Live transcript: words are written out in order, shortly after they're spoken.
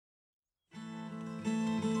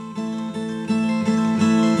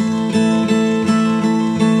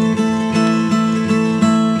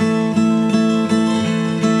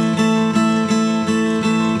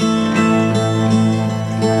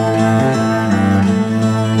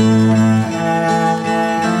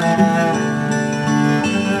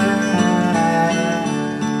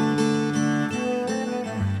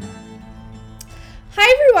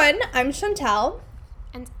am Chantel.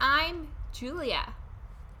 And I'm Julia.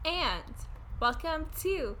 And welcome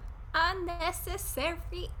to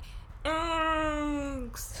Unnecessary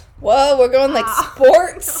Angst. Whoa, we're going like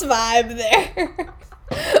sports vibe there.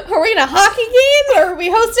 Are we in a hockey game or are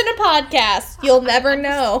we hosting a podcast? You'll never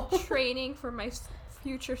know. Training for my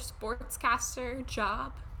future sportscaster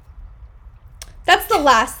job. That's the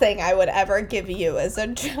last thing I would ever give you as a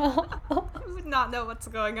job. I would not know what's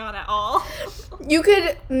going on at all. You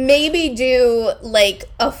could maybe do like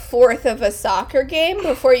a fourth of a soccer game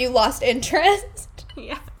before you lost interest.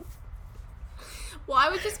 Yeah. Well, I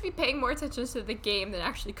would just be paying more attention to the game than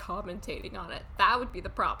actually commentating on it. That would be the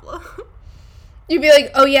problem. You'd be like,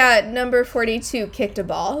 oh yeah, number 42 kicked a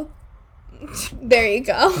ball. There you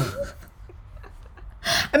go.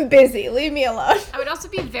 I'm busy. Leave me alone. I would also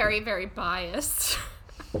be very, very biased.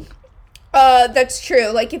 That's true.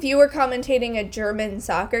 Like, if you were commentating a German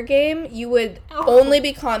soccer game, you would only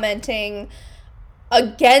be commenting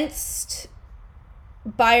against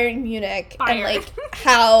Bayern Munich and, like,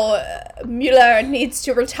 how Müller needs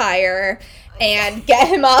to retire and get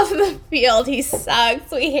him off the field. He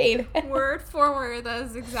sucks. We hate him. Word for word, that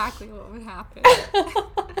is exactly what would happen.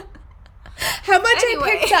 How much I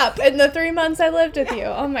picked up in the 3 months I lived with you.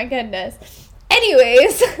 Oh, my goodness.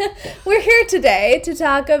 Anyways, we're here today to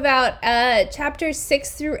talk about chapters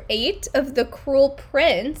 6 through 8 of The Cruel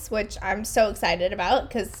Prince, which I'm so excited about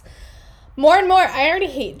because more and more, I already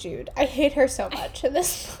hate Jude. I hate her so much in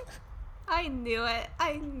this. I knew it.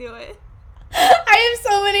 I have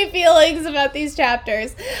so many feelings about these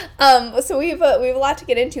chapters. So we have a lot to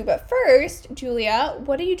get into. But first, Julia,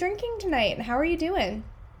 what are you drinking tonight and how are you doing?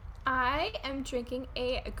 I am drinking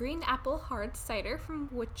a green apple hard cider from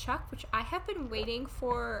Woodchuck, which I have been waiting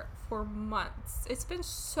for months. It's been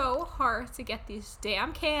so hard to get these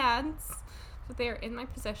damn cans, but they are in my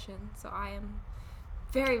possession, so I am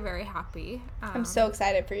very, very happy. I'm so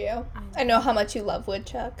excited for you. I know how much you love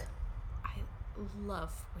Woodchuck. I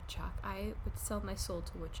love Woodchuck. I would sell my soul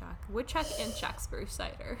to Woodchuck. Woodchuck and Jacksbury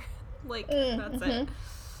cider. That's it.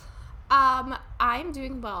 I'm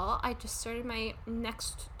doing well. I just started my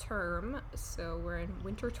next term, so we're in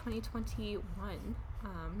winter 2021,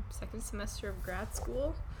 second semester of grad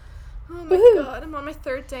school. Oh my god, I'm on my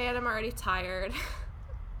third day and I'm already tired.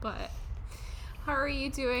 But how are you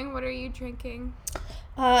doing? What are you drinking?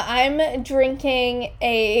 I'm drinking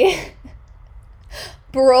a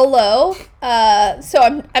Barolo.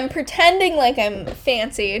 So I'm pretending like I'm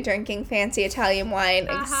fancy, drinking fancy Italian wine,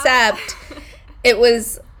 except it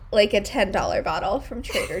was like a $10 bottle from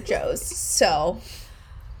Trader Joe's. So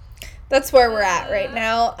that's where we're at right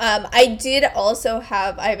now. I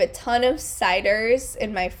have a ton of ciders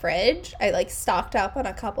in my fridge. I like stocked up on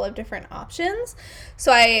a couple of different options.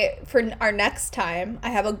 So for our next time, I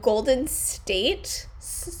have a Golden State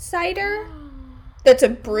cider. That's a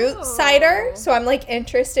brut cider. So I'm like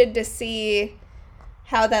interested to see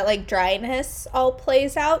how that like dryness all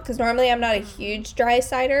plays out, because normally I'm not a huge dry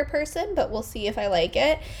cider person, but we'll see if I like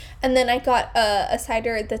it. And then I got a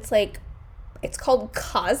cider that's like, it's called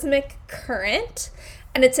Cosmic Current,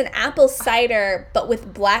 and it's an apple cider but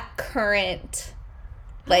with black currant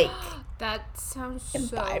like that sounds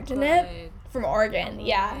imbibed so in good. it, from Oregon. Oh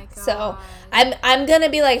Yeah, so I'm gonna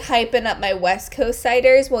be like hyping up my West Coast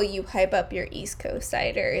ciders while you hype up your East Coast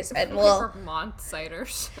ciders, and we'll Vermont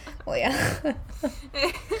ciders. Well, yeah,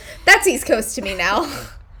 that's East Coast to me now.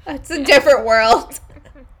 It's a different world.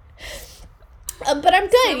 But I'm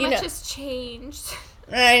good. So much has changed.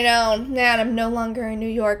 I know, man. I'm no longer a New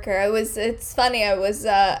Yorker. It's funny. I was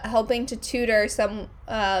helping to tutor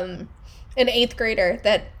an 8th grader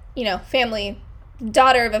that,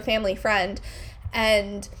 daughter of a family friend,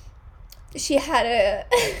 and she had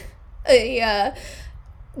a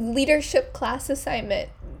leadership class assignment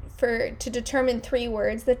to determine 3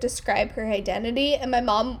 words that describe her identity, and my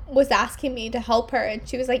mom was asking me to help her, and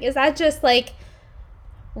she was like, is that just like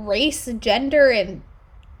race, gender, and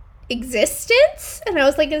existence? And I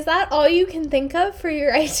was like, is that all you can think of for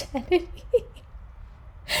your identity?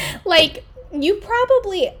 Like, you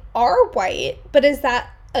probably are white, but is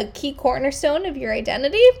that a key cornerstone of your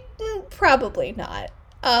identity? Probably not.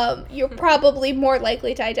 You're probably more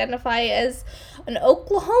likely to identify as an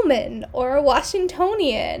Oklahoman or a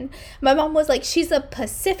Washingtonian. My mom was like, she's a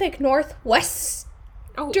Pacific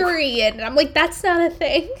Northwesterian. And I'm like, that's not a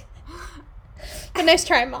thing. But nice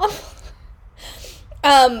try, Mom.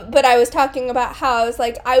 But I was talking about how I was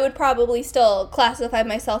like, I would probably still classify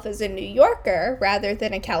myself as a New Yorker rather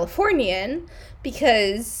than a Californian,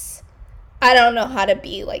 because I don't know how to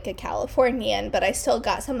be like a Californian, but I still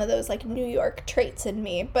got some of those like New York traits in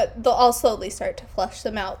me. But I'll slowly start to flush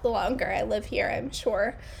them out the longer I live here, I'm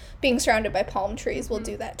sure. being surrounded by palm trees will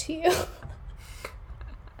do that to you.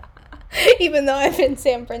 Even though I'm in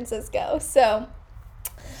San Francisco. So,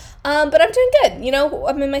 but I'm doing good. You know,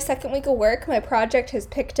 I'm in my second week of work. My project has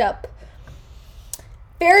picked up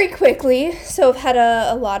very quickly, so I've had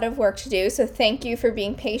a lot of work to do. So thank you for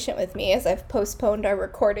being patient with me as I've postponed our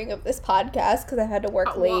recording of this podcast because I had to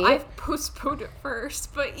work late. Well, I've postponed it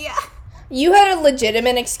first, but yeah. You had a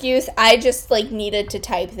legitimate excuse. I just, needed to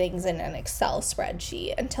type things in an Excel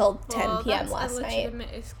spreadsheet until 10 p.m. last night. That's a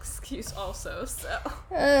legitimate excuse also, so.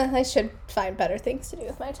 I should find better things to do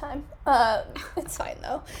with my time. It's fine,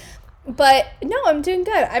 though. But, no, I'm doing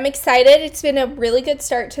good. I'm excited. It's been a really good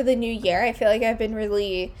start to the new year. I feel like I've been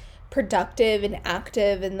really productive and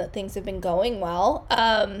active and that things have been going well.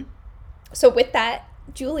 So with that,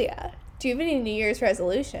 Julia, do you have any New Year's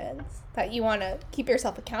resolutions that you want to keep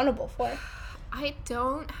yourself accountable for? I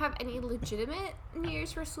don't have any legitimate New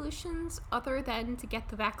Year's resolutions other than to get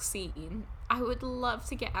the vaccine. I would love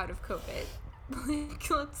to get out of COVID.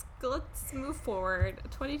 Let's move forward.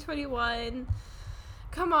 2021.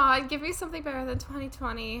 Come on, give me something better than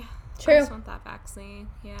 2020. True. I just want that vaccine.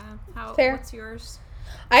 Yeah. Fair. What's yours?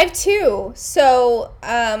 I have two. So,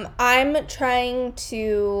 I'm trying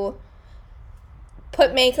to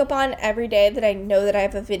put makeup on every day that I know that I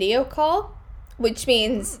have a video call, which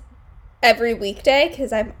means every weekday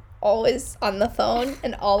because I'm always on the phone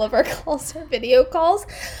and all of our calls are video calls.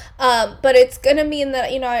 But it's going to mean that,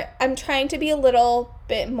 I'm trying to be a little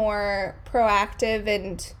bit more proactive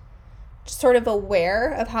and sort of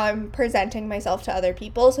aware of how I'm presenting myself to other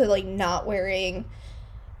people. So, not wearing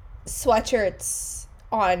sweatshirts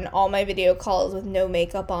on all my video calls with no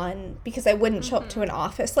makeup on because I wouldn't show up to an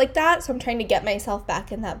office like that. So I'm trying to get myself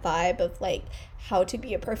back in that vibe of how to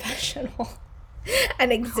be a professional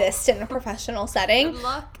and exist in a professional setting. Good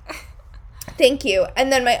luck. Thank you.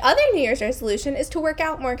 And then my other New Year's resolution is to work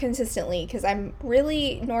out more consistently because I'm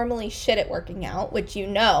really normally shit at working out, which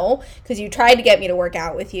because you tried to get me to work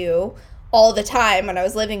out with you all the time when I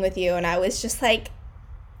was living with you, and I was just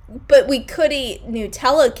but we could eat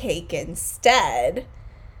Nutella cake instead.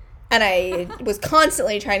 And I was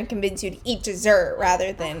constantly trying to convince you to eat dessert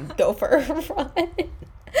rather than go for a run.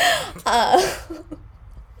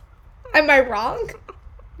 Am I wrong?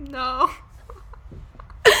 No.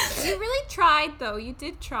 You really tried, though. You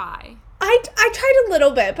did try. I tried a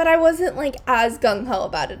little bit, but I wasn't, as gung-ho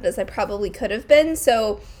about it as I probably could have been.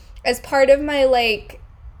 So as part of my,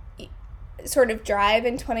 sort of drive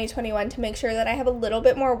in 2021 to make sure that I have a little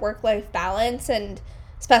bit more work-life balance, and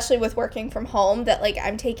especially with working from home, that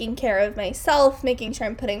I'm taking care of myself, making sure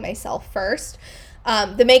I'm putting myself first.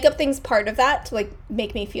 The makeup thing's part of that to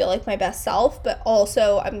make me feel like my best self, but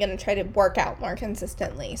also I'm going to try to work out more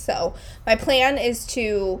consistently. So my plan is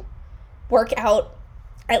to work out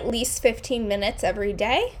at least 15 minutes every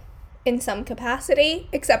day in some capacity,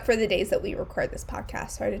 except for the days that we record this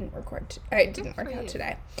podcast. So I didn't work out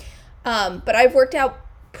today. But I've worked out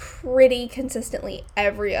pretty consistently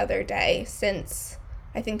every other day since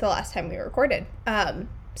I think the last time we recorded.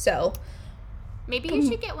 So maybe you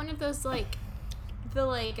should get one of those the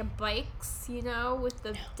bikes, with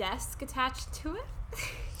the desk attached to it.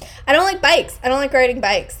 I don't like bikes. I don't like riding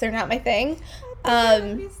bikes. They're not my thing. It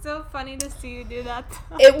would be so funny to see you do that,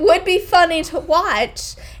 though. It would be funny to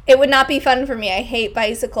watch. It would not be fun for me. I hate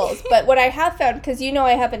bicycles. But what I have found, because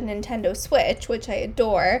I have a Nintendo Switch, which I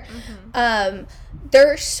adore,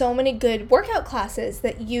 there are so many good workout classes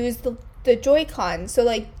that use the Joy-Con.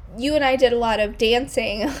 So, you and I did a lot of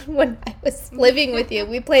dancing when I was living with you.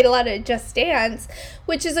 We played a lot of Just Dance,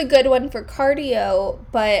 which is a good one for cardio.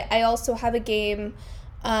 But I also have a game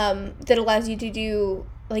that allows you to do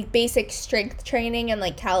basic strength training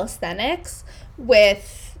and calisthenics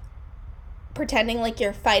with pretending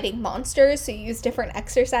you're fighting monsters. So you use different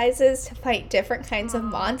exercises to fight different kinds of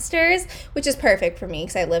monsters, which is perfect for me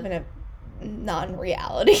because I live in a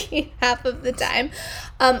non-reality half of the time.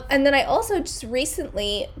 And then I also just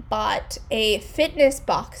recently bought a fitness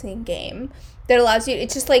boxing game that allows you,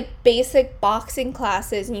 it's just basic boxing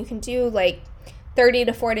classes, and you can do 30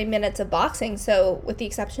 to 40 minutes of boxing. So with the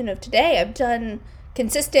exception of today, I've done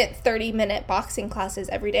consistent 30-minute boxing classes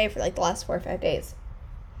every day for the last 4 or 5 days.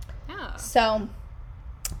 Yeah. So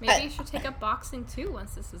maybe you should take up boxing too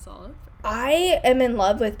once this is all over. I am in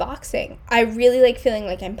love with boxing. I really like feeling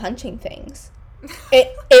like I'm punching things.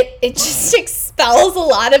 It just expels a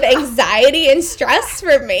lot of anxiety and stress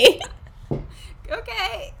for me.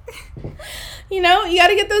 Okay. You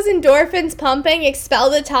gotta get those endorphins pumping, expel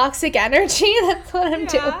the toxic energy. That's what I'm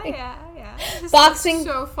doing. Yeah. Boxing.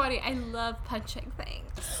 So funny. I love punching things.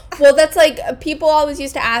 Well, that's people always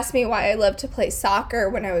used to ask me why I loved to play soccer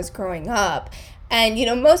when I was growing up. And, you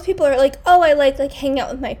know, most people are like, oh, I like hanging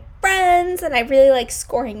out with my friends, and I really like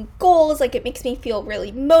scoring goals. Like, it makes me feel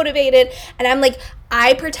really motivated. And I'm like,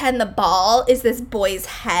 I pretend the ball is this boy's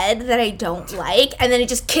head that I don't like, and then I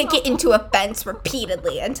just kick it into a fence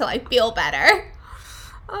repeatedly until I feel better.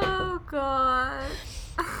 Oh, God.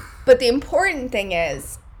 But the important thing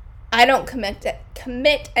is, I don't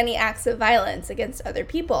commit any acts of violence against other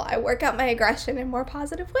people. I work out my aggression in more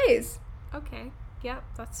positive ways. Okay. Yeah,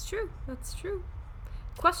 that's true. That's true.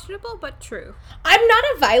 Questionable, but true. I'm not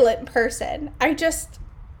a violent person. I just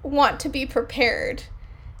want to be prepared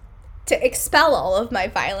to expel all of my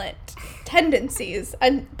violent tendencies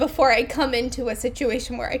before I come into a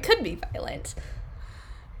situation where I could be violent.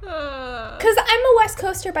 Because I'm a West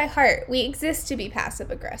Coaster by heart. We exist to be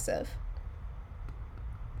passive-aggressive.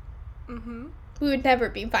 Mm-hmm. We would never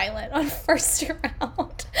be violent on first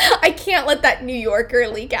round. I can't let that New Yorker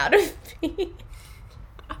leak out of me.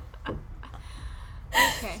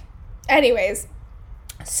 Okay. Anyways,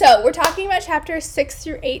 so we're talking about chapters 6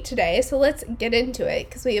 through 8 today, so let's get into it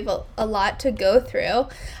because we have a lot to go through.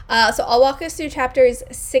 So I'll walk us through chapters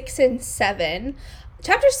 6 and 7.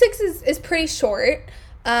 Chapter 6 is pretty short.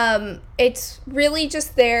 It's really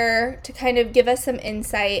just there to kind of give us some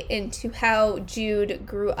insight into how Jude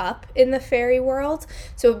grew up in the fairy world.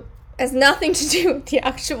 So it has nothing to do with the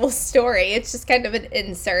actual story. It's just kind of an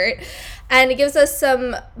insert. And it gives us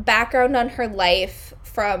some background on her life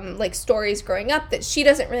from like stories growing up that she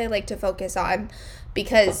doesn't really like to focus on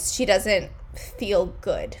because she doesn't feel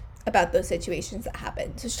good about those situations that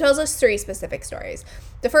happen. So she tells us 3 specific stories.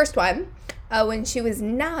 The first one, when she was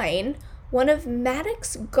 9, one of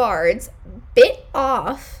Maddox's guards bit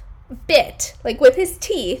off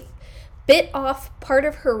part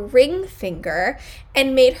of her ring finger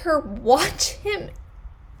and made her watch him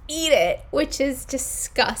eat it, which is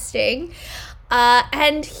disgusting.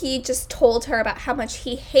 And he just told her about how much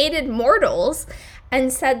he hated mortals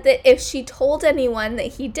and said that if she told anyone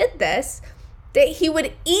that he did this, that he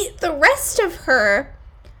would eat the rest of her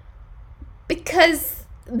because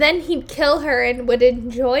then he'd kill her and would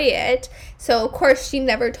enjoy it. So, of course, she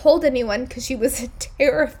never told anyone because she was a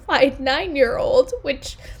terrified 9-year-old,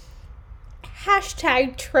 which,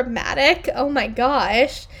 #traumatic. Oh, my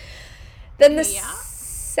gosh. Then the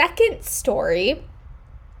second story,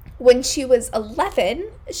 when she was 11,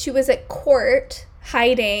 she was at court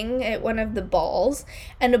hiding at one of the balls,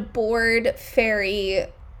 and a bored fairy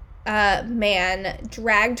man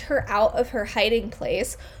dragged her out of her hiding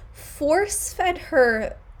place, force-fed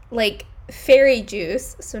her, like, fairy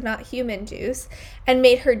juice, so not human juice, and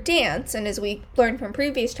made her dance. And as we learned from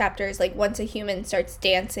previous chapters, like, once a human starts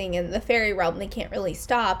dancing in the fairy realm, they can't really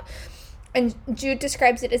stop. And Jude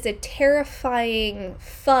describes it as a terrifying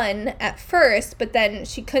fun at first, but then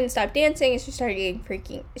she couldn't stop dancing and she started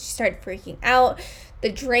freaking out.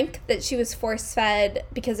 The drink that she was force-fed,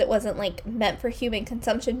 because it wasn't, like, meant for human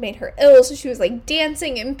consumption, made her ill, so she was, like,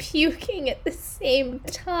 dancing and puking at the same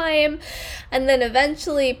time. And then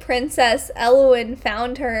eventually Princess Eowyn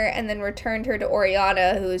found her and then returned her to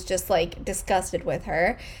Oriana, who was just, like, disgusted with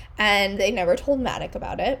her, and they never told Maddox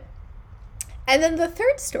about it. And then the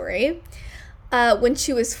third story, when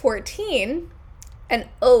she was 14, and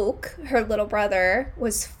Oak, her little brother,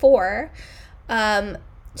 was 4,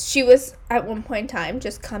 she was, at one point in time,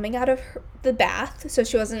 just coming out of the bath, so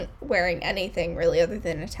she wasn't wearing anything really other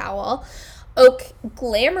than a towel. Oak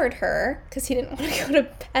glamoured her, because he didn't want to go to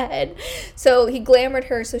bed, so he glamoured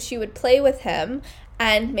her so she would play with him,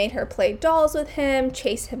 and made her play dolls with him,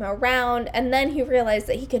 chase him around, and then he realized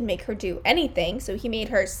that he could make her do anything, so he made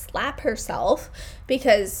her slap herself,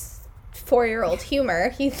 because 4-year-old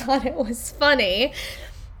humor, he thought it was funny.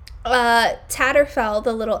 Tatterfell,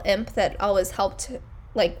 the little imp that always helped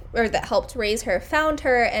raise her, found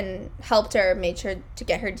her and helped her, made sure to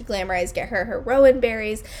get her deglamorized, get her rowan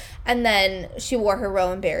berries, and then she wore her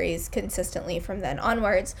rowan berries consistently from then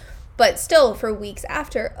onwards. But still, for weeks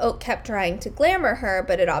after, Oak kept trying to glamour her,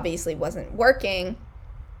 but it obviously wasn't working.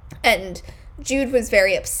 And Jude was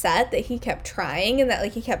very upset that he kept trying and that,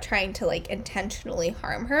 like, he kept trying to, like, intentionally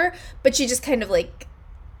harm her. But she just kind of, like,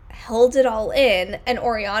 held it all in, and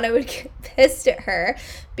Oriana would get pissed at her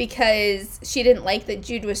because she didn't like that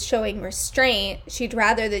Jude was showing restraint. She'd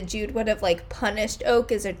rather that Jude would have, like, punished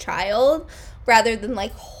Oak as a child rather than,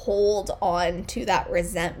 like, hold on to that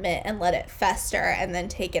resentment and let it fester and then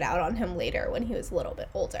take it out on him later when he was a little bit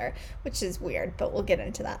older, which is weird, but we'll get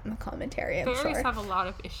into that in the commentary, I'm sure. Fairies have a lot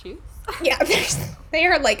of issues. Yeah, they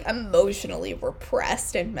are, like, emotionally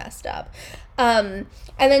repressed and messed up. And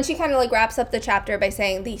then she kind of, like, wraps up the chapter by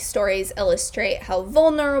saying these stories illustrate how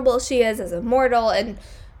vulnerable she is as a mortal, and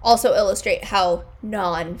also illustrate how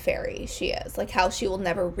non-fairy she is. Like, how she will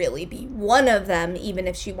never really be one of them, even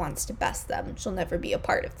if she wants to best them. She'll never be a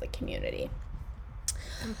part of the community.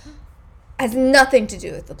 Mm-hmm. Has nothing to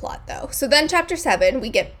do with the plot, though. So then chapter 7, we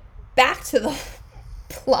get back to the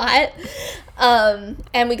plot,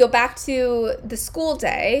 and we go back to the school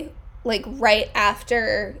day, like right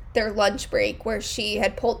after their lunch break, where she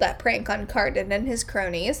had pulled that prank on Carden and his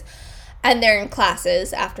cronies, and they're in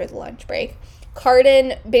classes after the lunch break.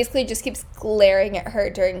 Carden basically just keeps glaring at her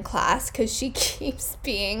during class because she keeps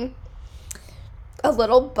being a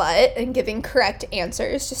little butt and giving correct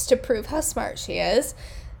answers just to prove how smart she is.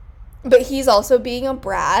 But he's also being a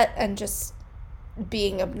brat and just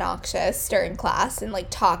being obnoxious during class and, like,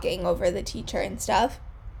 talking over the teacher and stuff.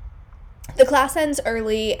 The class ends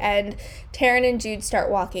early, and Taryn and Jude start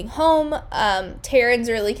walking home. Taryn's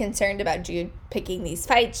really concerned about Jude picking these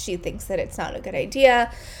fights. She thinks that it's not a good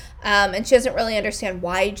idea. And she doesn't really understand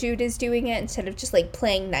why Jude is doing it instead of just, like,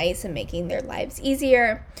 playing nice and making their lives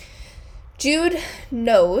easier. Jude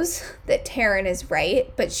knows that Taryn is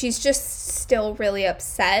right, but she's just still really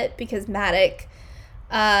upset because Maddox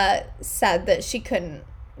said that she couldn't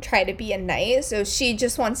try to be a knight, so she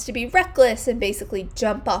just wants to be reckless and basically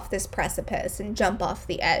jump off this precipice and jump off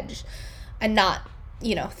the edge and not,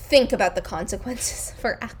 think about the consequences of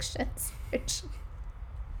her actions, which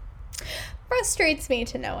frustrates me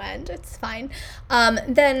to no end. It's fine.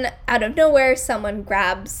 Then out of nowhere, someone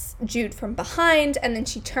grabs Jude from behind, and then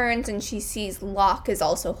she turns and she sees Locke is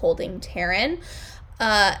also holding Taryn.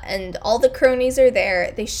 And all the cronies are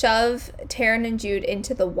there. They shove Taryn and Jude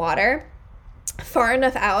into the water far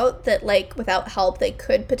enough out that, like, without help, they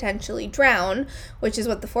could potentially drown, which is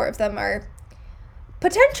what the four of them are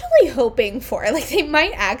potentially hoping for. Like, they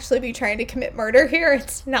might actually be trying to commit murder here.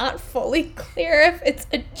 It's not fully clear if it's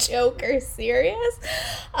a joke or serious.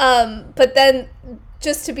 But then,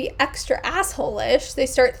 just to be extra asshole-ish, they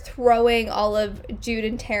start throwing all of Jude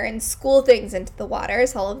and Taryn's school things into the water,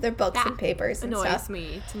 so all of their books and papers and stuff. That annoys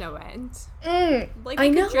me to no end. Like, I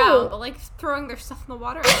they know. could drown, but, like, throwing their stuff in the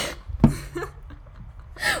water.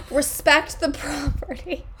 Respect the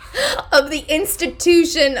property of the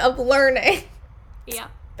institution of learning. Yeah.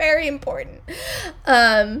 Very important.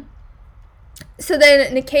 So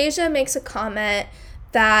then Nicasia makes a comment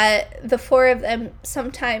that the four of them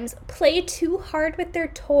sometimes play too hard with their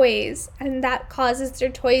toys, and that causes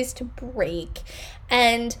their toys to break.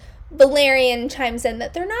 And Valerian chimes in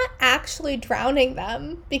that they're not actually drowning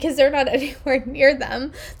them because they're not anywhere near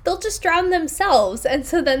them. They'll just drown themselves, and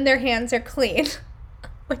so then their hands are clean.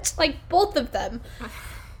 Which, like, both of them,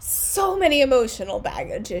 so many emotional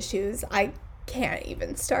baggage issues. I can't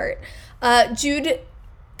even start. Jude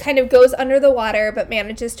kind of goes under the water but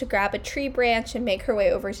manages to grab a tree branch and make her way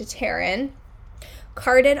over to Taryn.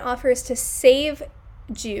 Carden offers to save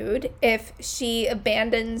Jude if she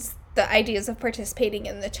abandons the ideas of participating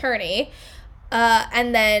in the tourney.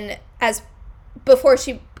 And then, before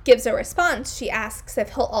she gives a response, she asks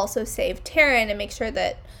if he'll also save Taryn and make sure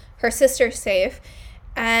that her sister's safe.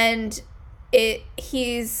 And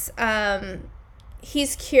he's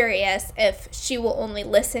curious if she will only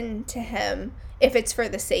listen to him if it's for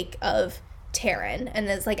the sake of Taryn, and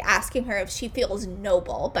is, like, asking her if she feels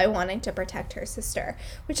noble by wanting to protect her sister,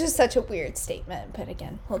 which is such a weird statement, but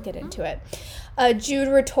again, we'll get into it. Jude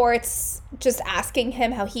retorts, just asking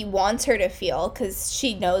him how he wants her to feel, because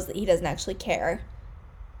she knows that he doesn't actually care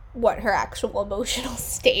what her actual emotional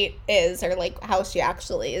state is, or, like, how she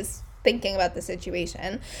actually is thinking about the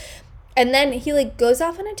situation. And then he, like, goes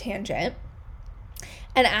off on a tangent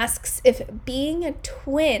and asks if being a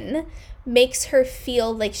twin makes her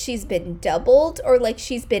feel like she's been doubled or like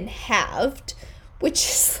she's been halved, which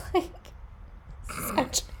is, like,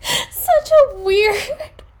 such a weird...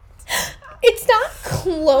 It's not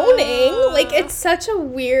cloning. Like, it's such a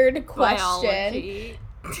weird question. Biology.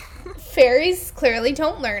 Fairies clearly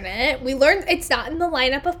don't learn it. We learned it's not in the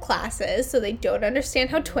lineup of classes, so they don't understand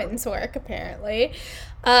how twins work, apparently.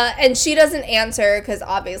 And she doesn't answer because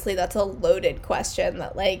obviously that's a loaded question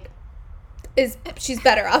that, like, she's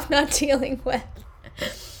better off not dealing with.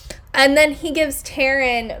 And then he gives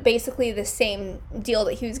Taryn basically the same deal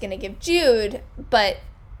that he was going to give Jude, but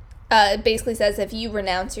basically says if you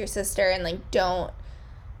renounce your sister and, like, don't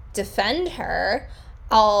defend her,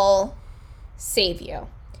 I'll save you.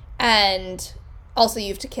 And also you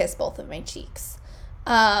have to kiss both of my cheeks.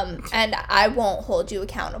 And I won't hold you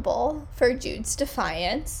accountable for Jude's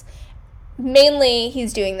defiance. Mainly,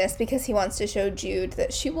 he's doing this because he wants to show Jude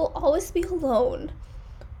that she will always be alone.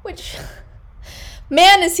 Which,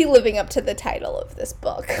 man, is he living up to the title of this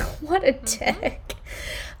book. What a dick.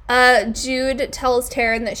 Jude tells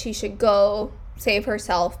Taryn that she should go save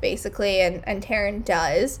herself, basically, and Taryn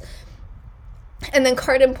does. And then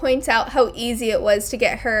Cardan points out how easy it was to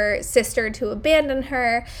get her sister to abandon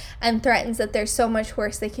her, and threatens that there's so much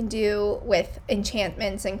worse they can do with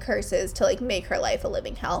enchantments and curses to, like, make her life a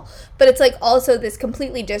living hell. But it's, like, also this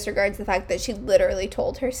completely disregards the fact that she literally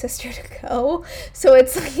told her sister to go. So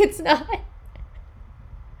it's, like, it's not...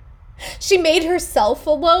 She made herself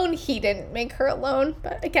alone. He didn't make her alone.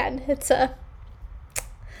 But, again, it's a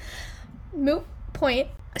moot point.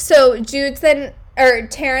 So Taryn's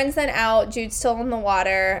then out, Jude's still in the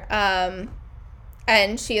water,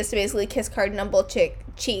 and she has to basically kiss Cardan on both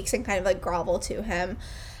cheeks and kind of, like, grovel to him.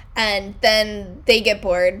 And then they get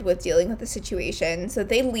bored with dealing with the situation, so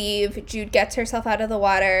they leave. Jude gets herself out of the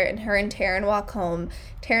water, and her and Taryn walk home.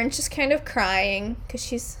 Taryn's just kind of crying, because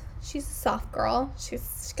she's a soft girl.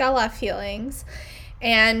 She's got a lot of feelings.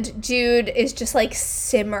 And Jude is just, like,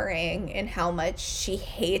 simmering in how much she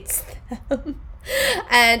hates them.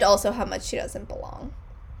 And also how much she doesn't belong.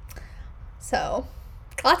 So,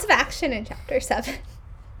 lots of action in Chapter 7.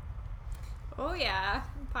 Oh, yeah.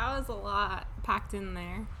 That was a lot packed in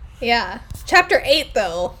there. Yeah. Chapter 8,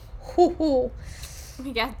 though. Woo-hoo.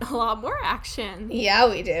 We get a lot more action. Yeah,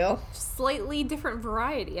 we do. Slightly different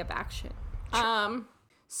variety of action.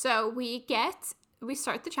 So we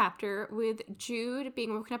start the chapter with Jude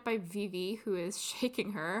being woken up by Vivi, who is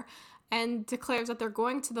shaking her, and declares that they're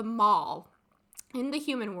going to the mall. In the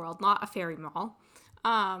human world, not a fairy mall.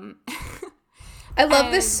 I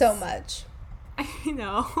love this so much. I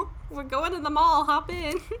know. We're going to the mall. Hop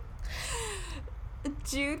in.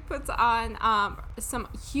 Jude puts on some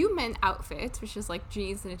human outfits, which is like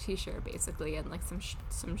jeans and a t-shirt, basically, and like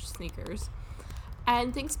some sneakers.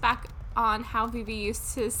 And thinks back on how Vivi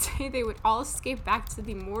used to say they would all escape back to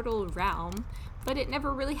the mortal realm, but it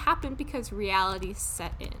never really happened because reality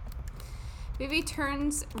set in. Vivi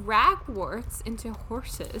turns ragworts into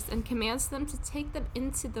horses and commands them to take them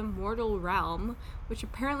into the mortal realm, which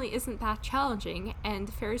apparently isn't that challenging,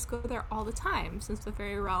 and fairies go there all the time, since the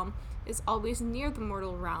fairy realm is always near the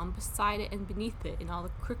mortal realm, beside it and beneath it, in all the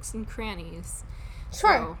crooks and crannies.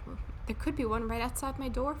 Sure. So, there could be one right outside my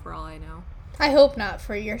door, for all I know. I hope not,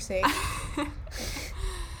 for your sake.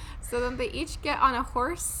 So then they each get on a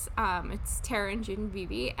horse, it's Taryn, Jude, and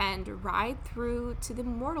Vivi, and ride through to the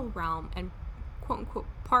mortal realm and quote-unquote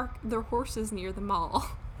park their horses near the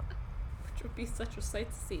mall, which would be such a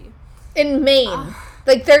sight to see. In Maine.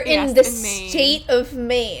 Like, they're in the Maine. state of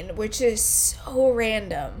Maine, which is so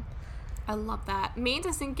random. I love that. Maine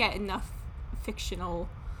doesn't get enough fictional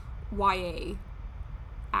YA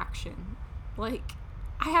action. Like,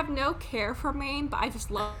 I have no care for Maine, but I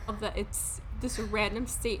just love that it's this random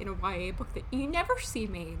state in a YA book that you never see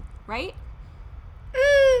Maine, right?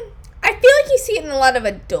 I feel like you see it in a lot of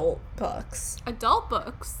adult books. Adult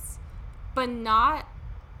books, but not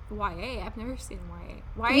YA. I've never seen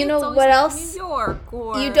YA. YA, you know what what else? New York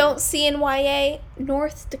or You don't see in YA?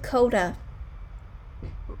 North Dakota.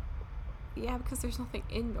 Yeah, because there's nothing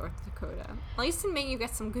in North Dakota. At least in Maine, you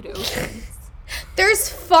get some good oceans. There's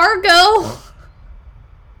Fargo.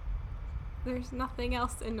 There's nothing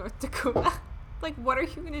else in North Dakota. Like, what are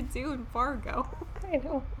you gonna do in Fargo? I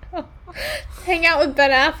don't know. Hang out with Ben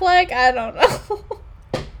Affleck? I don't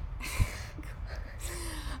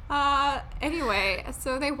know. Anyway,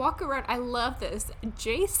 so they walk around. I love this.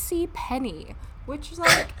 J.C. Penney, which is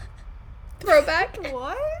like... Throwback?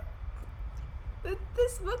 What?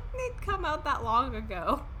 This book didn't come out that long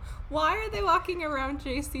ago. Why are they walking around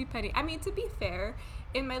J.C. Penney? I mean, to be fair,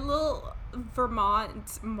 in my little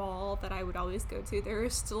Vermont mall that I would always go to, there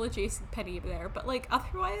is still a J.C. Penney there. But, like,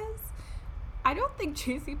 otherwise, I don't think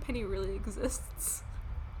J.C. Penney really exists.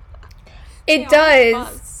 It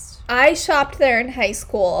does. I shopped there in high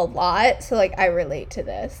school a lot, so, like, I relate to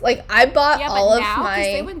this. Like, I bought all of my...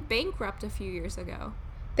 because they went bankrupt a few years ago.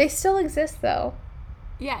 They still exist, though.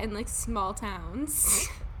 Yeah, in, like, small towns.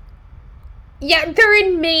 Yeah, they're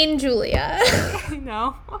in Maine, Julia. I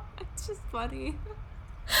know. It's just funny.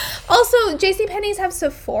 Also, JCPenney's have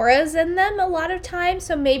Sephora's in them a lot of times,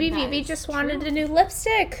 so maybe Vivi just wanted a new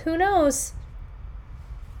lipstick. Who knows?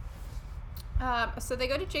 So they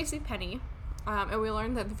go to JCPenney, and we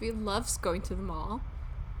learn that Vivi loves going to the mall.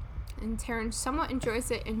 And Taryn somewhat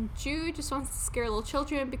enjoys it, and Jude just wants to scare little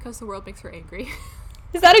children because the world makes her angry.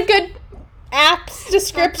 Is that a good app's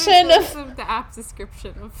description of the app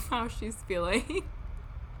description of how she's feeling?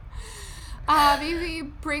 Vivi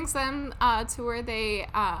brings them to where they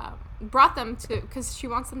brought them to, because she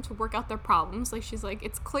wants them to work out their problems. Like, she's like,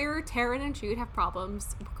 it's clear Taryn and Jude have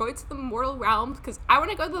problems. We're going to the mortal realm because I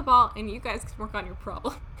want to go to the ball and you guys can work on your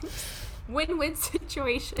problems. Win-win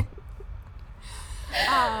situation.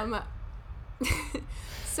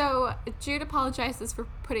 So Jude apologizes for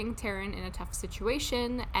putting Taryn in a tough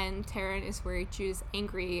situation, and Taryn is where Jude is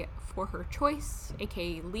angry for her choice,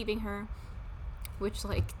 aka leaving her, which,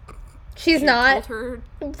 like, she's Jude not told her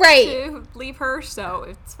right to leave her, so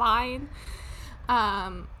it's fine.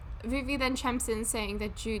 Vivi then chimes in saying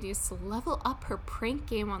that Jude needs to level up her prank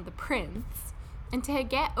game on the prince and to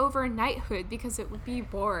get over knighthood because it would be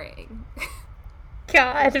boring.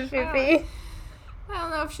 God, Vivi. I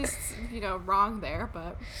don't know if she's, wrong there,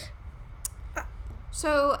 but...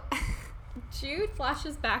 So, Jude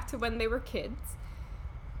flashes back to when they were kids,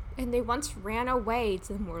 and they once ran away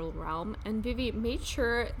to the mortal realm, and Vivi made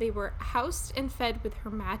sure they were housed and fed with her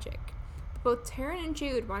magic. Both Taryn and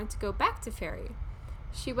Jude wanted to go back to Fairy.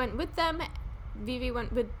 She went with them, Vivi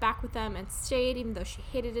went back with them and stayed, even though she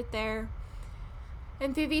hated it there.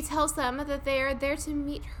 And Vivi tells them that they are there to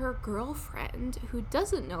meet her girlfriend, who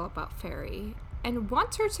doesn't know about Fairy, and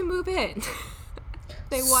wants her to move in.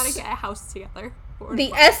 They want to get a house together. The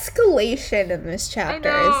escalation in this chapter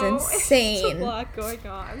is insane. It's a lot going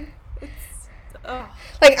on.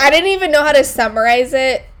 Like, I didn't even know how to summarize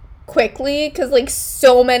it quickly, because, like,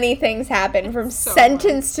 so many things happen from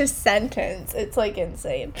sentence to sentence. It's, like,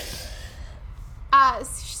 insane.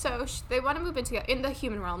 So they want to move in together in the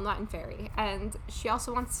human realm, not in Fairy. And she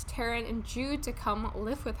also wants Taryn and Jude to come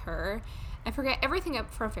live with her and forget everything up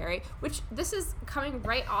from Fairy, which this is coming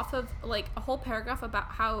right off of, like, a whole paragraph about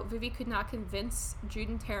how Vivi could not convince Jude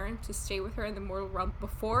and Taryn to stay with her in the mortal realm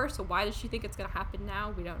before, so why does she think it's going to happen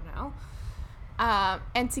now? We don't know.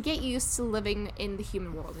 And to get used to living in the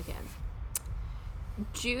human world again.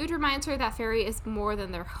 Jude reminds her that Fairy is more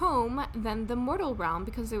than their home, than the mortal realm,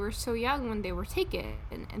 because they were so young when they were taken,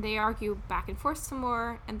 and they argue back and forth some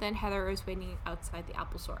more, and then Heather is waiting outside the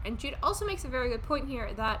Apple store. And Jude also makes a very good point here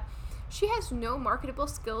that she has no marketable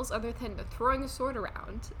skills other than throwing a sword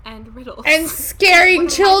around and riddles. And scaring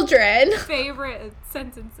children. Favorite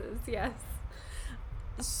sentences, yes.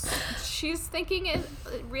 She's thinking it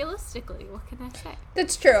realistically, what can I say?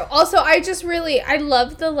 That's true. Also, I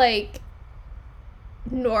love the, like,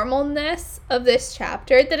 normalness of this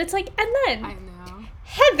chapter, that it's like, and then I know.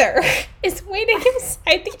 Heather is waiting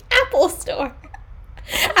inside the Apple store.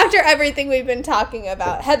 After everything we've been talking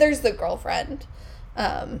about, Heather's the girlfriend.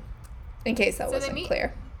 In case that wasn't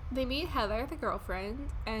clear. They meet Heather, the girlfriend,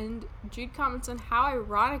 and Jude comments on how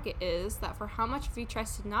ironic it is that for how much Vivi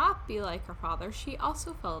tries to not be like her father, she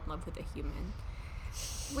also fell in love with a human.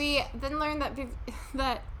 We then learn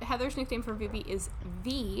that Heather's nickname for Vivi is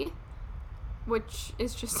V, which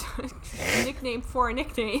is just a nickname for a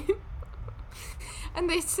nickname. And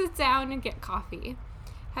they sit down and get coffee.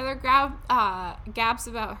 Heather gabs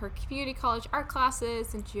about her community college art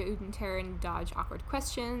classes, and Jude and Taryn dodge awkward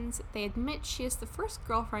questions. They admit she is the first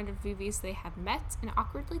girlfriend of Vivi's they have met, and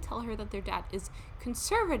awkwardly tell her that their dad is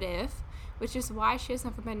conservative, which is why she has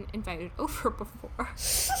never been invited over before.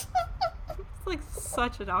 It's like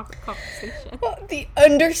such an awkward conversation. The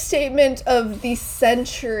understatement of the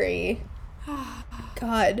century.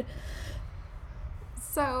 God.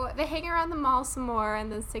 So they hang around the mall some more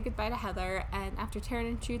and then say goodbye to Heather. And after Taryn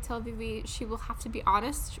and Jude tell Vivi she will have to be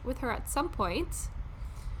honest with her at some point,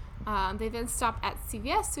 they then stop at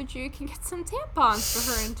CVS so Jude can get some tampons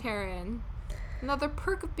for her and Taryn. Another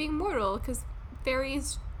perk of being mortal, because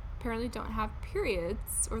fairies apparently don't have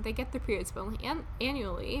periods, or they get their periods but only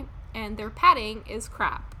annually, and their padding is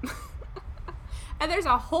crap. And there's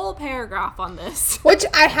a whole paragraph on this. Which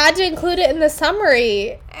I had to include it in the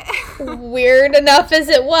summary. Weird enough as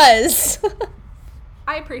it was.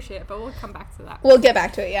 I appreciate it, but we'll come back to that. We'll get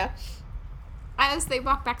back to it, yeah. As they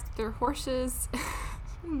walk back to their horses,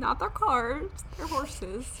 not their cars, their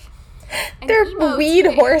horses. They're weed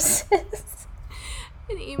horses.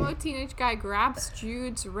 An emo teenage guy grabs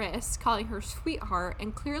Jude's wrist, calling her sweetheart,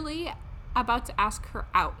 and clearly about to ask her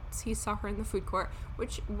out. He saw her in the food court,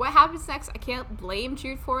 which, what happens next, I can't blame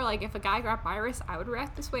Jude for. Like, if a guy grabbed my wrist, I would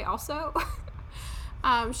react this way also.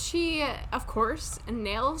 She, of course,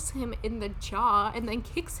 nails him in the jaw and then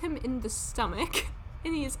kicks him in the stomach,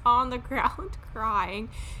 and he's on the ground crying,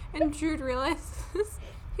 and Jude realizes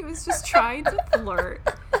he was just trying to flirt.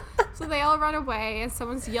 So they all run away, and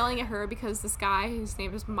someone's yelling at her because this guy, whose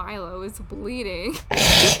name is Milo, is bleeding.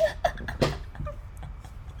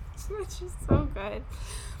 Which is so good.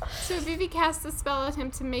 So Vivi casts a spell at him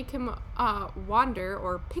to make him wander,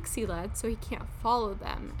 or pixie-led, so he can't follow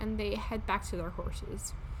them, and they head back to their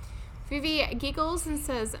horses. Vivi giggles and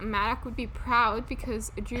says Maddox would be proud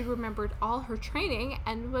because Jude remembered all her training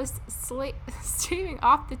and was staving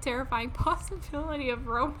off the terrifying possibility of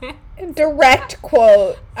romance. Direct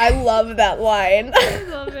quote. I love that line. I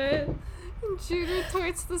love it. Jude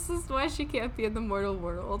retorts, this is why she can't be in the mortal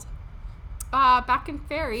world. Back in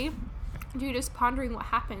Fairy, Jude is pondering what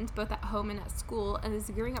happened both at home and at school and is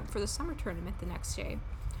gearing up for the summer tournament the next day.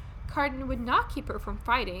 Cardan would not keep her from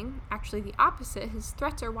fighting. Actually, the opposite. His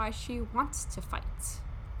threats are why she wants to fight.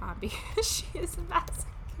 Because she is a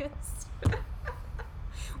masochist.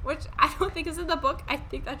 Which I don't think is in the book. I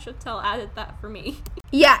think that Chantel added that for me.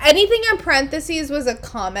 Yeah, anything in parentheses was a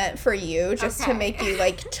comment for you, just to make you,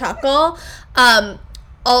 like, chuckle.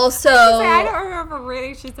 Also, I don't remember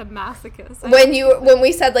reading she's a masochist. When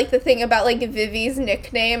we said, like, the thing about, like, Vivi's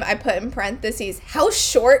nickname, I put in parentheses, how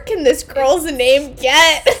short can this girl's name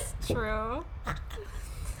get? True.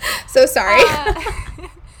 So sorry.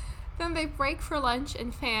 Then they break for lunch,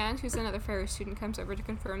 and Fan, who's another Fairy student, comes over to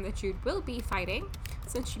confirm that Jude will be fighting,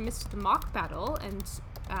 since she missed the mock battle, and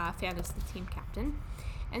Fan is the team captain.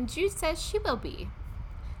 And Jude says she will be.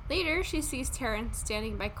 Later, she sees Terrence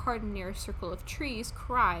standing by Cardan near a circle of trees,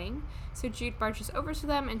 crying, so Jude barges over to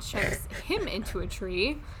them and shoves him into a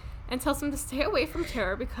tree, and tells him to stay away from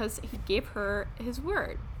Terra because he gave her his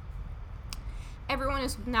word. Everyone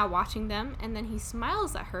is now watching them, and then he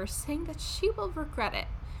smiles at her, saying that she will regret it.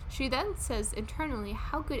 She then says internally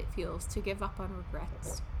how good it feels to give up on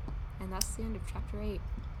regrets. And that's the end of chapter 8.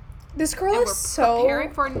 This girl is so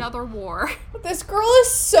preparing for another war. This girl is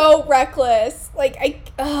so reckless. Like,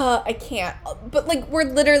 I can't. But, like, we're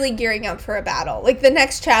literally gearing up for a battle. Like, the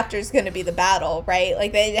next chapter is going to be the battle, right?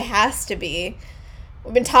 Like, it has to be.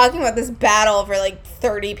 We've been talking about this battle for, like,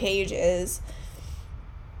 30 pages.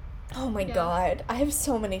 Oh, my God. I have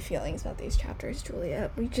so many feelings about these chapters, Julia.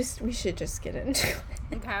 We should just get into it.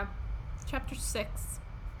 Okay. Chapter 6.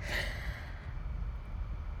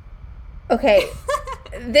 Okay.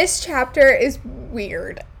 This chapter is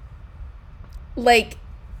weird. Like,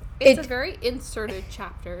 it's a very inserted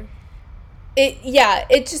chapter.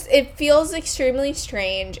 It feels extremely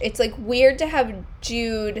strange. It's, like, weird to have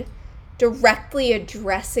Jude directly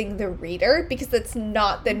addressing the reader, because that's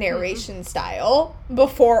not the narration style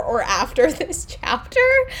before or after this chapter.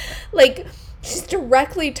 Like, she's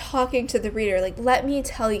directly talking to the reader, like, let me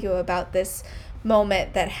tell you about this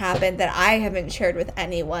moment that happened that I haven't shared with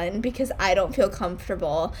anyone because I don't feel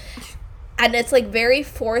comfortable. And it's, like, very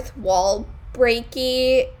fourth wall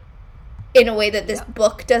breaky in a way that this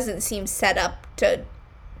book doesn't seem set up to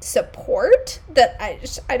support. That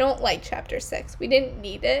I don't like chapter 6. We didn't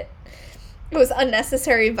need it. It was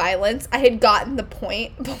unnecessary violence. I had gotten the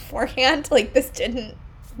point beforehand. Like, this didn't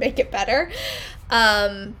make it better.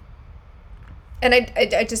 And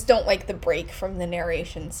I just don't like the break from the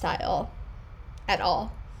narration style at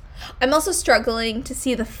all. I'm also struggling to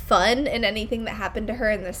see the fun in anything that happened to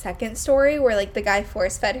her in the second story, where, like, the guy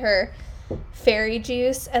force-fed her fairy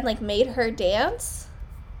juice and, like, made her dance.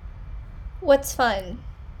 What's fun?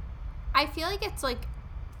 I feel like it's, like,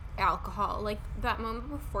 alcohol. Like, that moment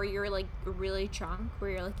before you're, like, really drunk,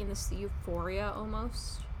 where you're, like, in this euphoria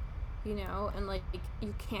almost, you know? And, like,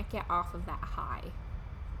 you can't get off of that high.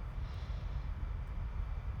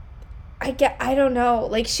 I don't know.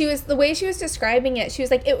 Like, the way she was describing it, she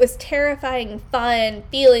was like, it was terrifying, fun,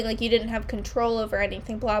 feeling like you didn't have control over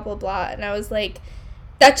anything, blah, blah, blah. And I was like,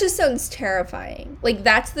 that just sounds terrifying. Like,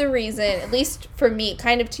 that's the reason, at least for me,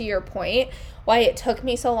 kind of to your point, why it took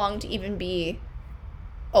me so long to even be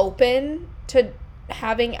open to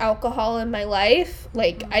having alcohol in my life.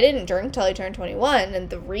 Like, I didn't drink till I turned 21,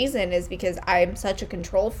 and the reason is because I'm such a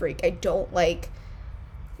control freak. I don't like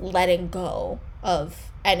letting go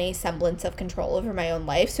of any semblance of control over my own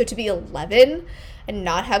life. So to be 11 and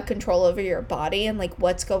not have control over your body and, like,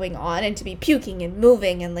 what's going on, and to be puking and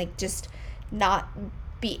moving and, like, just not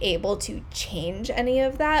be able to change any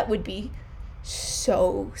of that would be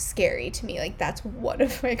so scary to me. Like, that's one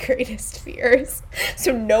of my greatest fears.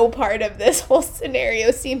 So no part of this whole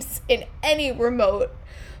scenario seems in any remote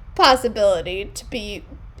possibility to be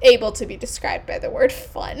able to be described by the word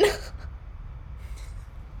fun.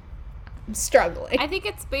 I'm struggling. I think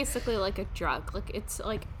it's basically like a drug. Like, it's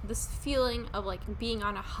like this feeling of, like, being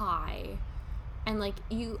on a high, and, like,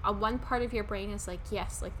 you, one part of your brain is like,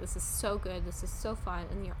 yes, like, this is so good, this is so fun,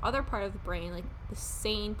 and your other part of the brain, like, the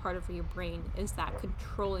sane part of your brain, is that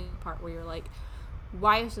controlling part where you're like,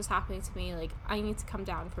 why is this happening to me? Like, I need to come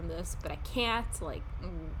down from this, but I can't. Like,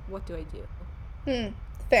 what do I do?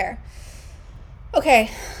 Fair. Okay,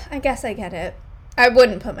 I guess I get it. I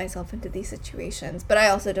wouldn't put myself into these situations, but I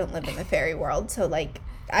also don't live in the fairy world, so, like,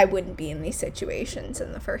 I wouldn't be in these situations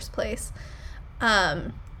in the first place.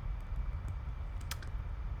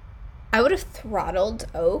 I would have throttled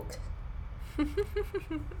Oak.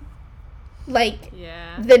 Like,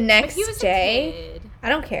 the next day. I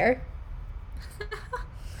don't care.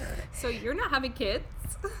 So you're not having kids?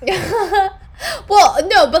 Well,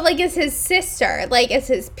 no, but, like, as his sister, like, as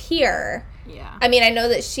his peer. Yeah. I mean, I know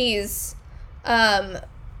that she's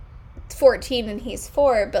 14 and he's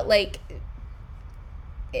 4, but, like,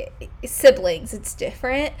 siblings, it's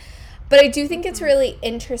different. But I do think it's really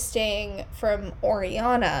interesting from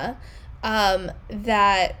Oriana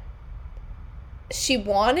that she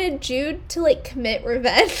wanted Jude to, like, commit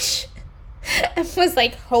revenge and was,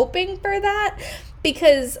 like, hoping for that,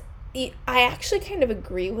 because I actually kind of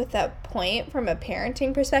agree with that point from a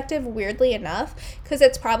parenting perspective, weirdly enough, because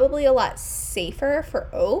it's probably a lot safer for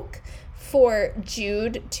Oak for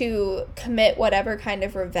Jude to commit whatever kind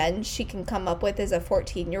of revenge she can come up with as a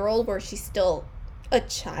 14-year-old where she's still a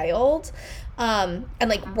child, and,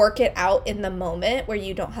 like, work it out in the moment where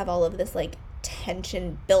you don't have all of this, like,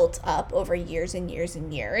 tension built up over years and years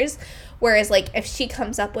and years. Whereas, like, if she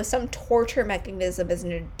comes up with some torture mechanism as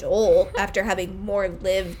an adult after having more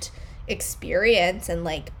lived experience and,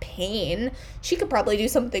 like, pain, she could probably do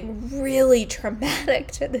something really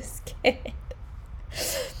traumatic to this kid.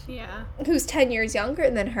 Yeah. Who's 10 years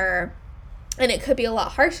younger than her, and it could be a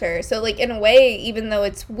lot harsher. So, like, in a way, even though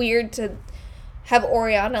it's weird to have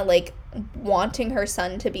Oriana, like, wanting her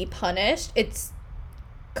son to be punished, it's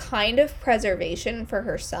kind of preservation for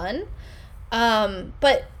her son.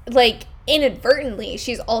 But, like, inadvertently,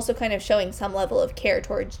 she's also kind of showing some level of care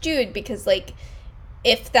towards Jude, because, like,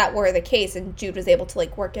 if that were the case and Jude was able to,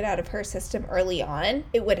 like, work it out of her system early on,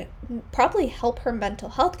 it would probably help her mental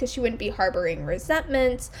health, because she wouldn't be harboring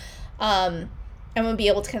resentments, and would be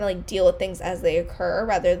able to kind of, like, deal with things as they occur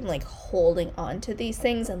rather than, like, holding on to these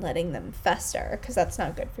things and letting them fester, because that's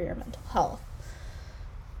not good for your mental health.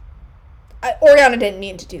 Oriana didn't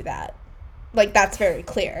mean to do that. Like, that's very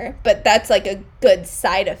clear. But that's, like, a good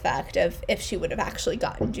side effect of if she would have actually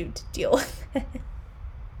gotten Jude to deal with it.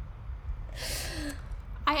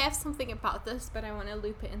 I have something about this, but I want to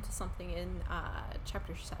loop it into something in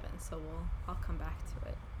chapter 7, so I'll come back to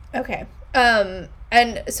it. Okay.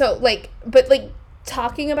 And so, like, but, like,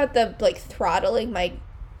 talking about the, like, throttling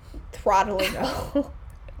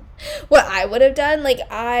what I would have done, like,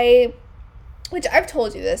 which I've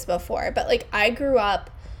told you this before, but, like, I grew up,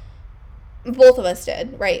 both of us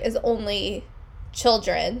did, right, as only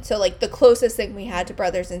children. So, like, the closest thing we had to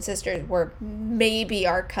brothers and sisters were maybe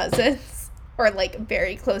our cousins or, like,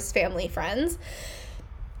 very close family friends.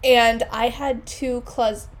 And I had two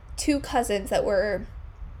cousins that were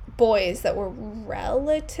boys that were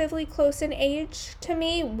relatively close in age to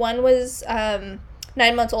me. One was 9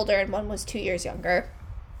 months older and one was 2 years younger.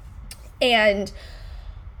 And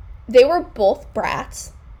they were both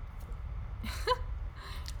brats.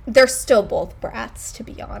 They're still both brats, to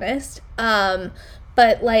be honest.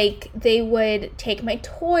 But, like, they would take my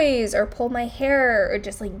toys or pull my hair or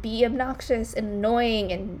just, like, be obnoxious and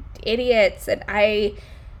annoying and idiots. And I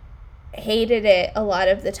hated it a lot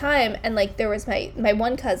of the time. And, like, there was my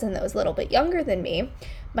one cousin that was a little bit younger than me.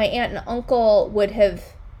 My aunt and uncle would have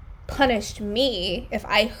punished me if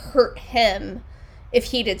I hurt him if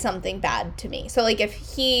he did something bad to me. So, like,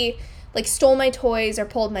 if he, like, stole my toys or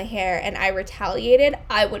pulled my hair and I retaliated,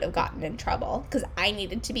 I would have gotten in trouble because I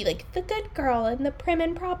needed to be, like, the good girl and the prim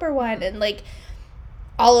and proper one and, like,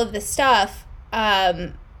 all of this stuff.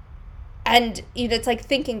 And, you know, it's, like,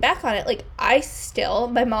 thinking back on it, like,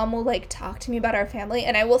 my mom will, like, talk to me about our family,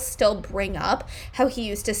 and I will still bring up how he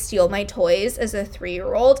used to steal my toys as a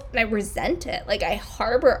 3-year-old, and I resent it. Like, I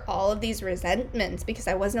harbor all of these resentments because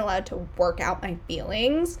I wasn't allowed to work out my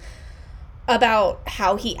feelings about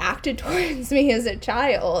how he acted towards me as a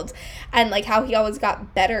child, and, like, how he always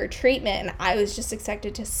got better treatment, and I was just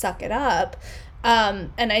expected to suck it up.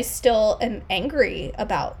 And I still am angry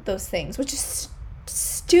about those things, which is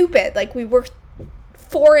stupid. Like, we were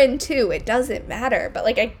 4 and 2, it doesn't matter, but,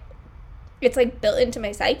 like, it's, like, built into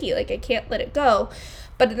my psyche. Like, I can't let it go.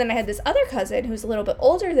 But then I had this other cousin who's a little bit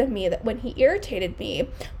older than me that when he irritated me,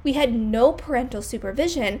 we had no parental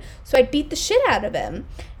supervision, so I'd beat the shit out of him.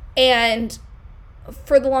 And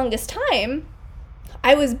for the longest time,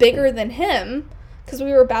 I was bigger than him because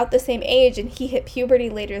we were about the same age, and he hit puberty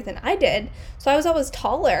later than I did, so I was always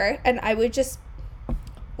taller, and I would just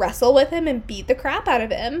wrestle with him and beat the crap out of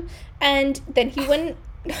him, and then he wouldn't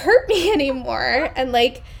hurt me anymore and,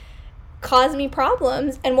 like, cause me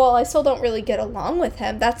problems. And while I still don't really get along with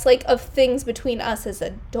him, that's, like, of things between us as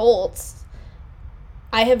adults,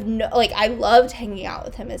 I have I loved hanging out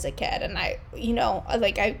with him as a kid, and I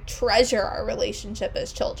treasure our relationship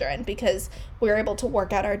as children because we were able to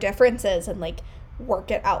work out our differences and, like, work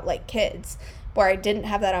it out like kids, where I didn't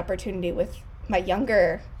have that opportunity with my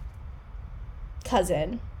younger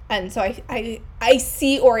cousin. And so I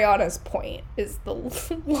see Oriana's point is the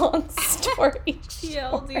long story.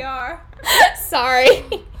 TLDR. Sorry.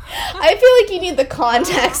 I feel like you need the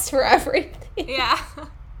context for everything. Yeah.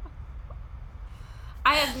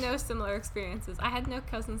 I had no similar experiences. I had no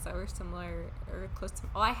cousins that were similar or close to.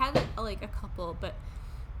 Well, I had like a couple, but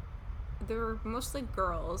they were mostly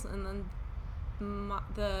girls, and then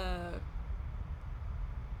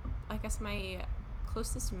I guess my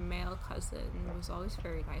closest male cousin was always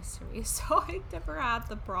very nice to me, so I never had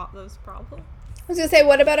those problems. I was gonna say,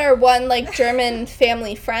 what about our one like German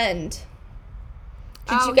family friend?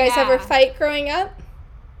 Did you guys ever fight growing up?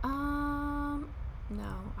 No,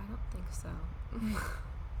 I don't think so.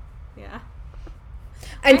 Yeah.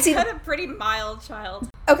 And I had a pretty mild child.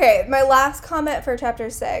 Okay, my last comment for chapter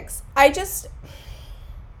 6.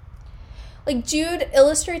 Like, Jude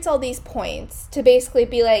illustrates all these points to basically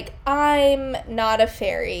be like, I'm not a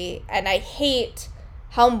fairy, and I hate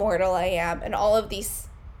how mortal I am, and all of these,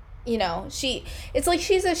 you know, it's like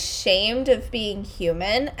she's ashamed of being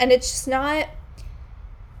human, and it's not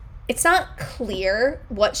clear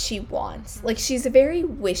what she wants. Like, she's very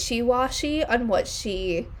wishy-washy on what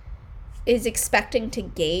she is expecting to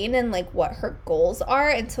gain and like what her goals are.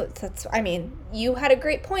 And so that's, I mean, you had a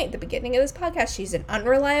great point at the beginning of this podcast. She's an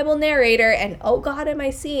unreliable narrator, and oh God, am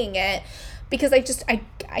I seeing it, because I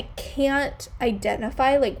can't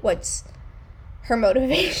identify like what's her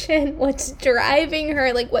motivation, what's driving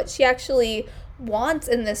her, like what she actually wants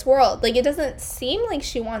in this world. Like, it doesn't seem like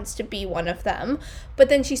she wants to be one of them, but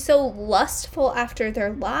then she's so lustful after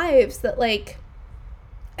their lives that like,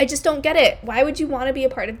 I just don't get it. Why would you want to be a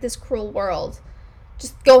part of this cruel world?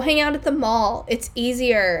 Just go hang out at the mall. It's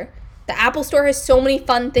easier. The Apple Store has so many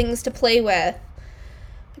fun things to play with.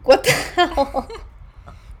 Like, what the hell?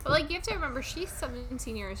 But, like, you have to remember, she's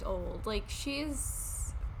 17 years old. Like,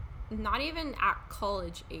 she's not even at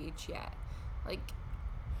college age yet. Like,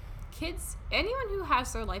 kids, anyone who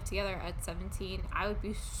has their life together at 17, I would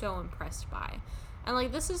be so impressed by. And,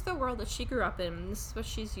 like, this is the world that she grew up in. This is what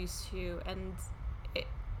she's used to. And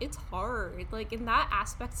it's hard, like, in that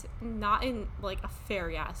aspect, not in, like, a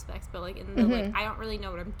fairy aspect, but, like, in the, like, I don't really know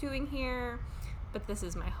what I'm doing here, but this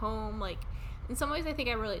is my home. Like, in some ways, I think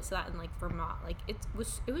I relate to that in, like, Vermont. Like, it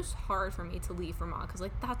was hard for me to leave Vermont, because,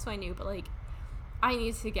 like, that's what I knew, but, like, I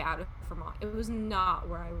needed to get out of Vermont. It was not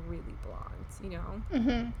where I really belonged, you know?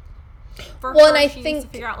 Mm-hmm. For her, and I think needs to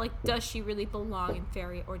figure out, like, does she really belong in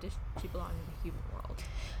fairy, or does she belong in the human world?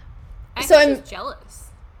 I think she's jealous.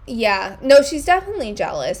 Yeah, no, she's definitely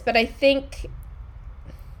jealous, but I think,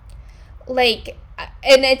 like,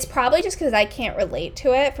 and it's probably just because I can't relate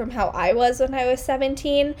to it from how I was when I was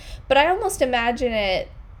 17, but I almost imagine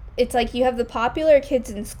it's like you have the popular kids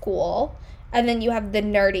in school, and then you have the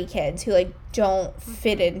nerdy kids who, like, don't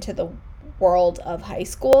fit into the world of high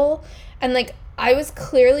school, and, like, I was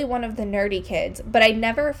clearly one of the nerdy kids, but I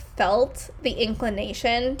never felt the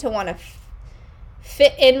inclination to want to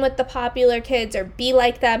fit in with the popular kids or be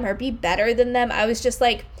like them or be better than them. I was just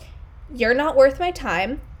like, you're not worth my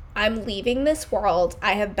time. I'm leaving this world.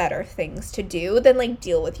 I have better things to do than like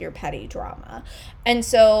deal with your petty drama. And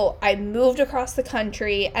so I moved across the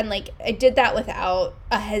country, and like I did that without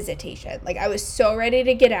a hesitation. Like, I was so ready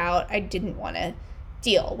to get out. I didn't want to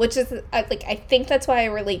deal, which is like, I think that's why I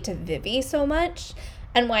relate to Vivi so much,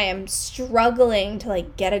 and why I'm struggling to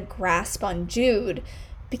like get a grasp on Jude,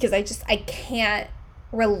 because I can't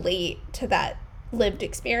relate to that lived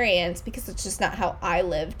experience, because it's just not how I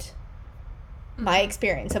lived my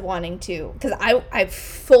experience of wanting to, because I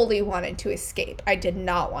fully wanted to escape. I did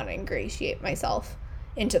not want to ingratiate myself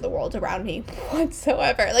into the world around me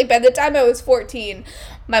whatsoever. Like, by the time I was 14,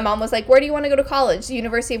 my mom was like, where do you want to go to college? The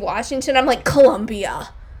University of Washington? I'm like, Columbia.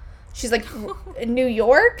 She's like, New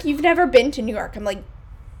York? You've never been to New York? I'm like,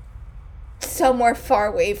 somewhere far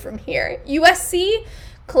away from here. USC?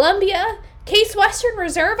 Columbia, Case Western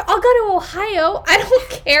Reserve, I'll go to Ohio. I don't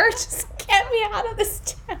care. Just get me out of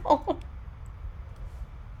this town.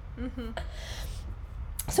 Mm-hmm.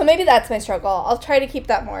 So maybe that's my struggle. I'll try to keep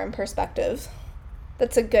that more in perspective.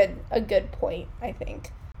 That's a good point, I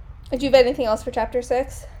think. Do you have anything else for chapter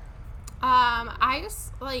 6? I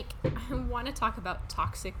just, like, I want to talk about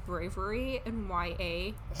toxic bravery and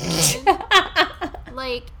YA.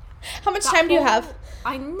 Like, how much time do you have?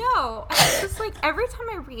 I know. It's just, like, every time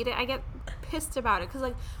I read it, I get pissed about it. Because,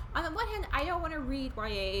 like, on the one hand, I don't want to read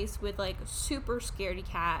YAs with, like, super scaredy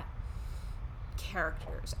cat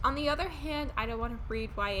characters. On the other hand, I don't want to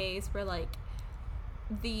read YAs where, like,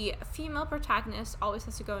 the female protagonist always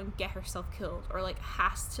has to go and get herself killed. Or, like,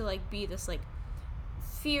 has to, like, be this, like,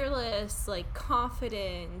 fearless, like,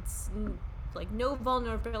 confident, like, no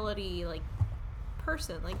vulnerability, like,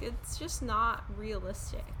 person. Like, it's just not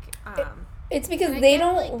realistic. It's because they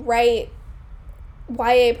don't write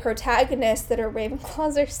YA protagonists that are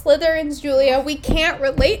Ravenclaws or Slytherins, Julia. We can't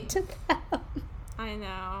relate to them. I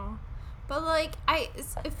know. But, like,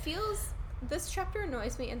 it feels... This chapter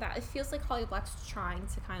annoys me in that it feels like Holly Black's trying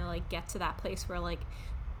to kind of, like, get to that place where, like,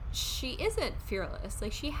 she isn't fearless.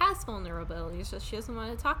 Like, she has vulnerabilities that she doesn't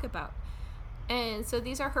want to talk about. And so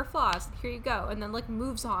these are her flaws. Here you go. And then, like,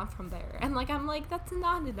 moves on from there. And, like, I'm like, that's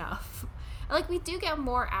not enough. Like, we do get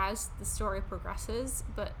more as the story progresses,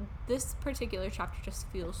 but this particular chapter just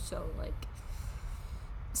feels so, like,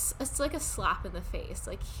 it's like a slap in the face.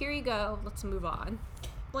 Like, here you go. Let's move on.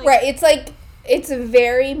 Like, right. It's like, it's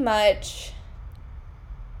very much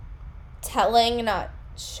telling, not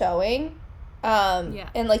showing.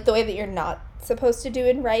 And, like, the way that you're not supposed to do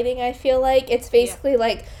in writing, I feel like. It's basically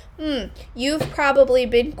like, you've probably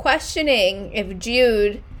been questioning if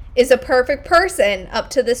Jude is a perfect person up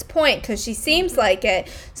to this point because she seems like it.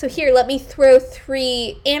 So here, let me throw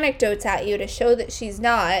 3 anecdotes at you to show that she's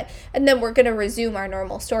not, and then we're going to resume our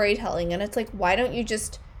normal storytelling. And it's like, why don't you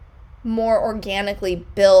just more organically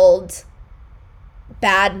build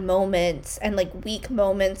bad moments and, like, weak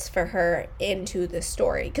moments for her into the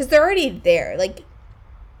story? Because they're already there. Like,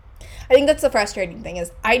 I think that's the frustrating thing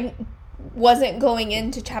is I wasn't going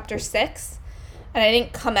into chapter 6, and I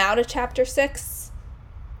didn't come out of chapter 6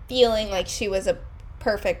 feeling like she was a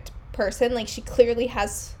perfect person. Like, she clearly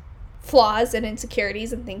has flaws and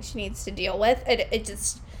insecurities and things she needs to deal with. It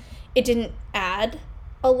didn't add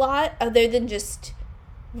a lot other than just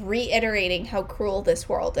reiterating how cruel this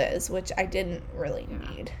world is, which I didn't really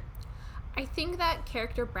need. I think that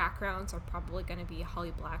character backgrounds are probably going to be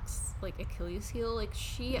Holly Black's, like, Achilles heel. Like,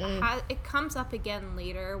 she has, it comes up again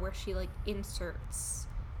later where she, like, inserts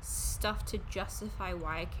stuff to justify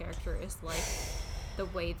why a character is, like, the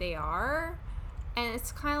way they are. And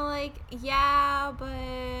it's kind of like, yeah,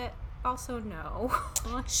 but also no.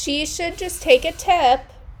 She should just take a tip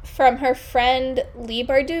from her friend Leigh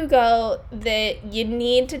Bardugo that you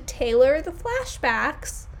need to tailor the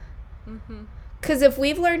flashbacks. Because if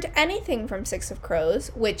we've learned anything from Six of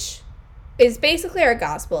Crows, which is basically our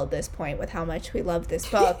gospel at this point with how much we love this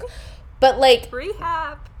book, but, like,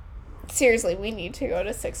 rehab. Seriously, we need to go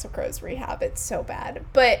to Six of Crows rehab. It's so bad.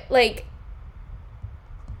 But, like,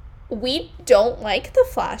 we don't like the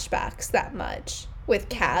flashbacks that much with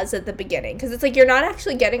Kaz at the beginning. Because it's like you're not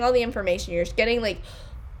actually getting all the information. You're just getting, like,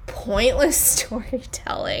 pointless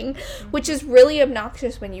storytelling, which is really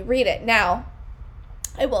obnoxious when you read it. Now,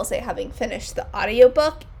 I will say, having finished the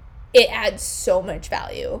audiobook, it adds so much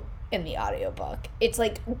value in the audiobook. It's,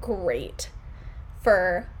 like, great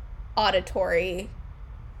for auditory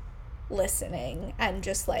listening and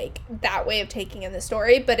just, like, that way of taking in the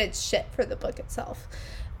story, but it's shit for the book itself.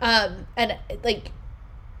 And, like,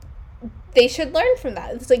 they should learn from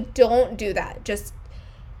that. It's like, don't do that. Just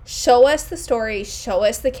show us the story, show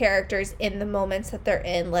us the characters in the moments that they're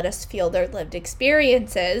in, let us feel their lived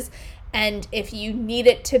experiences. And if you need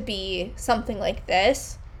it to be something like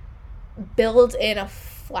this, build in a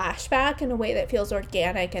flashback in a way that feels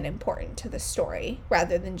organic and important to the story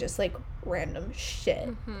rather than just, like, random shit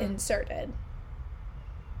inserted.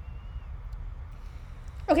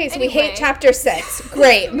 Okay, so anyway. We hate chapter 6.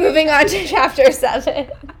 Great. Moving on to chapter 7.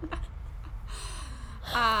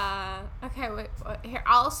 Okay, wait, here,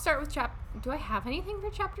 I'll start with do I have anything for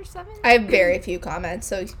chapter 7? I have very few comments,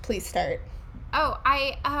 so please start. Oh,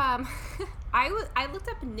 I looked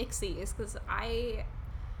up Nixies because I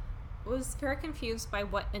was very confused by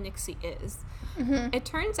what a Nixie is. It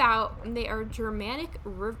turns out they are Germanic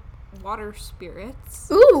water spirits.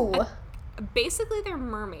 Ooh! Basically, they're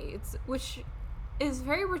mermaids, which is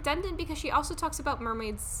very redundant because she also talks about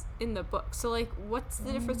mermaids in the book. So, like, what's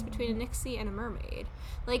the difference between a Nixie and a mermaid?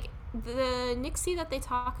 Like, the Nixie that they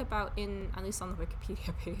talk about in, at least on the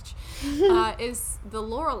Wikipedia page, is the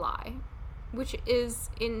Lorelei, which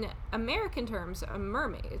is, in American terms, a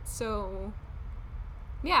mermaid. So,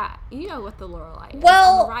 yeah, you know what the Lorelei is.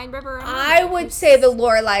 Well, on the Rhine River. I would say the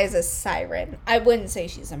Lorelei is a siren. I wouldn't say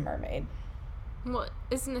she's a mermaid. Well,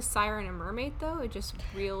 isn't a siren a mermaid, though? It just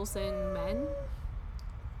reels in men?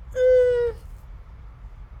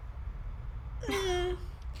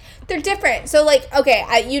 They're different. So, like, okay,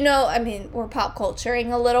 we're pop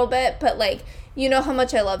culturing a little bit, but, like, you know how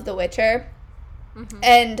much I love The Witcher.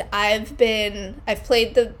 And I've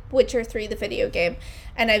played The Witcher 3, the video game,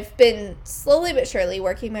 and I've been slowly but surely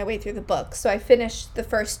working my way through the book. So I finished the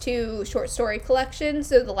first 2 short story collections,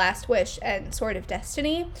 so The Last Wish and Sword of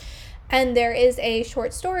Destiny. And there is a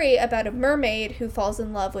short story about a mermaid who falls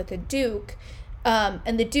in love with a duke,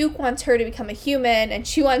 And the Duke wants her to become a human, and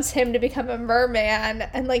she wants him to become a merman,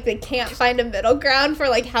 and, like, they can't find a middle ground for,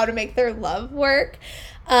 like, how to make their love work.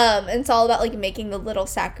 And it's all about, like, making the little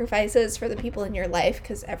sacrifices for the people in your life,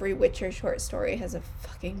 because every Witcher short story has a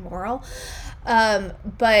fucking moral.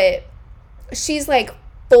 But she's, like,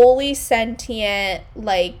 fully sentient,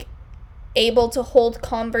 like, able to hold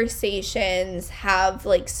conversations, have,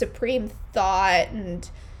 like, supreme thought, and,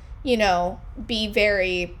 you know, be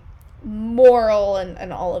very moral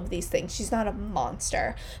and all of these things. She's not a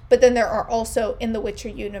monster. But then there are also, in the Witcher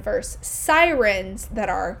universe, sirens that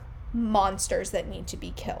are monsters that need to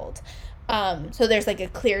be killed. So there's, like, a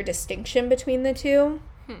clear distinction between the two.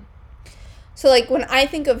 So, like, when I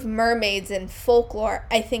think of mermaids in folklore,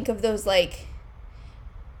 I think of those, like,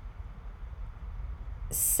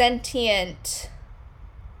 sentient,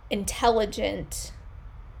 intelligent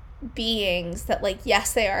beings that, like,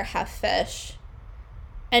 yes, they are half fish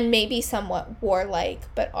and maybe somewhat warlike,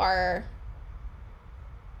 but are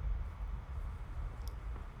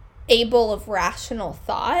able of rational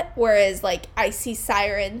thought. Whereas, like, I see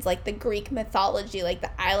sirens, like the Greek mythology, like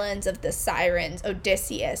the islands of the sirens,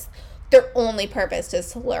 Odysseus, their only purpose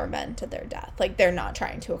is to lure men to their death. Like, they're not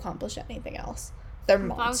trying to accomplish anything else. They're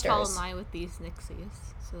monsters. I would fall in line with these Nixies,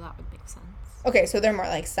 so that would make sense. Okay, so they're more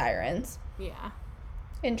like sirens. Yeah.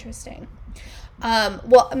 Interesting.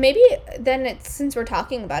 Well, maybe then it's, since we're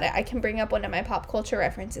talking about it, I can bring up one of my pop culture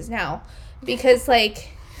references now. Because,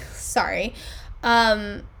 like, sorry.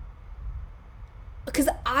 Because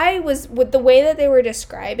I was, with the way that they were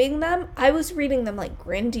describing them, I was reading them like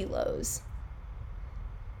Grindylows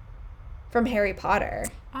from Harry Potter.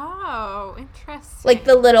 Oh, interesting. Like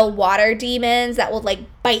the little water demons that would, like,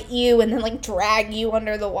 bite you and then, like, drag you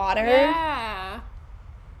under the water. Yeah.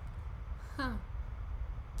 Huh.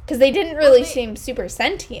 Because they didn't really seem super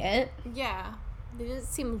sentient. Yeah. They didn't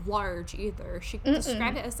seem large either. She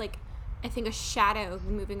described it as, like, I think a shadow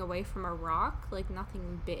moving away from a rock, like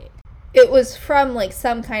nothing big. It was from, like,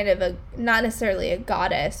 some kind of a, not necessarily a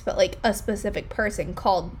goddess, but, like, a specific person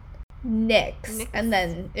called Nyx. And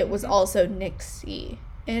then it was also Nixie.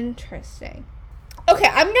 Interesting. Okay,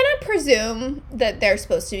 I'm gonna presume that they're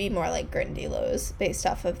supposed to be more like Grindylows based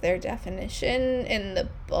off of their definition in the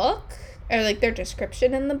book, or, like, their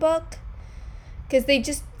description in the book. Because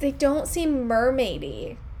they don't seem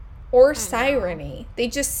mermaidy or siren-y. They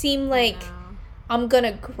just seem like, I'm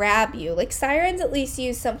gonna grab you. Like, sirens at least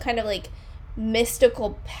use some kind of, like,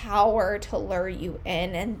 mystical power to lure you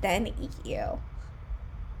in and then eat you.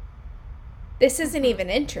 This isn't even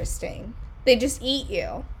interesting. They just eat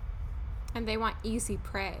you. And they want easy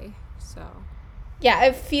prey, so. Yeah,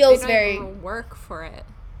 it feels very. They don't even work for it.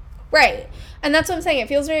 Right. And that's what I'm saying. It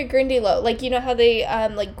feels very Grindylow. Like, you know how they,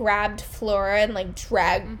 like, grabbed Flora and, like,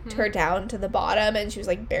 dragged her down to the bottom and she was,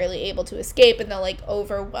 like, barely able to escape and they'll, like,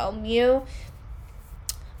 overwhelm you.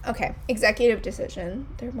 Okay. Executive decision.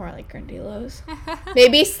 They're more like Grindylows.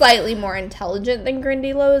 Maybe slightly more intelligent than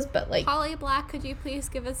Grindylows, but, like. Polly Black, could you please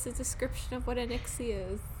give us a description of what a Nixie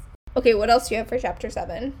is? Okay, what else do you have for chapter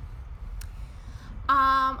 7?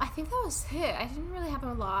 I think that was it. I didn't really have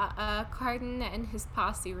a lot. Carden and his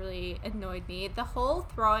posse really annoyed me. The whole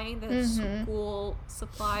throwing the school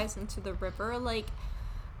supplies into the river, like,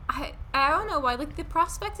 I don't know why. Like, the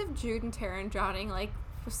prospect of Jude and Taryn drowning, like,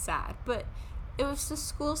 was sad, but it was just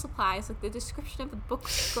school supplies. Like, the description of the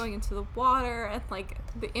books going into the water and, like,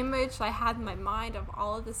 the image I had in my mind of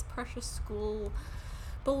all of this precious school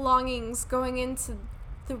belongings going into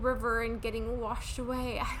the river and getting washed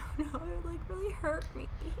away. I don't know. It, like, really hurt me.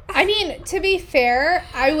 I mean, to be fair,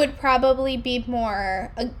 I would probably be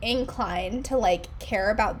more inclined to, like, care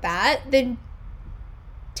about that than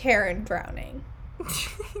Taryn drowning.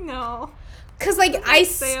 No. Because, like, I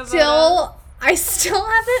still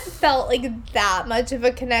haven't felt, like, that much of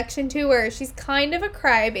a connection to her. She's kind of a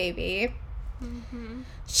crybaby.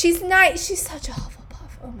 She's nice. She's such a Hufflepuff.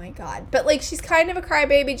 Oh, my God. But, like, she's kind of a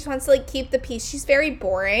crybaby. Just wants to, like, keep the peace. She's very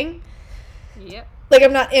boring. Yep. Like,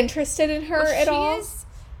 I'm not interested in her at all. She is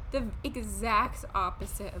the exact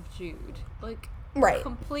opposite of Jude. Like, right.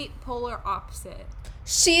 Complete polar opposite.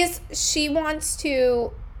 She wants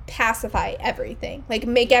to pacify everything. Like,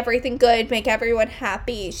 make everything good, make everyone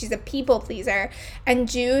happy. She's a people pleaser. And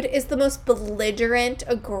Jude is the most belligerent,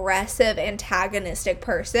 aggressive, antagonistic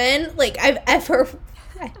person, like, I've ever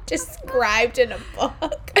described in a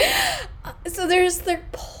book. So they're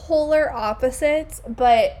polar opposites,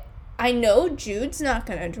 but I know Jude's not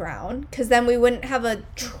gonna drown, because then we wouldn't have a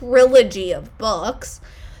trilogy of books.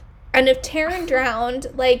 And if Taryn drowned,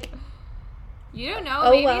 like, you don't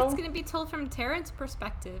know. Maybe it's going to be told from Taryn's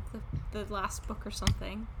perspective, the last book or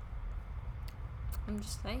something. I'm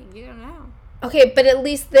just saying, you don't know. Okay, but at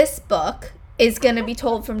least this book is going to be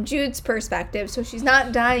told from Jude's perspective, so she's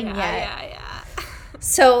not dying yet. Yeah.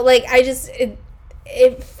 So, like,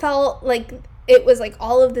 it felt like it was, like,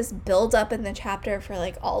 all of this build-up in the chapter for,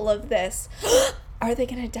 like, all of this. Are they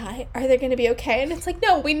going to die? Are they going to be okay? And it's like,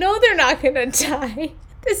 no, we know they're not going to die.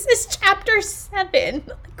 This is chapter 7.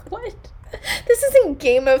 Like, what? This isn't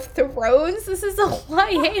Game of Thrones. This is a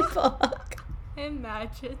YA book.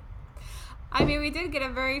 Imagine. I mean, we did get a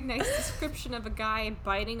very nice description of a guy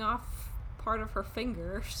biting off part of her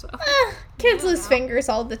finger, so... Kids lose fingers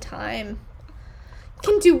all the time.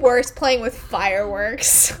 Can do worse playing with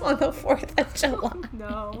fireworks on the 4th of July.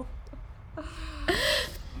 No.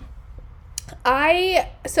 I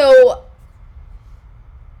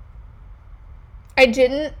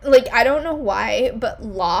didn't, like, I don't know why, but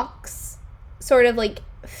Locke's sort of, like,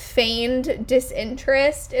 feigned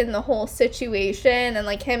disinterest in the whole situation and,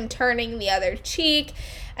 like, him turning the other cheek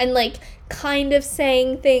and, like, kind of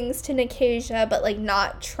saying things to Nicasia but, like,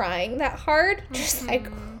 not trying that hard just, like,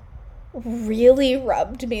 really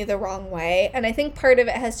rubbed me the wrong way. And I think part of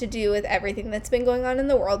it has to do with everything that's been going on in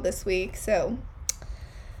the world this week, so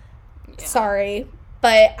sorry.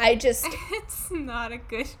 But I just... It's not a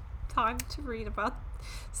good time to read about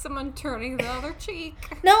someone turning the other cheek.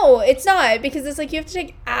 No, it's not, because it's like you have to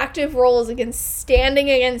take active roles standing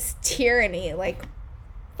against tyranny. Like,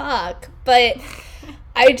 fuck. But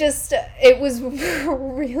it was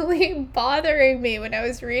really bothering me when I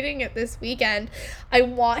was reading it this weekend. I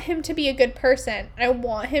want him to be a good person. I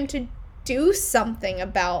want him to do something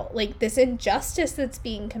about, like, this injustice that's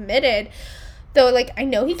being committed. Though, like, I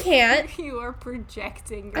know he can't. You are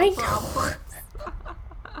projecting your problems.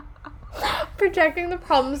 Projecting the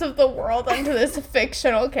problems of the world onto this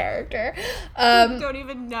fictional character. You don't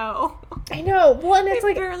even know. I know. Well, and it's I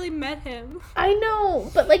like... barely met him. I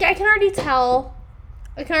know. But, like, I can already tell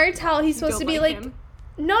he's supposed to be, like... Him?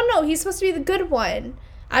 No, he's supposed to be the good one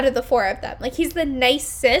out of the 4 of them. Like, he's the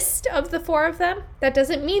nicest of the 4 of them. That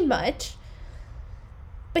doesn't mean much.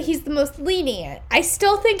 But he's the most lenient. I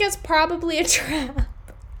still think it's probably a trap.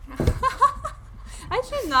 I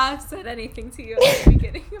should not have said anything to you at the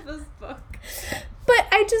beginning of this book. But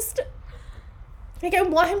I just, like, I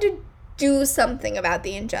want him to do something about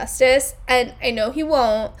the injustice. And I know he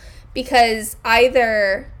won't, because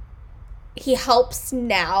either he helps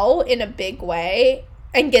now in a big way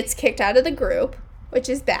and gets kicked out of the group, which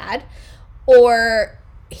is bad, or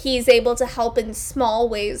he's able to help in small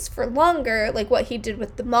ways for longer, like what he did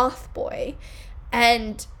with the Moth Boy.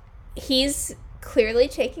 And he's clearly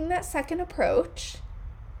taking that second approach.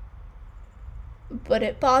 But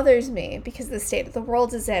it bothers me because the state of the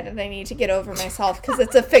world is in, and I need to get over myself because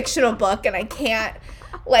it's a fictional book and I can't,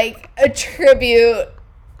 like, attribute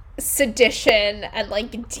sedition and,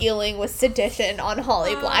 like, dealing with sedition on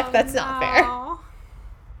Holly Black. That's not fair.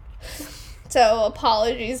 So,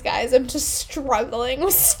 apologies, guys. I'm just struggling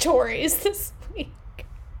with stories this week.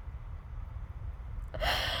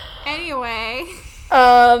 Anyway.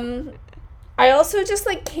 I also just,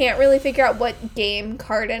 like, can't really figure out what game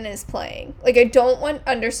Cardan is playing. Like, I don't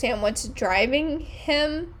understand what's driving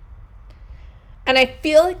him. And I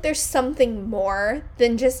feel like there's something more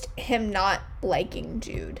than just him not liking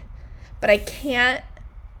Jude. But I can't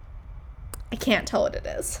tell what it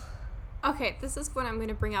is. Okay, this is what I'm going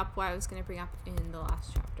to bring up, what I was going to bring up in the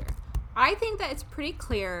last chapter. I think that it's pretty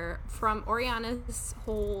clear from Oriana's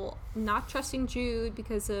whole not trusting Jude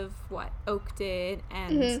because of what Oak did,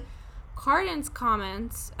 and Cardan's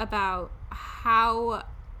comments about how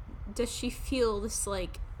does she feel this,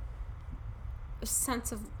 like,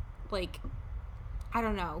 sense of, like, I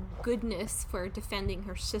don't know, goodness for defending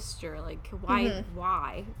her sister. Like,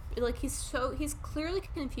 why? Like, he's clearly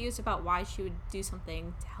confused about why she would do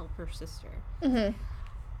something to help her sister.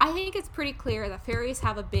 I think it's pretty clear that fairies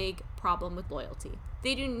have a big problem with loyalty.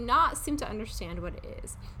 They do not seem to understand what it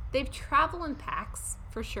is. They travel in packs,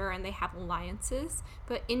 for sure, and they have alliances,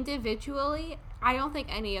 but individually, I don't think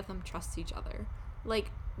any of them trust each other.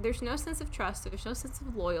 Like, there's no sense of trust, there's no sense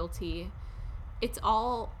of loyalty. It's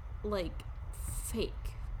all, like, fake,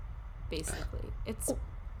 basically.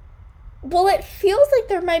 Well, it feels like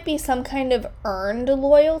there might be some kind of earned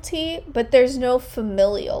loyalty, but there's no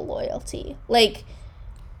familial loyalty. Like,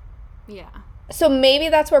 yeah. So maybe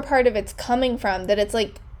that's where part of it's coming from, that it's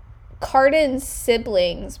like Cardan's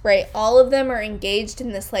siblings, right? All of them are engaged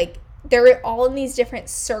in this, like, they're all in these different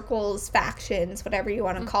circles, factions, whatever you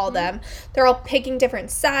want to call them. They're all picking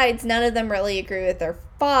different sides. None of them really agree with their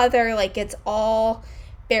father. Like, it's all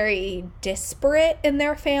very disparate in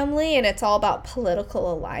their family, and it's all about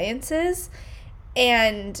political alliances.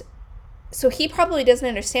 And so he probably doesn't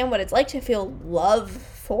understand what it's like to feel love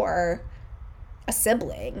for a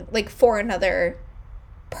sibling, like, for another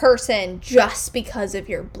person just because of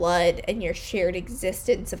your blood and your shared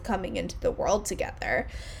existence of coming into the world together.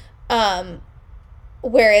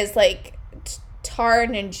 Whereas, like,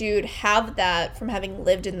 Tarn and Jude have that from having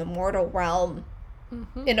lived in the mortal realm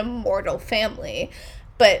in a mortal family.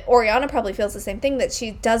 But Oriana probably feels the same thing, that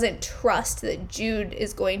she doesn't trust that Jude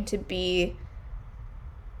is going to be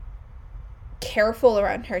careful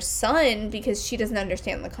around her son because she doesn't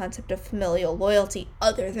understand the concept of familial loyalty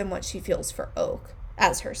other than what she feels for Oak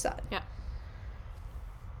as her son. Yeah.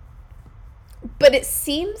 But it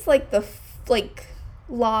seems like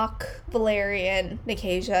Locke, Valerian,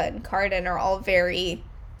 Nicasia, and Cardan are all very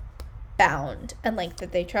bound and, like,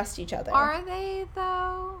 that they trust each other. Are they,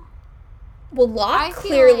 though? Well, Locke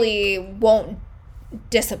clearly won't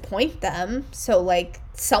disappoint them, so, like,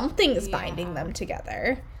 something's binding them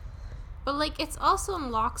together. But, like, it's also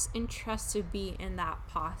in Locke's interest to be in that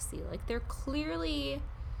posse. Like, they're clearly,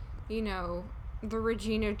 you know, the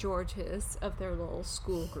Regina Georges of their little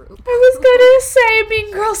school group. I was gonna say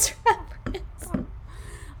Mean Girls reference.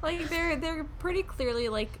 Like, they're pretty clearly,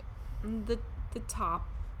 like, the top,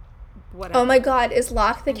 whatever. Oh my god, is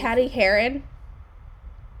Locke the catty Heron?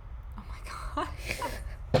 Oh my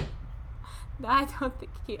god. I don't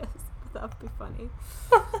think he is. That would be funny.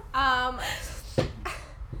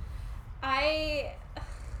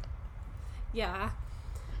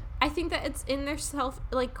 I think that it's in their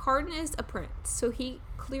like, Cardan is a prince, so he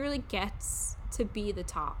clearly gets to be the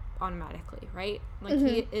top automatically, right? Like,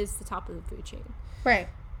 he is the top of the food chain. Right.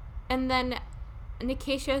 And then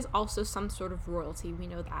Nicasia is also some sort of royalty, we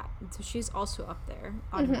know that. And so she's also up there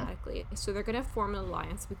automatically. So they're going to form an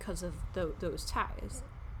alliance because of those ties.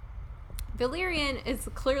 Valerian is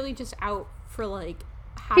clearly just out for, like,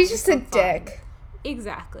 having He's just a dick. Fun.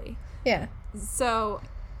 Exactly. Yeah. So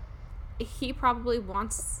he probably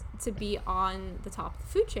wants to be on the top of the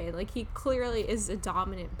food chain. Like, he clearly is a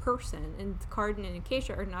dominant person, and Cardan and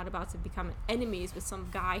Acacia are not about to become enemies with some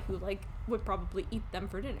guy who, like, would probably eat them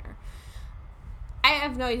for dinner. I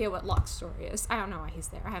have no idea what Locke's story is. I don't know why he's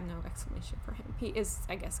there. I have no explanation for him. He is,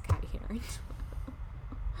 I guess, Catty Heron.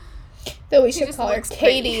 Though we should call her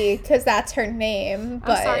Katie, because that's her name.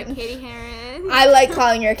 But I'm sorry, Katie Heron. I like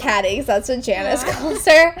calling her Catty, because that's what Janice calls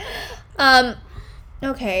her.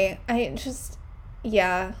 Okay,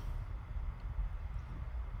 yeah.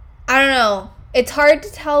 I don't know. It's hard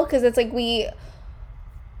to tell, because it's like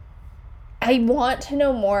I want to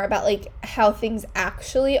know more about, like, how things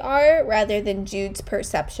actually are rather than Jude's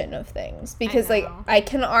perception of things. Because, like, I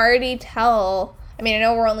can already tell. I mean, I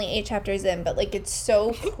know we're only 8 chapters in, but, like, it's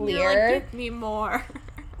so clear. You're like, give me more.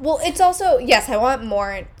 Well, it's also, yes, I want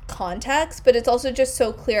more context, but it's also just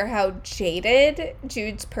so clear how jaded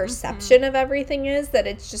Jude's perception of everything is that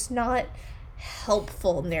it's just not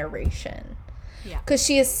helpful narration. Yeah. Because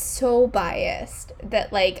she is so biased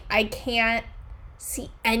that, like, I can't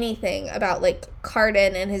see anything about, like,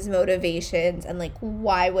 Cardan and his motivations and, like,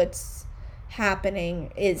 why what's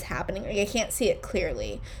happening is happening. Like, I can't see it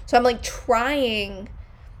clearly. So I'm, like, trying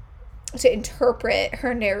to interpret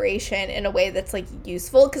her narration in a way that's, like,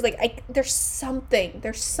 useful, because, like, there's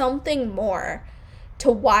something more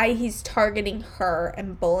to why he's targeting her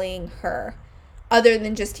and bullying her other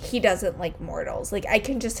than just he doesn't like mortals. Like, I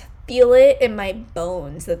can just feel it in my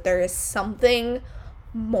bones that there is something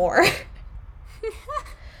more.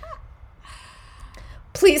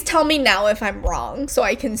 Please tell me now if I'm wrong so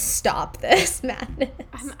I can stop this madness.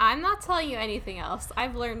 I'm not telling you anything else.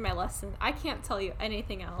 I've learned my lesson. I can't tell you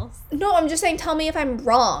anything else. No, I'm just saying tell me if I'm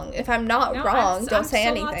wrong. If I'm not wrong, don't say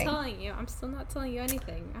anything. I'm still not telling you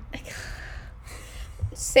anything.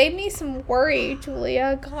 Save me some worry,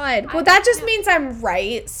 Julia. God. Well, that just means I'm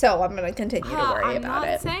right, so I'm going to continue to worry about it.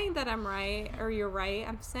 I'm not saying that I'm right or you're right.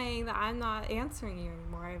 I'm saying that I'm not answering you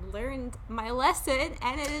anymore. I've learned my lesson,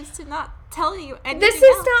 and it is to not tell you anything This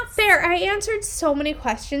is not fair. I answered so many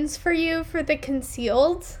questions for you for the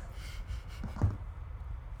concealed.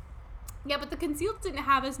 Yeah, but the concealed didn't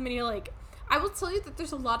have as many, like... I will tell you that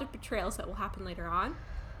there's a lot of betrayals that will happen later on.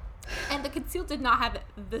 And the concealed did not have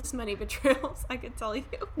this many betrayals, I can tell you.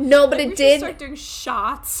 No, but it did. We should start doing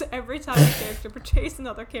shots every time a character betrays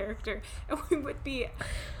another character, and we would be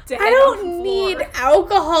dead. I don't need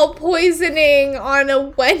alcohol poisoning on a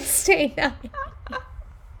Wednesday night.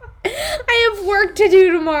 I have work to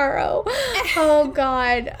do tomorrow. Oh,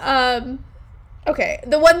 God. Okay,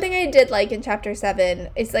 the one thing I did like in Chapter 7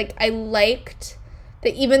 is, like, I liked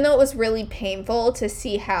that even though it was really painful to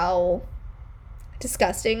see how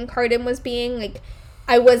disgusting Cardan was being, like,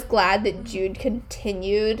 I was glad that Jude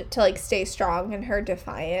continued to, like, stay strong in her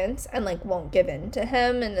defiance and, like, won't give in to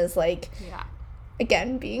him and is, like,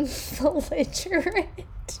 again, being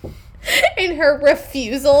belligerent in her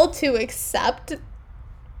refusal to accept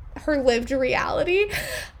her lived reality.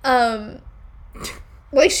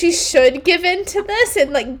 Like, she should give in to this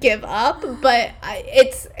and, like, give up, but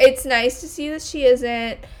it's nice to see that she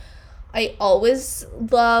isn't. I always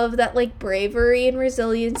love that, like, bravery and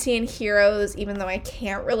resiliency in heroes, even though I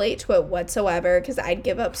can't relate to it whatsoever, because I'd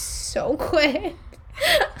give up so quick.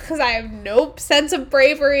 Because I have no sense of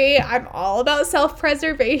bravery. I'm all about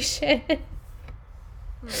self-preservation.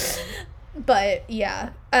 But, yeah.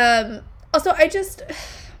 Also,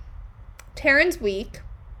 Taryn's weak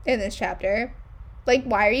in this chapter. Like,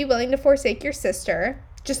 why are you willing to forsake your sister?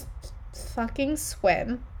 Just fucking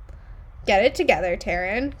swim. Get it together,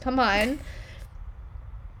 Taryn. Come on.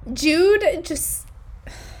 Jude she's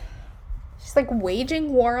like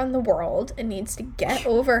waging war on the world and needs to get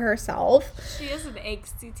over herself. She is an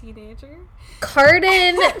angsty teenager.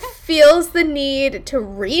 Cardan feels the need to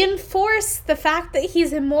reinforce the fact that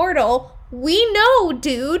he's immortal. We know,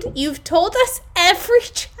 dude. You've told us every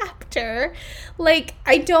chapter. Like,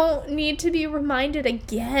 I don't need to be reminded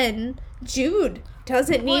again. Jude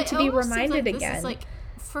doesn't need to be reminded again. This is, like,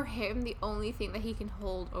 for him, the only thing that he can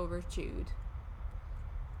hold over Jude.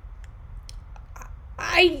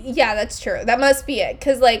 Yeah, that's true. That must be it.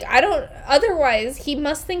 Because, like, otherwise, he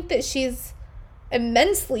must think that she's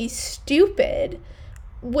immensely stupid,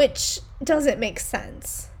 which doesn't make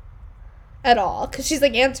sense at all. Because she's,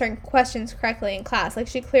 like, answering questions correctly in class. Like,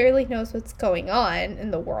 she clearly knows what's going on in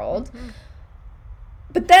the world. Mm-hmm.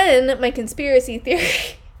 But then my conspiracy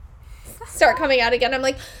theories start coming out again. I'm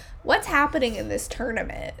like, what's happening in this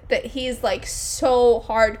tournament that he's, like, so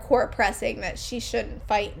hardcore pressing that she shouldn't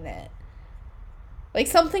fight in it? Like,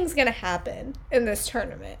 something's gonna happen in this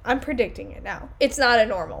tournament. I'm predicting it now. It's not a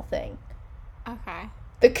normal thing. Okay.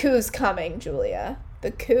 The coup's coming, Julia.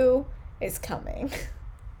 The coup is coming.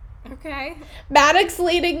 Okay. Maddox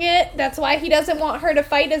leading it. That's why he doesn't want her to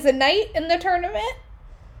fight as a knight in the tournament.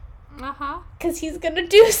 Uh-huh. Because he's gonna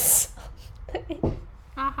do something.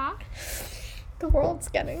 Uh-huh. The world's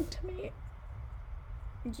getting to me.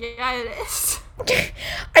 Yeah, it is. Okay,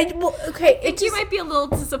 you might be a little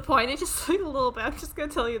disappointed, just like a little bit. I'm just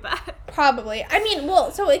gonna tell you that. Probably. I mean,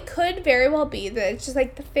 so it could very well be that it's just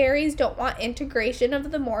like the fairies don't want integration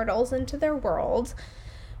of the mortals into their world,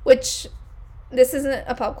 which this isn't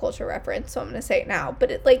a pop culture reference, so I'm gonna say it now.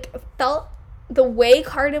 But it, like, felt, the way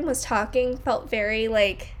Cardan was talking felt very,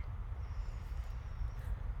 like,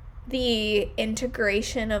 the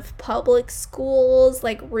integration of public schools,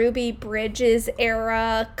 like Ruby Bridges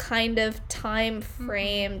era kind of time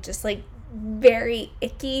frame, just like very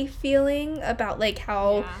icky feeling about like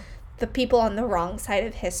how the people on the wrong side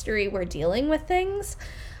of history were dealing with things.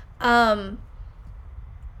 So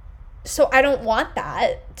I don't want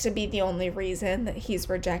that to be the only reason that he's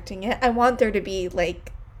rejecting it. I want there to be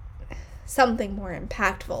like something more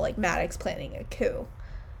impactful, like Maddox planning a coup.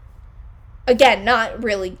 Again, not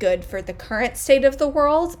really good for the current state of the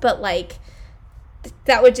world, but, like,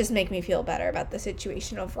 that would just make me feel better about the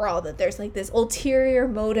situation overall, that there's, like, this ulterior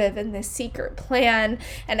motive and this secret plan,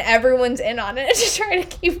 and everyone's in on it to try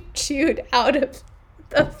to keep Jude out of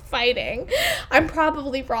the fighting. I'm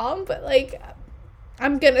probably wrong, but, like,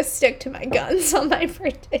 I'm gonna stick to my guns on my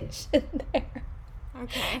prediction there.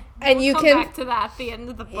 Okay. And we'll come back to that at the end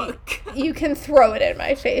of the book. You can throw it in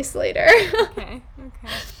my face later. Okay.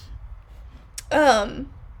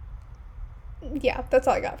 Yeah, that's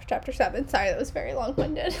all I got for chapter 7. Sorry, that was very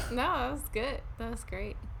long-winded. No, that was good. That was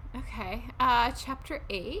great. Okay, chapter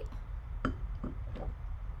 8.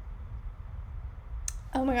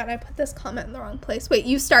 Oh my god, I put this comment in the wrong place. Wait,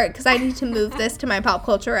 you start, because I need to move this to my pop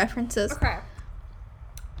culture references. Okay.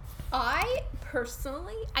 I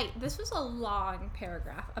personally, this was a long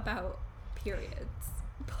paragraph about periods,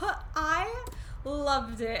 but I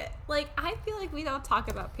loved it. Like, I feel like we don't talk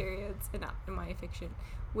about periods in my fiction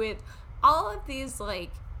with all of these, like,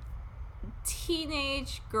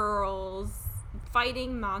 teenage girls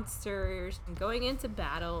fighting monsters and going into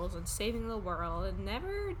battles and saving the world, and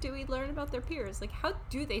never do we learn about their periods. Like, how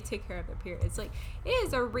do they take care of their periods? Like, it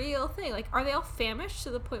is a real thing. Like, are they all famished to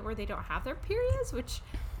the point where they don't have their periods? Which,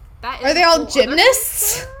 that is, are they all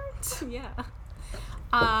gymnasts? Yeah.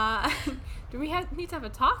 Do we need to have a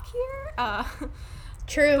talk here?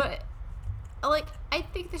 True. But, like, I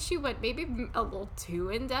think that she went maybe a little too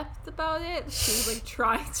in-depth about it. She was, like,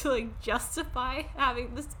 trying to, like, justify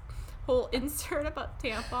having this whole insert about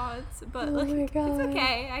tampons. But, oh, like, my God. It's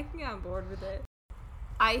okay. I can get on board with it.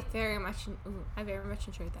 I very much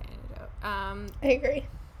enjoyed that anecdote. I agree.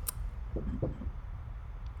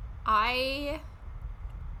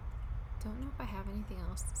 don't know if I have anything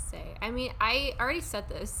else to say. I mean, I already said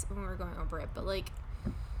this when we were going over it, but like,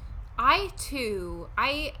 I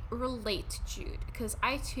relate to Jude, because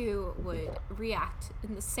I too would react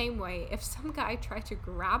in the same way if some guy tried to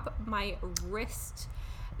grab my wrist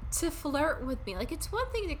to flirt with me. Like, it's one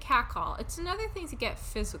thing to catcall, it's another thing to get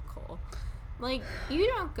physical. Like, you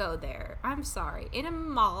don't go there. I'm sorry. In a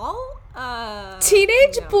mall?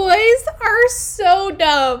 Teenage boys are so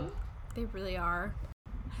dumb. They really are.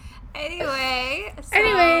 Anyways,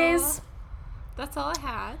 that's all I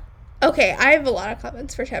had. Okay, I have a lot of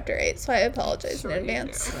comments for chapter 8, so I apologize in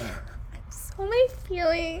advance. I have so many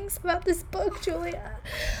feelings about this book, Julia.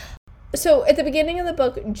 So at the beginning of the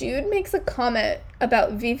book, Jude makes a comment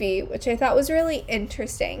about Vivi, which I thought was really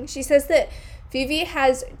interesting. She says that Vivi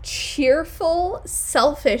has cheerful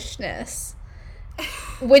selfishness,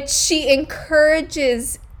 which she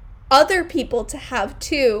encourages other people to have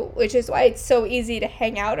too, which is why it's so easy to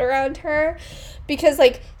hang out around her. Because,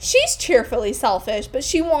 like, she's cheerfully selfish, but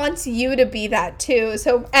she wants you to be that too.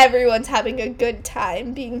 So everyone's having a good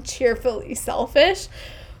time being cheerfully selfish.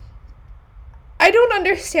 I don't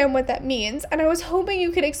understand what that means. And I was hoping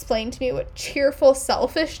you could explain to me what cheerful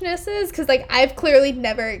selfishness is. Because, like, I've clearly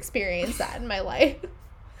never experienced that in my life.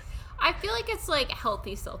 I feel like it's, like,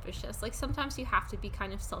 healthy selfishness. Like, sometimes you have to be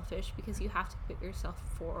kind of selfish because you have to put yourself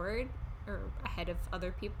forward or ahead of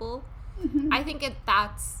other people. Mm-hmm. I think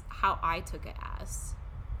that's how I took it as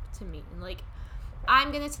to me. Like,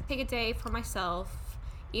 I'm going to take a day for myself,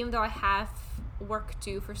 even though I have work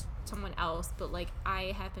due for someone else, but, like,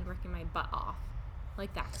 I have been working my butt off.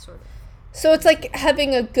 Like, that sort of. So it's like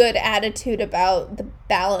having a good attitude about the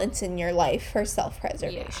balance in your life for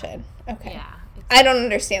self-preservation. Yeah. Okay. Yeah. I don't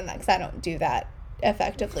understand that because I don't do that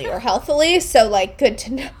effectively or healthily, so, like, good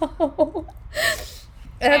to know.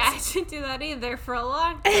 Yeah, I didn't do that either for a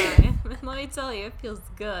long time. Let me tell you, it feels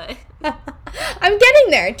good. I'm getting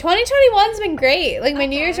there. 2021's been great. Like, my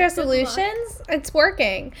New Year's resolutions, it's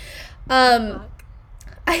working.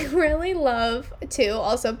 I really love, too,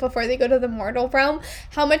 also, before they go to the mortal realm,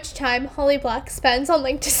 how much time Holly Black spends on,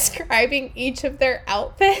 like, describing each of their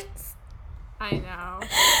outfits. I know.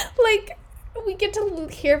 Like, we get to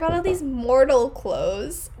hear about all these mortal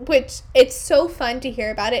clothes, which it's so fun to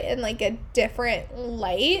hear about it in, like, a different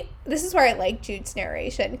light. This is where I like Jude's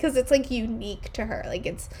narration, because it's, like, unique to her. Like,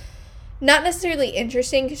 it's not necessarily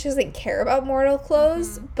interesting because she doesn't care about mortal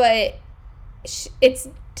clothes, mm-hmm. but it's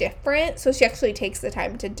different, so she actually takes the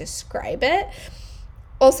time to describe it.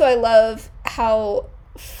 Also, I love how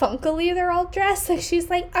funkily they're all dressed. Like, she's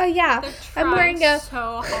like, oh yeah, I'm wearing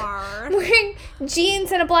so hard. I'm wearing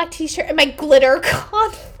jeans and a black t-shirt and my glitter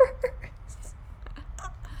Converse.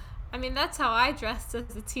 I mean, that's how I dressed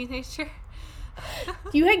as a teenager.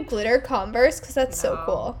 You had glitter Converse? Because that's so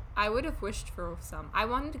cool. I would have wished for some. I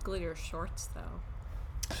wanted glitter shorts,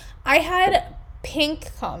 though. I had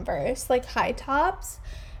pink Converse, like high tops.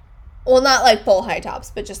 Well, not like full high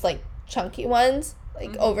tops, but just like chunky ones, like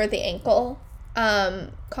mm-hmm. over the ankle.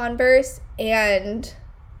 Converse, and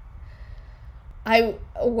I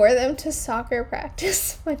wore them to soccer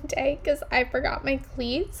practice one day because I forgot my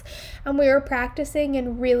cleats, and we were practicing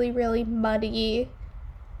in really, really muddy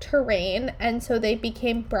terrain, and so they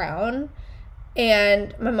became brown,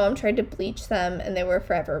 and my mom tried to bleach them, and they were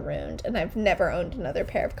forever ruined, and I've never owned another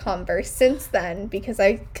pair of Converse since then because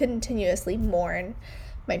I continuously mourn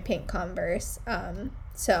my pink Converse.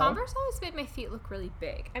 So Converse always made my feet look really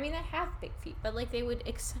big. I mean, I have big feet, but, like, they would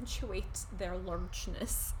accentuate their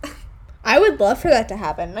largeness. I would love for that to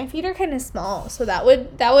happen. My feet are kind of small, so that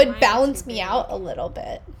would balance me out a little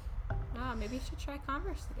bit. Oh, maybe you should try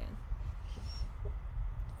Converse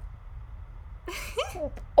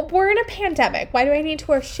again. We're in a pandemic. Why do I need to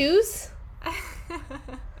wear shoes?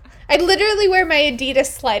 I literally wear my Adidas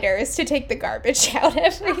sliders to take the garbage out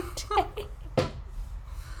every day.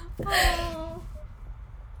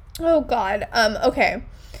 Oh, God. Okay.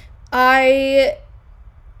 I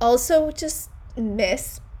also just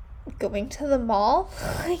miss going to the mall.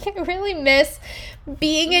 Like, I really miss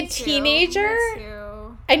being a teenager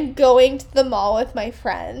and going to the mall with my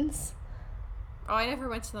friends. Oh, I never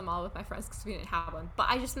went to the mall with my friends because we didn't have one. But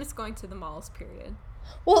I just miss going to the malls, period.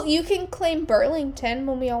 Well, you can claim Burlington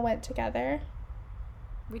when we all went together.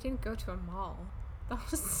 We didn't go to a mall.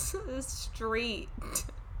 That was a street.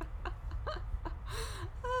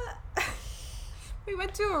 We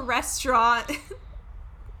went to a restaurant.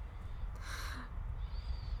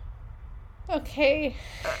 Okay.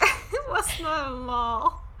 It was not a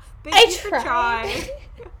mall. I tried.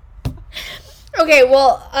 Okay,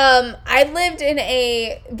 well, I lived in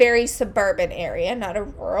a very suburban area, not a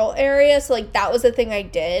rural area. So, like, that was the thing I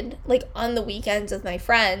did. Like, on the weekends with my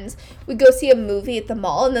friends, we'd go see a movie at the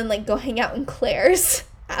mall and then, like, go hang out in Claire's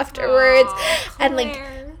afterwards. Aw, And, like,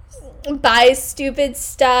 Claire's. buy stupid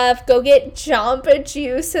stuff, go get Jamba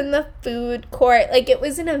Juice in the food court. Like, it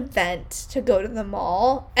was an event to go to the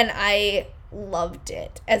mall, and I loved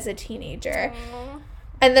it as a teenager. Aw.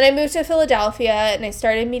 And then I moved to Philadelphia, and I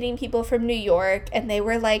started meeting people from New York, and they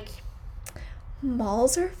were like,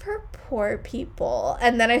 malls are for poor people.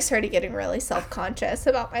 And then I started getting really self-conscious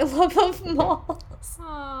about my love of malls.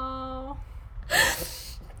 Aw.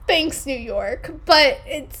 Thanks, New York. But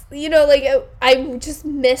it's, like, I just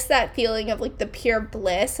miss that feeling of, like, the pure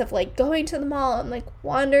bliss of, like, going to the mall and, like,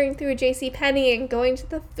 wandering through a JCPenney and going to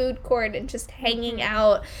the food court and just hanging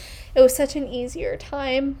out. It was such an easier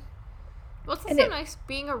time. Well, it's also nice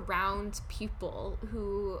being around people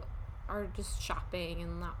who are just shopping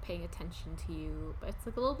and not paying attention to you. But it's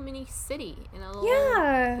like a little mini city in a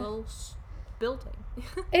little building.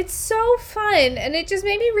 It's so fun. And it just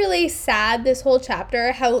made me really sad this whole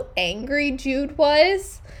chapter how angry Jude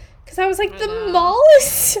was. Because I was like, the mall is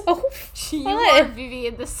so fun. You are Vivi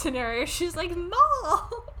in this scenario. She's like,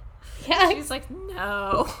 mall. Yeah. She's like,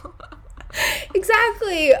 no.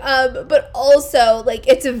 Exactly. But also, like,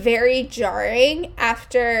 it's very jarring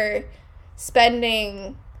after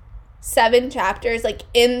spending 7 chapters, like,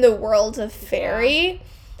 in the world of fairy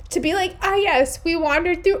to be like, yes, we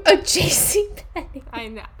wandered through a JCPenney. I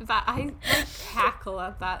know that. I like cackle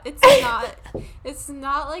at that. It's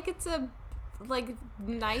not like it's a like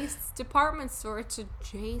nice department store. It's a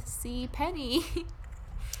JCPenney.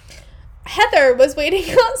 Heather was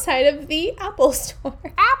waiting outside of the Apple store.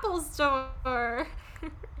 Apple store.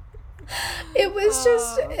 It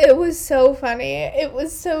was so funny. It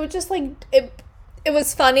was so just like, it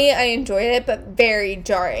was funny. I enjoyed it, but very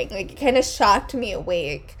jarring. Like, it kind of shocked me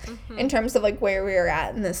awake in terms of, like, where we were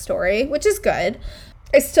at in this story, which is good.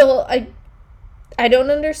 I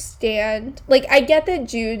don't understand. Like, I get that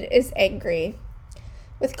Jude is angry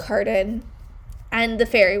with Cardan and the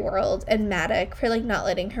fairy world and Maddox for, like, not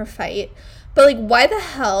letting her fight. But, like, why the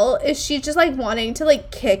hell is she just, like, wanting to,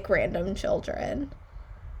 like, kick random children?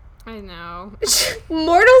 I know.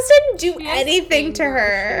 Mortals didn't do She has anything to anger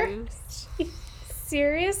her. issues. She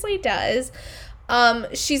seriously does.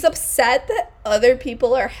 She's upset that other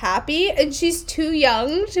people are happy, and she's too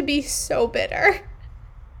young to be so bitter.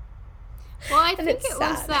 Well, I think it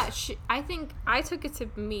was sad. that I think I took it to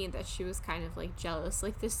mean that she was kind of like jealous.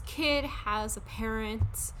 Like, this kid has a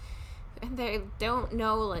parent and they don't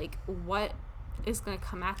know like what is going to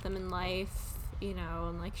come at them in life,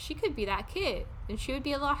 and like she could be that kid and she would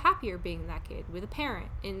be a lot happier being that kid with a parent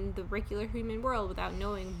in the regular human world without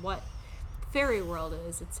knowing what fairy world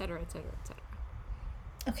is, etc., etc., etc.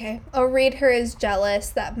 Okay, I'll read her as jealous.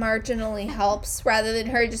 That marginally helps, rather than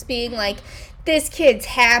her just being like, this kid's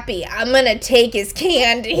happy, I'm gonna take his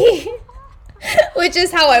candy. Which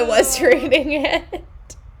is how I was reading it.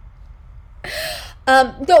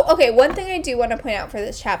 Okay, one thing I do want to point out for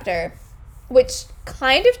this chapter, which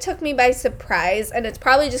kind of took me by surprise, and it's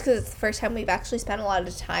probably just because it's the first time we've actually spent a lot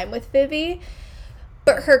of time with Vivi,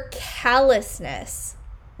 but her callousness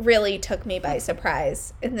really took me by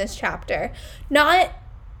surprise in this chapter. Not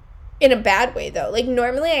in a bad way, though. Like,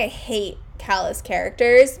 normally I hate callous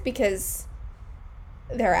characters because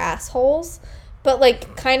they're assholes. But,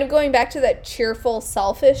 like, kind of going back to that cheerful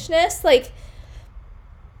selfishness, like,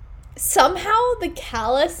 somehow the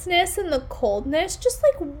callousness and the coldness just,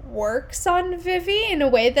 like, works on Vivi in a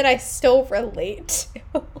way that I still relate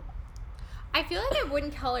to. I feel like I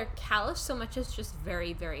wouldn't call her callous so much as just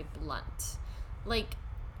very, very blunt. Like,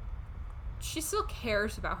 she still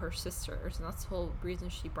cares about her sisters, and that's the whole reason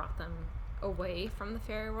she brought them away from the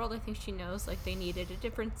fairy world. I think she knows, like, they needed a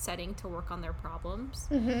different setting to work on their problems.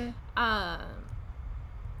 Mm-hmm.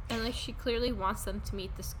 And, like, she clearly wants them to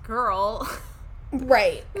meet this girl.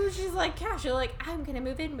 Right. She's, like, casual, like, I'm gonna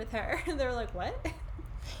move in with her. And they're like, what?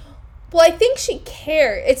 Well, I think she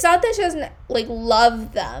cares. It's not that she doesn't, like,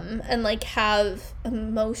 love them and, like, have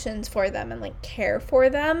emotions for them and, like, care for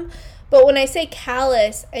them. But when I say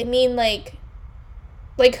callous, I mean, like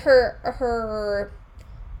her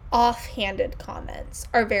offhanded comments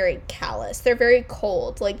are very callous. They're very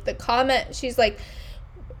cold. Like, the comment, she's like,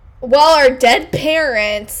 well, our dead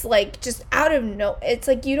parents, like, just out of it's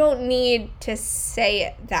like, you don't need to say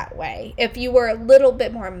it that way. If you were a little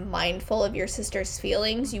bit more mindful of your sister's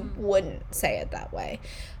feelings, you wouldn't say it that way.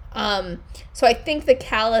 So I think the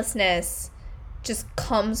callousness just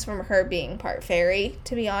comes from her being part fairy,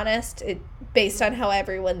 to be honest. Based on how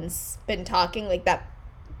everyone's been talking, like,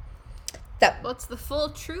 What's the full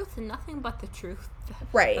truth and nothing but the truth.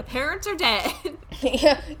 Right. The parents are dead.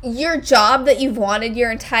 Yeah, your job that you've wanted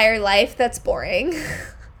your entire life, that's boring.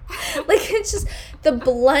 Like, it's just, the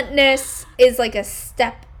bluntness is like a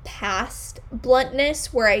step past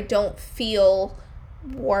bluntness where I don't feel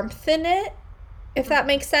warmth in it, if that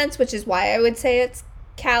makes sense, which is why I would say it's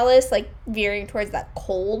callous, like veering towards that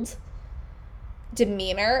cold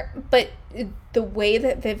demeanor. But the way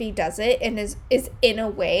that Vivi does it and is in a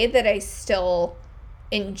way that I still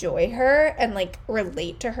enjoy her and like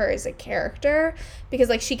relate to her as a character, because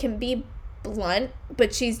like she can be blunt,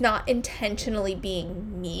 but she's not intentionally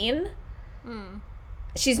being mean.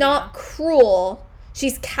 She's not cruel.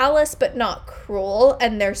 She's callous but not cruel,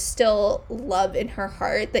 and there's still love in her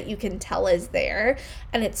heart that you can tell is there.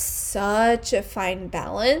 And it's such a fine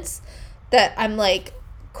balance that I'm like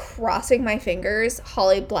crossing my fingers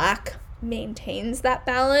Holly Black maintains that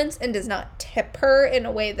balance and does not tip her in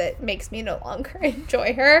a way that makes me no longer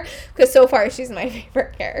enjoy her, because so far she's my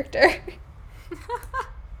favorite character.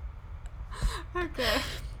 Okay.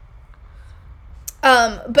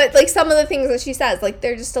 But like some of the things that she says, like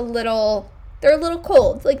they're a little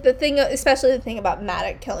cold. Like especially the thing about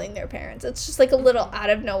Maddox killing their parents. It's just like a little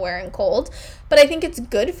out of nowhere and cold. But I think it's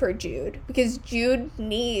good for Jude, because Jude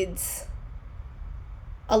needs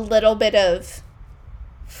a little bit of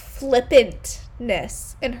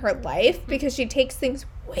flippantness in her life, because she takes things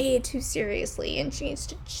way too seriously and she needs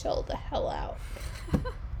to chill the hell out.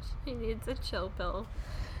 She needs a chill pill.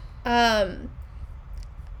 And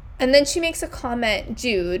then Jude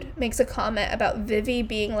makes a comment about Vivi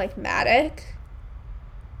being like Maddox,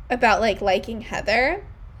 about like liking Heather.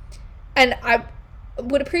 And I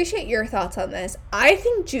would appreciate your thoughts on this. I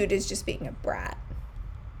think Jude is just being a brat.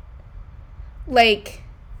 Like,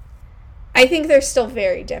 I think they're still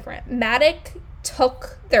very different. Maddox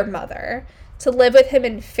took their mother to live with him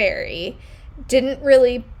in Fairy,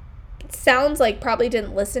 sounds like probably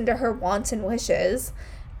didn't listen to her wants and wishes,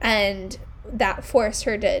 and that forced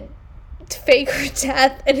her to fake her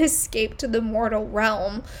death and escape to the mortal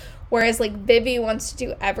realm. Whereas like Vivi wants to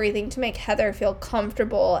do everything to make Heather feel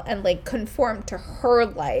comfortable and like conform to her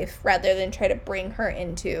life rather than try to bring her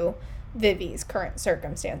into Vivi's current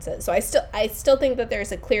circumstances. So I still think that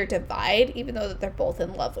there's a clear divide, even though that they're both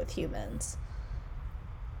in love with humans.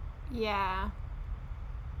 Yeah.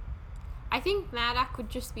 I think Maddox would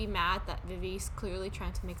just be mad that Vivi's clearly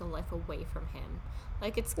trying to make a life away from him.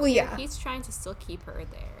 Like, it's clear he's trying to still keep her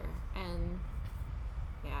there. And,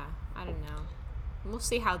 yeah, I don't know. We'll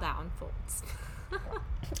see how that unfolds.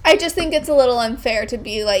 I just think it's a little unfair to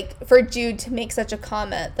be like, for Jude to make such a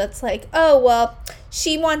comment that's like, oh, well,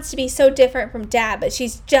 she wants to be so different from Dad, but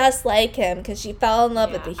she's just like him because she fell in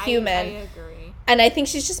love with a human. I agree. And I think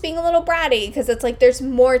she's just being a little bratty, because it's like there's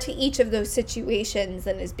more to each of those situations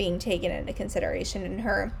than is being taken into consideration in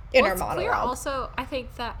her monologue. Clear also, I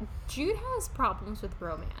think that Jude has problems with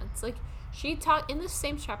romance. Like, in this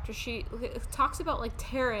same chapter, she talks about, like,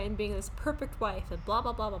 Taryn being this perfect wife and blah,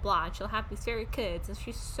 blah, blah, blah, blah, and she'll have these fairy kids, and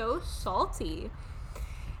she's so salty.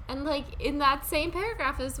 And, like, in that same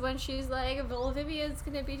paragraph is when she's like, well, Vivian's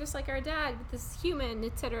gonna be just like our dad with this human,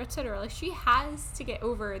 etc., etc. Like, she has to get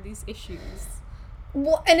over these issues.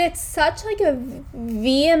 Well, and it's such, like, a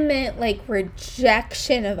vehement, like,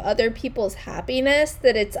 rejection of other people's happiness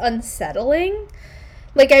that it's unsettling.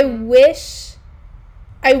 Like, I wish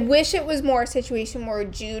it was more a situation where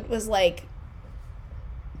Jude was, like,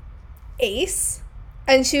 Ace,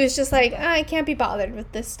 and she was just like, I can't be bothered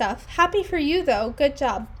with this stuff. Happy for you, though. Good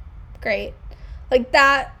job. Great. Like,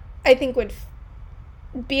 that, I think, would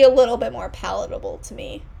be a little bit more palatable to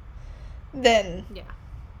me than... Yeah.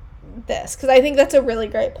 This, because I think that's a really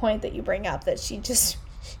great point that you bring up, that she's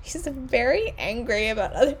very angry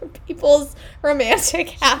about other people's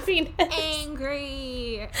romantic happiness.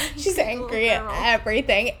 She's angry at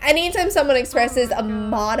everything. Anytime someone expresses a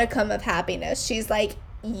modicum of happiness, she's like,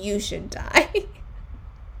 you should die.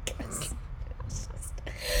 It's just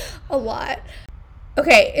a lot.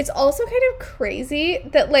 Okay, it's also kind of crazy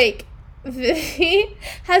that, like, Vivi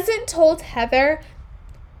hasn't told Heather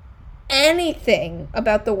anything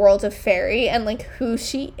about the world of Fairy and like who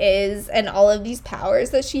she is and all of these powers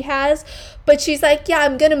that she has, but she's like, yeah,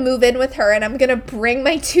 I'm gonna move in with her and I'm gonna bring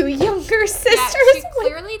my 2 younger sisters. Yeah, she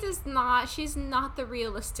clearly does not. She's not the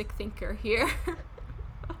realistic thinker here.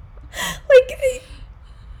 Like,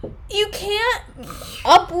 you can't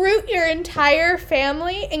uproot your entire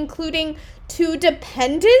family, including 2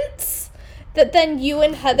 dependents that then you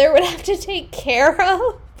and Heather would have to take care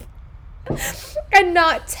of, and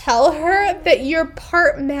not tell her that you're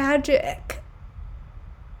part magic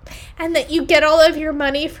and that you get all of your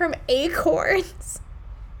money from acorns.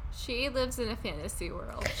 She lives in a fantasy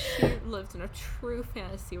world. She lives in a true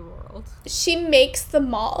fantasy world. She makes the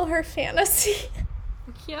mall her fantasy.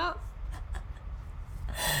 Yep.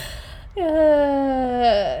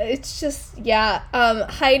 It's just, yeah,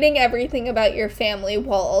 hiding everything about your family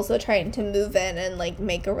while also trying to move in and, like,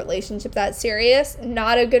 make a relationship that serious,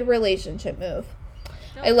 not a good relationship move.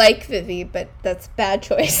 Nope. I like Vivi, but that's a bad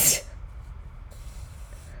choice.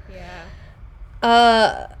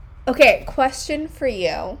 Yeah. Okay, question for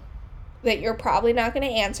you that you're probably not going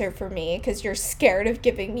to answer for me because you're scared of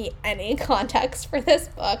giving me any context for this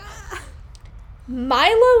book.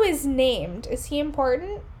 Milo is named. Is he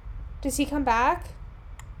important? Does he come back?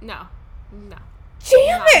 No. Damn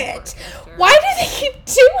it! Why do they keep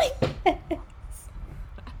doing this?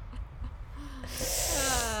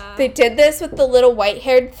 They did this with the little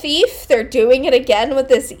white-haired thief. They're doing it again with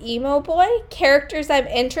this emo boy. Characters I'm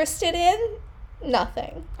interested in?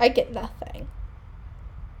 Nothing. I get nothing.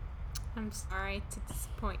 I'm sorry to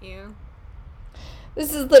disappoint you.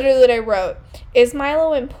 This is literally what I wrote. Is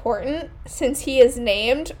Milo important since he is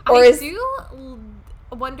named? Or I do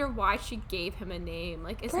wonder why she gave him a name.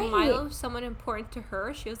 Like, is Milo someone important to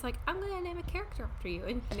her? She was like, I'm going to name a character after you.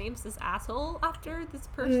 And names this asshole after this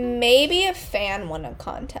person? Maybe a fan won a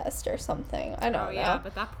contest or something. I don't know. Yeah,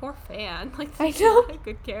 but that poor fan. Like, I know. Not a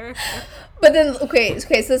good character. But then, okay, so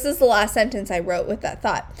this is the last sentence I wrote with that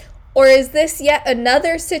thought. Or is this yet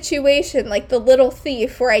another situation like the little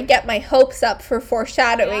thief where I get my hopes up for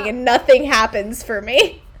foreshadowing and nothing happens for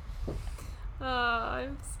me? Oh,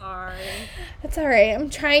 I'm sorry. That's all right. I'm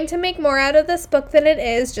trying to make more out of this book than it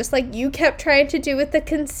is, just like you kept trying to do with The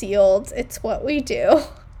Concealed. It's what we do.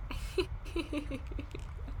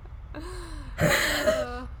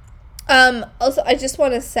 Also, I just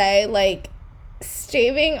want to say, like,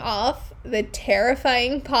 staving off the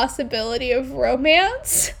terrifying possibility of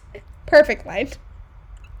romance. Perfect line.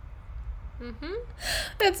 Mm-hmm.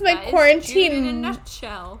 That's my quarantine. In a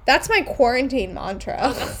nutshell. That's my quarantine mantra.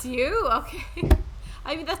 Oh, that's you? Okay.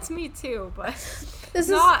 I mean, that's me too, but this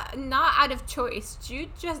not out of choice. Jude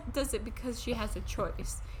just does it because she has a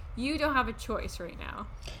choice. You don't have a choice right now.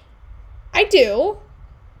 I do.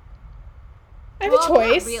 I have a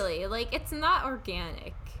choice. Not really. Like, it's not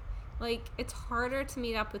organic. Like, it's harder to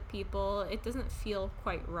meet up with people. It doesn't feel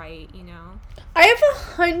quite right, you know? I have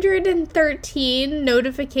 113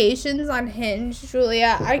 notifications on Hinge,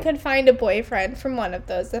 Julia. I could find a boyfriend from one of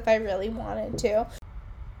those if I really wanted to.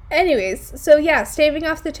 Anyways, so yeah, staving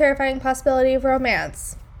off the terrifying possibility of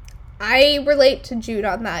romance. I relate to Jude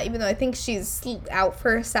on that, even though I think she's out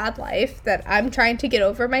for a sad life that I'm trying to get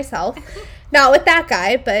over myself. Not with that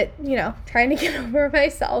guy, but, you know, trying to get over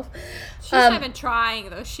myself. She's not even trying,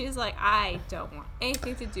 though. She's like, I don't want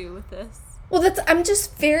anything to do with this. Well, I'm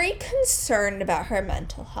just very concerned about her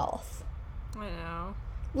mental health. I know.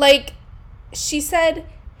 Like, she said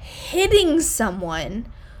hitting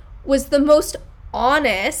someone was the most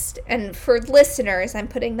honest, and for listeners, I'm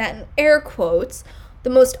putting that in air quotes, the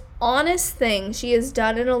most honest thing she has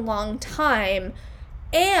done in a long time.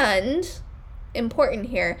 And, important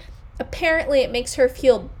here, apparently it makes her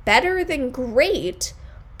feel better than great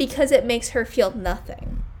because it makes her feel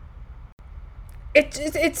nothing.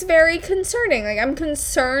 It's very concerning. Like, I'm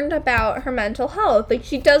concerned about her mental health. Like,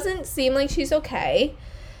 she doesn't seem like she's okay.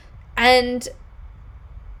 And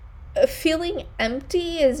feeling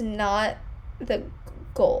empty is not the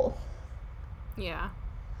goal. Yeah.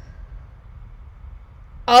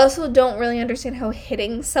 I also don't really understand how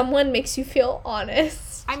hitting someone makes you feel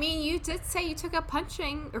honest. I mean, you did say you took a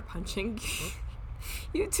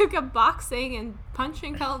you took a boxing, and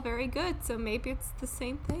punching felt very good, so maybe it's the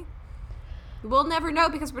same thing. We'll never know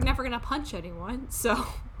because we're never going to punch anyone, so.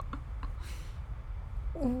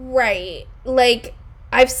 Right. Like,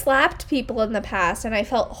 I've slapped people in the past, and I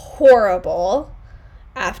felt horrible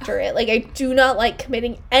after it. Like, I do not like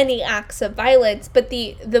committing any acts of violence, but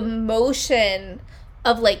the motion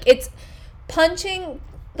of, like, it's punching,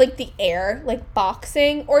 like, the air, like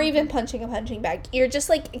boxing, or even punching a punching bag. You're just,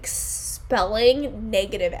 like, expelling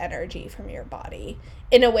negative energy from your body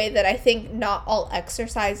in a way that I think not all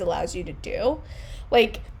exercise allows you to do.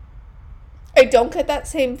 Like, I don't get that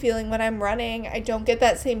same feeling when I'm running. I don't get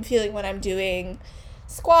that same feeling when I'm doing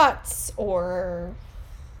squats or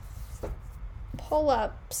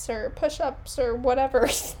pull-ups or push-ups or whatever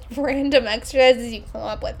random exercises you come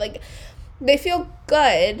up with. Like, they feel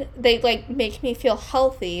good. They, like, make me feel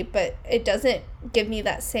healthy, but it doesn't give me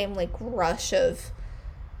that same, like, rush of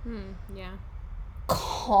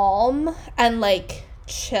calm and, like,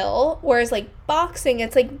 chill. Whereas, like, boxing,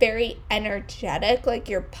 it's, like, very energetic. Like,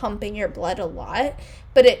 you're pumping your blood a lot,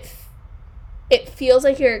 but it it feels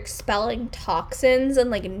like you're expelling toxins and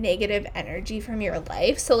like negative energy from your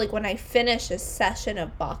life. So like when I finish a session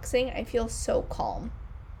of boxing, I feel so calm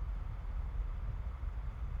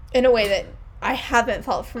in a way that I haven't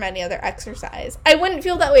felt from any other exercise. I wouldn't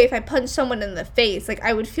feel that way if I punched someone in the face. Like,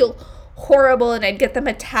 I would feel horrible, and I'd get them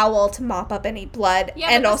a towel to mop up any blood. Yeah,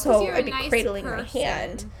 and also I'd be cradling my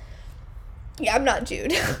hand. Yeah, I'm not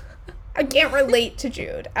Jude. I can't relate to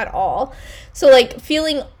Jude at all. So, like,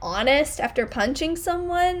 feeling honest after punching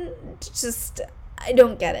someone, just, I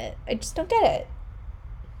don't get it. I just don't get it.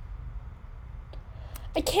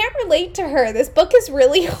 I can't relate to her. This book is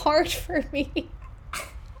really hard for me.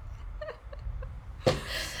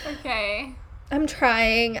 Okay. I'm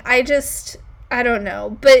trying. I don't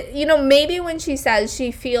know. But, you know, maybe when she says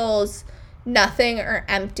she feels nothing or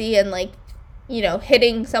empty and, like, you know,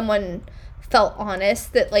 hitting someone felt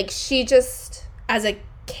honest, that, like, she just, as a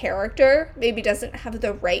character, maybe doesn't have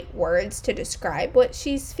the right words to describe what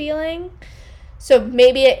she's feeling. So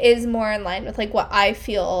maybe it is more in line with, like, what I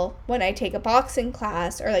feel when I take a boxing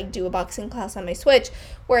class or, like, do a boxing class on my Switch,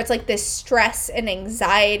 where it's, like, this stress and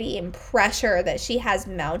anxiety and pressure that she has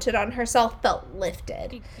mounted on herself felt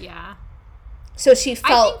lifted. Yeah. So she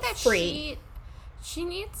felt I think that free. She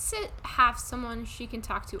needs to have someone she can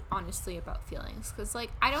talk to honestly about feelings. Because,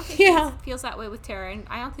 like, I don't think she feels that way with Tara, and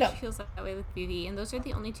I don't think she feels that way with Vivi. And those are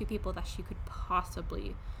the only two people that she could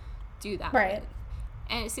possibly do that with.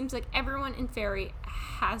 And it seems like everyone in Fairy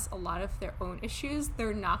has a lot of their own issues.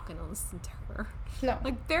 They're not going to listen to her. No.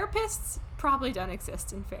 Like, therapists probably don't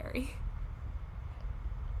exist in Fairy.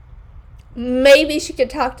 Maybe she could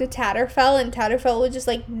talk to Tatterfell, and Tatterfell would just,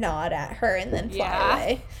 like, nod at her and then fly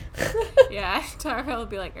away. Yeah, Tatterfell would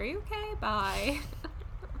be like, "Are you okay? Bye."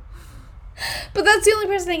 But that's the only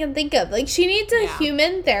person I can think of. Like, she needs a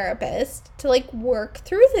human therapist to, like, work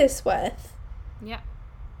through this with. Yeah.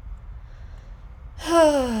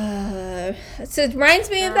 So it reminds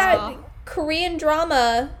me of that Korean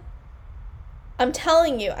drama. I'm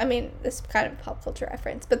telling you, I mean, this is kind of a pop culture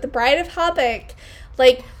reference, but The Bride of Habak,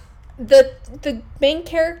 like, the main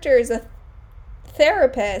character is a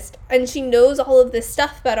therapist, and she knows all of this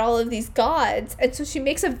stuff about all of these gods, and so she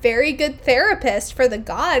makes a very good therapist for the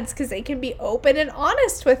gods because they can be open and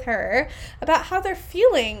honest with her about how they're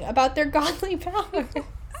feeling about their godly powers.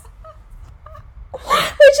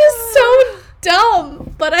 Which is so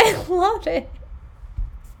dumb, but I love it.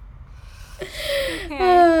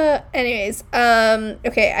 Okay. Anyways,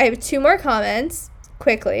 okay, I have 2 more comments,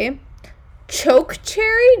 quickly. Choke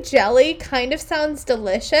cherry jelly kind of sounds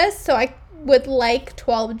delicious, so I would like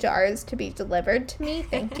 12 jars to be delivered to me.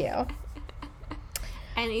 Thank you.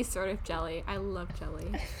 Any sort of jelly. I love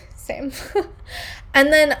jelly. Same.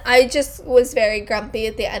 And then I just was very grumpy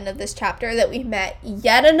at the end of this chapter that we met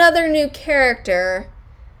yet another new character.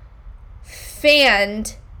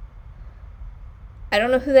 Fand. I don't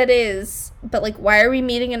know who that is, but, like, why are we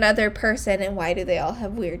meeting another person, and why do they all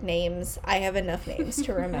have weird names? I have enough names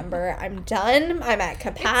to remember. I'm done. I'm at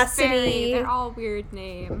capacity. It's Fairy. They're all weird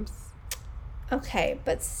names. Okay,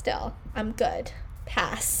 but still, I'm good.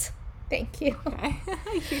 Pass. Thank you. Okay.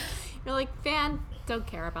 You're like, Fand, don't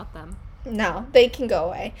care about them. No, they can go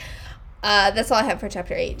away. That's all I have for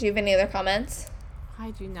chapter 8. Do you have any other comments?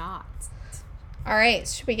 I do not. All right,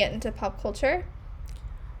 should we get into pop culture?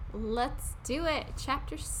 Let's do it.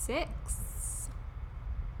 Chapter 6.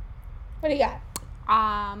 What do you got?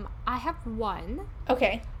 I have 1.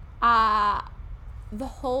 Okay. The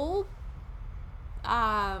whole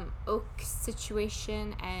Oak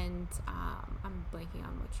situation, and I'm blanking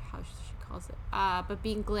on how she calls it. But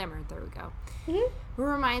being glamour, there we go. Mm-hmm.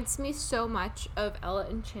 Reminds me so much of Ella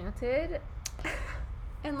Enchanted,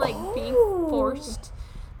 and, like, being forced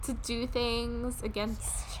to do things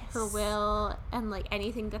against her will, and, like,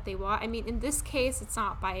 anything that they want. I mean, in this case, it's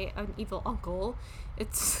not by an evil uncle.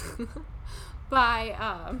 It's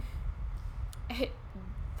by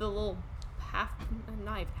the little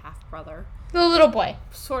not even half brother. The little boy.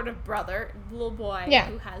 Sort of brother. Little boy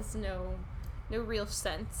who has no real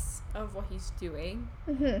sense of what he's doing.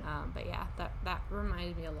 Mm-hmm. But yeah, that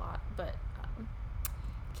reminded me a lot. But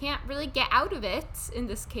can't really get out of it in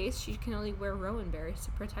this case. She can only wear rowan berries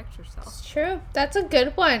to protect herself. It's true. That's a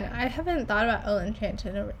good one. I haven't thought about Ella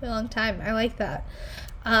Enchanted in a really long time. I like that.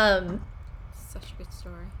 Such a good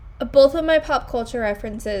story. Both of my pop culture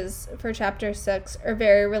references for chapter 6 are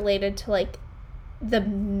very related to, like, the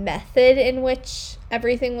method in which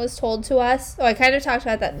everything was told to us. So I kind of talked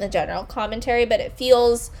about that in the general commentary, but it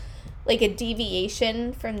feels like a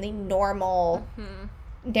deviation from the normal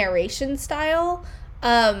narration style.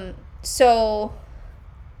 So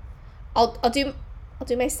I'll do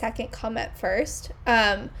my second comment first.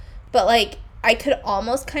 But, like, I could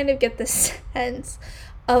almost kind of get the sense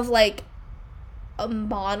of, like, a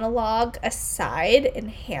monologue aside in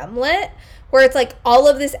Hamlet, where it's like all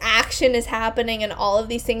of this action is happening and all of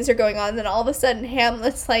these things are going on, and then all of a sudden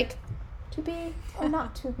Hamlet's like, to be or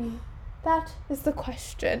not to be, that is the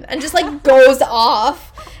question, and just like goes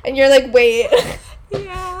off, and you're like, wait,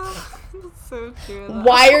 Yeah, that's so true. Though.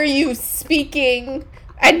 Why are you speaking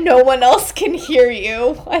and no one else can hear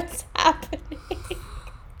you? What's happening?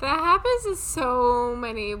 That happens in so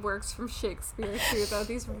many works from Shakespeare too, though.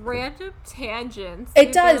 These random tangents.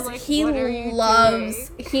 It does. Like, He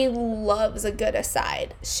loves a good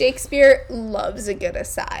aside. Shakespeare loves a good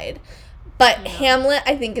aside. But Hamlet,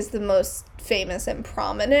 I think, is the most famous and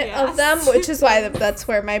prominent of them, which is why that's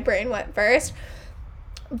where my brain went first.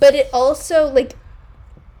 But it also, like,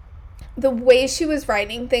 the way she was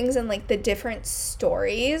writing things and, like, the different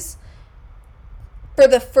stories, for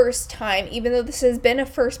the first time, even though this has been a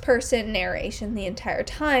first-person narration the entire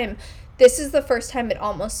time, this is the first time it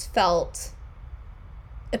almost felt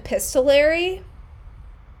epistolary.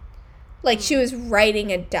 Like, she was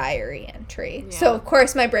writing a diary entry. Yeah. So, of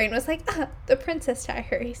course, my brain was like, the Princess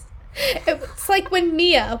Diaries. It's like when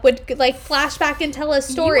Mia would, like, flash back and tell us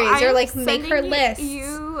stories or, like, make her list.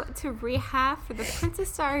 You to rehab for the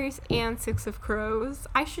Princess Diaries and Six of Crows.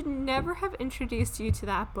 I should never have introduced you to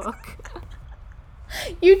that book.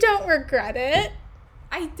 You don't regret it?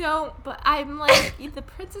 I don't, but I'm like, the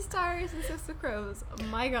Princess Diaries and Six of Crows. Oh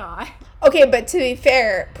my god. Okay, but to be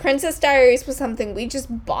fair, Princess Diaries was something we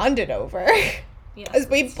just bonded over. Yeah, because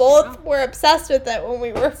we both were obsessed with it when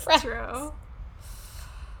we were friends. True.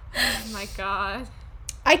 Oh my god.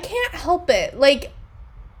 I can't help it. Like,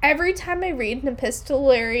 every time I read an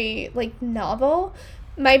epistolary, like, novel,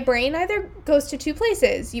 my brain either goes to two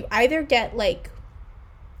places. You either get, like,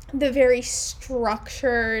 the very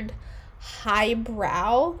structured,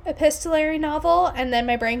 highbrow epistolary novel, and then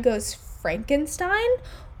my brain goes Frankenstein,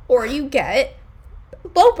 or you get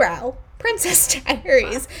lowbrow Princess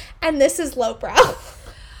Diaries, and this is lowbrow.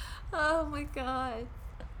 Oh my god.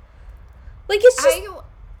 Like, it's just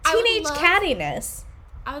teenage cattiness.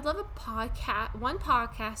 I would love one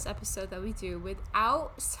podcast episode that we do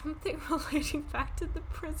without something relating back to the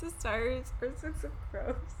Princess Diaries or Six of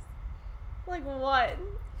Crows. Like, what?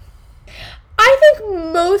 I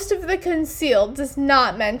think most of The Concealed does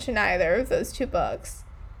not mention either of those two books.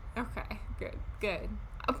 Okay, good.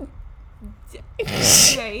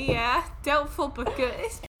 Okay, yeah, doubtful but good.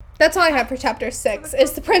 That's all I have for chapter 6.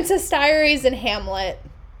 It's The Princess Diaries and Hamlet.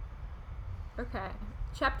 Okay.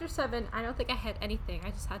 Chapter 7, I don't think I had anything. I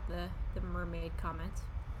just had the mermaid comment.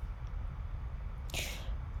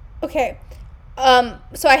 Okay.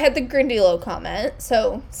 So I had the Grindilo comment,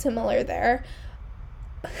 so similar there.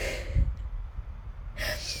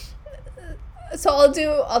 So I'll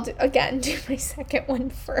do my second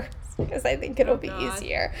one first, because I think it'll be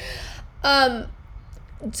easier. So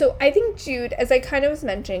I think Jude, as I kind of was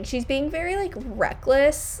mentioning, she's being very, like,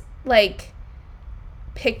 reckless, like,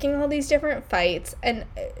 picking all these different fights and,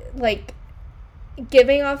 like,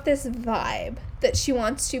 giving off this vibe that she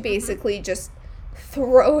wants to basically just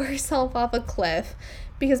throw herself off a cliff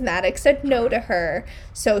because Maddox said no to her.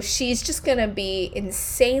 So she's just gonna be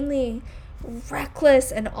insanely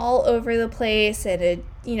reckless and all over the place, and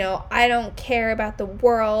I don't care about the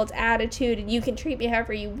world attitude, and you can treat me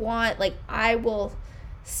however you want. Like, I will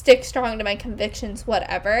stick strong to my convictions,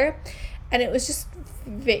 whatever. And it was just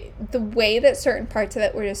the way that certain parts of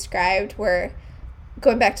it were described were,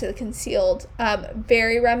 going back to The Concealed,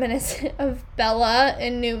 very reminiscent of Bella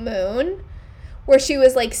in New Moon, where she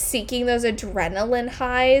was, like, seeking those adrenaline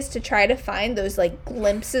highs to try to find those, like,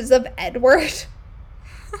 glimpses of Edward.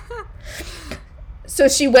 So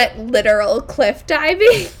she went literal cliff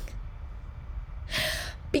diving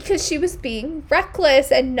because she was being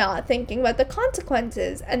reckless and not thinking about the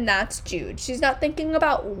consequences. And that's Jude. She's not thinking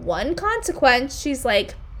about one consequence. She's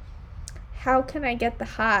like, how can I get the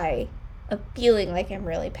high of feeling like I'm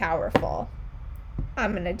really powerful?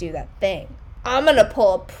 I'm going to do that thing. I'm going to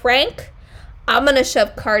pull a prank. I'm going to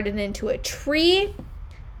shove Cardan into a tree.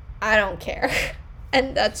 I don't care.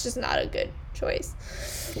 And that's just not a good choice.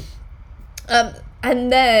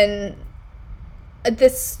 And then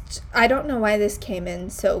I don't know why this came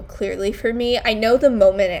in so clearly for me. I know the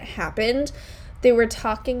moment it happened, they were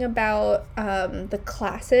talking about the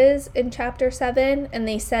classes in chapter 7, and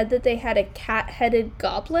they said that they had a cat-headed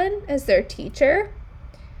goblin as their teacher,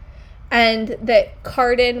 and that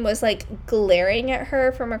Cardan was, like, glaring at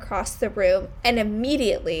her from across the room, and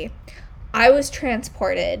immediately I was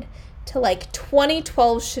transported to, like,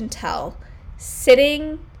 2012 Chantel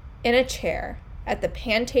sitting in a chair at the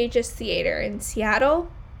Pantages Theater in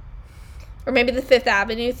Seattle or maybe the Fifth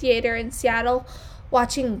Avenue Theater in Seattle,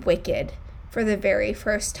 watching Wicked for the very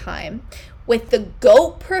first time with the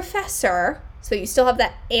goat professor. So you still have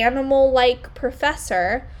that animal-like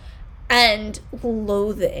professor, and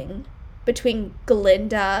loathing between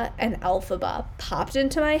Glinda and Elphaba popped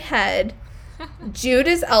into my head. Jude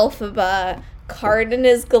is Elphaba, Cardan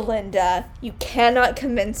is Glinda. You cannot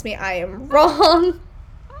convince me I am wrong.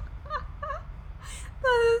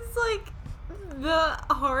 That is like the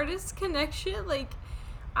hardest connection. Like,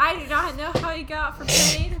 I do not know how he got from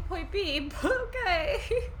point A to point B, but okay.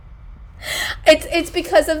 It's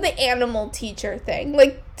because of the animal teacher thing.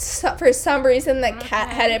 Like, for some reason, the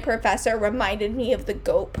cat-headed professor reminded me of the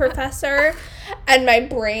goat professor, and my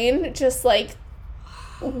brain just, like,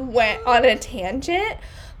 went on a tangent.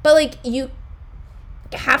 But, like, you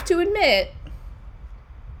have to admit,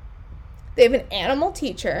 they have an animal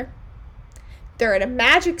teacher. They're at a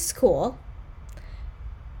magic school.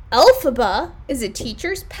 Elphaba is a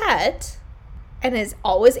teacher's pet and is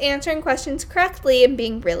always answering questions correctly and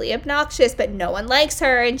being really obnoxious, but no one likes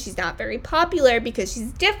her, and she's not very popular because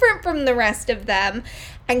she's different from the rest of them.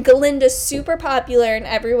 And Galinda's super popular, and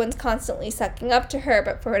everyone's constantly sucking up to her,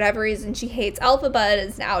 but for whatever reason, she hates Elphaba and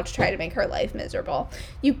is now to try to make her life miserable.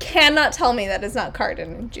 You cannot tell me that is not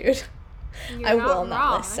Cardan and Jude. I will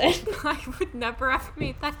not listen. I would never have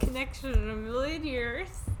made that connection in a million years.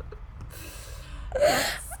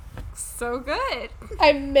 That's so good.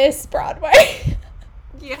 I miss Broadway.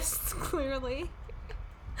 Yes, clearly.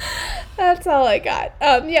 That's all I got.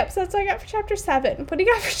 Yep, so that's all I got for chapter 7. What do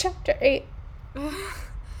you got for chapter 8?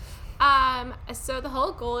 So the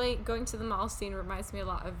whole going to the mall scene reminds me a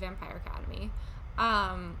lot of Vampire Academy.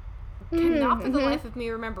 Cannot for the life of me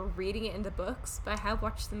remember reading it in the books, but I have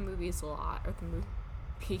watched the movies a lot, or the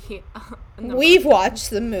movie. We've watched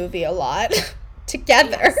the movie a lot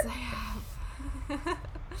together. Yes, I have.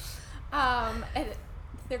 And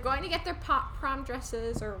they're going to get their prom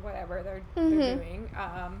dresses or whatever they're doing.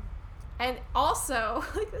 And also,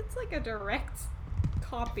 like, it's like a direct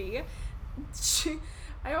copy.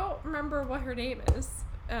 I don't remember what her name is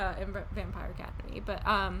in Vampire Academy, but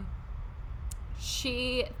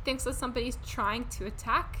she thinks that somebody's trying to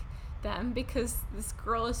attack them because this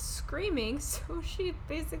girl is screaming, so she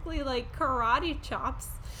basically, like, karate chops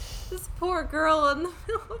this poor girl in the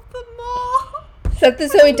middle of the mall. Is that the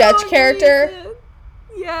Zoe Dutch character? Reason.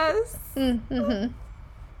 Yes. Mm-hmm.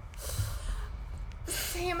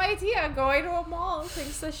 Same idea, going to a mall and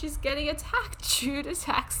thinks that she's getting attacked. Jude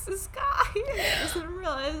attacks this guy and doesn't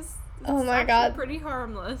realize oh my god, pretty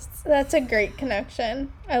harmless. That's a great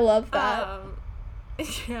connection. I love that.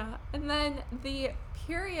 Yeah, and then the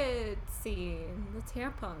period scene, the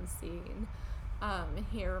tampon scene,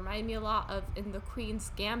 here remind me a lot of in the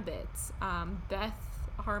Queen's Gambit. Beth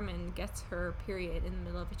Harmon gets her period in the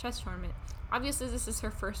middle of a chess tournament. Obviously, this is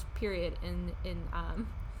her first period in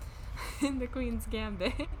in the Queen's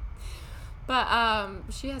Gambit. But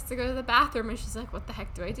she has to go to the bathroom, and she's like, what the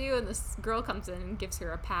heck do I do? And this girl comes in and gives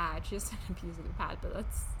her a pad. She doesn't end up using a pad, but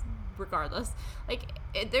that's regardless. Like,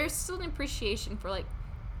 there's still an appreciation for, like,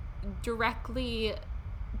 directly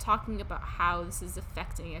talking about how this is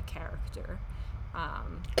affecting a character.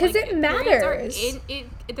 Because like, it matters.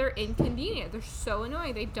 They're inconvenient. They're so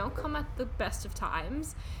annoying. They don't come at the best of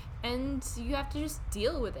times. And you have to just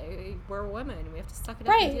deal with it. We're women. We have to suck it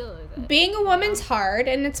up and deal with it. Being a woman's hard,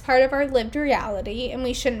 and it's part of our lived reality, and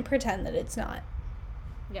we shouldn't pretend that it's not.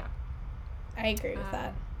 Yeah. I agree with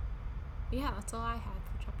that. Yeah, that's all I had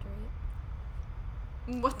for chapter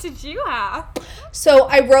 8. What did you have? So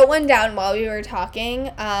I wrote one down while we were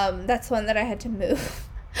talking. That's one that I had to move.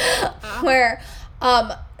 Where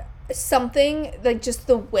something, like, just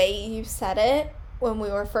the way you said it when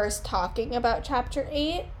we were first talking about chapter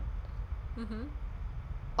 8,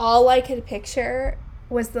 all I could picture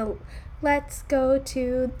was the "Let's go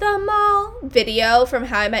to the mall" video from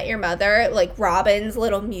How I Met Your Mother, like Robin's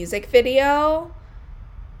little music video.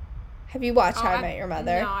 Have you watched How I Met Your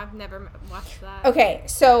Mother? No, I've never watched that. Okay,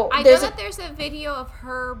 so I know that there's a video of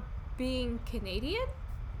her being Canadian.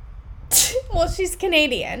 Well, she's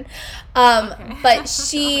Canadian. Okay. But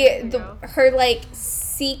her, like,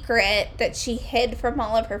 secret that she hid from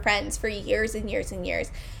all of her friends for years and years and years,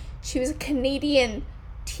 she was a Canadian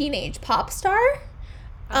teenage pop star.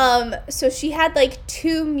 So she had, like,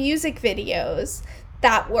 2 music videos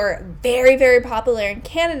that were very, very popular in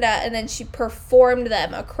Canada, and then she performed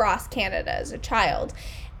them across Canada as a child.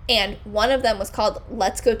 And one of them was called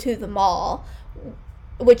 "Let's Go to the Mall,"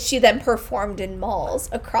 which she then performed in malls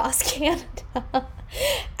across Canada.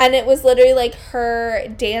 And it was literally, like, her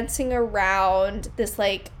dancing around this,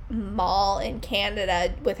 like, mall in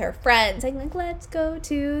Canada with her friends, and like, let's go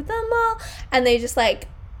to the mall, and they just like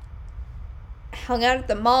hung out at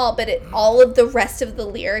the mall, but all of the rest of the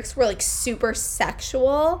lyrics were like super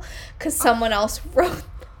sexual because someone else wrote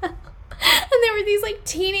them. And there were these like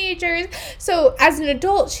teenagers. So as an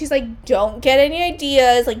adult, she's like, don't get any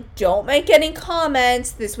ideas, like don't make any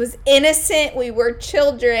comments, this was innocent, we were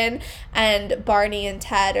children. And Barney and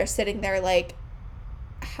Ted are sitting there like,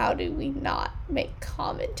 how do we not make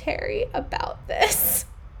commentary about this?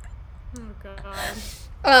 Oh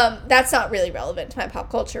god. That's not really relevant to my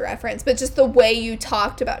pop culture reference, but just the way you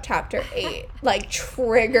talked about Chapter 8 like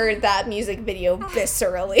triggered that music video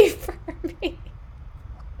viscerally for me.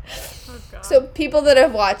 Oh god. So people that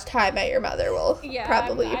have watched How I Met Your Mother will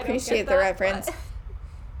probably I don't appreciate get the that, reference. but-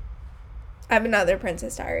 I have another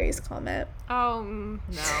Princess Diaries comment. Oh no.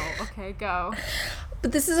 Okay, go.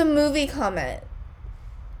 But this is a movie comment.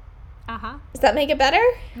 Uh-huh. Does that make it better?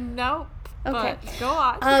 Nope. Okay. But go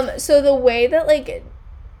on. So the way that like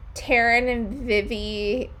Taryn and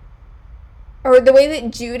Vivi, or the way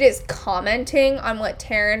that Jude is commenting on what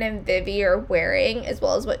Taryn and Vivi are wearing as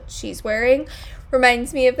well as what she's wearing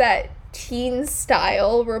reminds me of that teen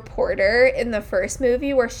style reporter in the first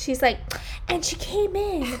movie where she's like, and she came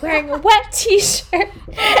in wearing a wet t-shirt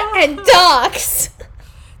and Docs.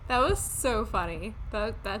 That was so funny.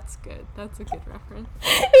 That's good. That's a good reference.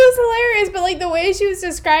 It was hilarious, but like the way she was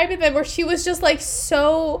describing them, where she was just like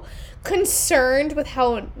so concerned with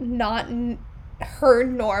how not her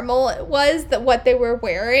normal it was, that what they were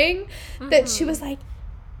wearing, that she was like,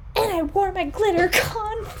 and I wore my glitter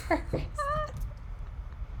Converse.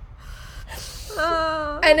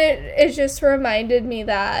 And it just reminded me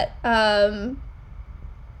that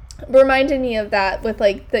with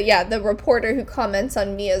like the reporter who comments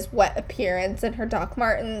on Mia's wet appearance and her Doc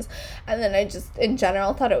Martens. And then I just in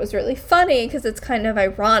general thought it was really funny because it's kind of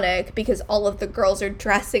ironic because all of the girls are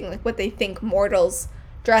dressing like what they think mortals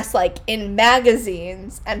dress like in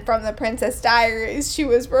magazines, and from the Princess Diaries she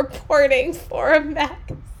was reporting for a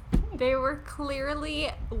magazine. They were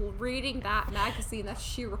clearly reading that magazine that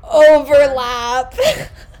she reported. Overlap.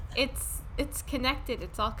 It's connected.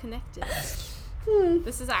 It's all connected.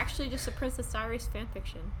 This is actually just a Princess Diaries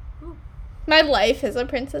fanfiction. Ooh. My life is a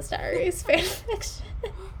Princess Diaries fanfiction.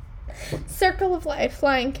 Circle of Life,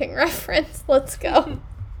 Lion King reference. Let's go.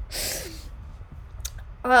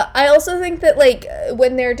 I also think that, like,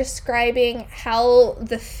 when they're describing how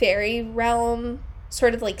the fairy realm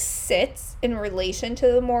sort of, like, sits in relation to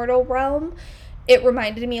the mortal realm, it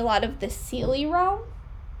reminded me a lot of the Seelie realm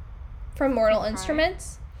from Mortal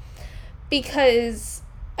Instruments. Because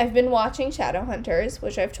I've been watching Shadowhunters,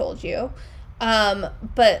 which I've told you.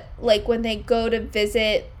 But, like, when they go to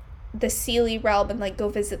visit the Seelie realm and, like, go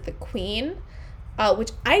visit the queen,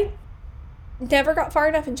 which I never got far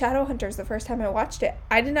enough in Shadowhunters the first time I watched it.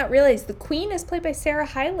 I did not realize the queen is played by Sarah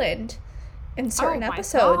Hyland in certain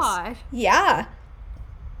episodes. God. Yeah.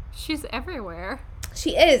 She's everywhere.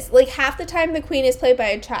 She is. Like, half the time the queen is played by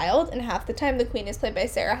a child, and half the time the queen is played by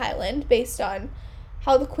Sarah Hyland, based on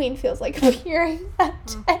how the queen feels like appearing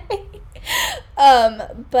that day.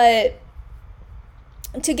 But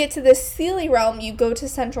to get to the Seelie realm, you go to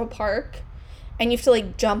Central Park, and you have to,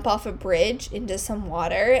 like, jump off a bridge into some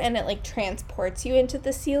water, and it, like, transports you into the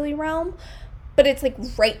Seelie realm. But it's, like,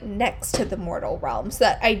 right next to the mortal realm. So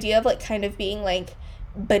that idea of, like, kind of being, like,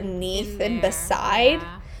 beneath and beside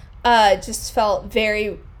just felt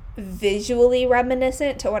very visually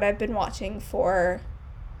reminiscent to what I've been watching for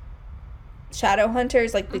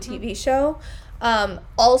Shadowhunters, like the TV show.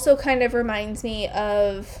 Also kind of reminds me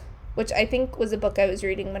of, which I think was a book I was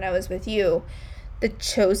reading when I was with you, The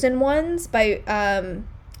Chosen Ones by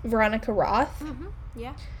Veronica Roth.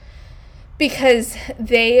 Yeah. Because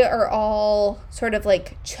they are all sort of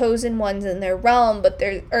like chosen ones in their realm,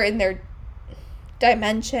 or in their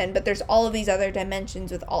dimension, but there's all of these other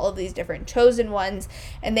dimensions with all of these different chosen ones,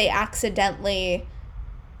 and they accidentally,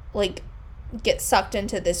 like, get sucked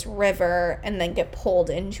into this river and then get pulled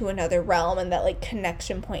into another realm, and that, like,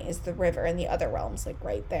 connection point is the river, and the other realm's, like,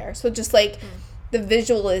 right there. So just, like, the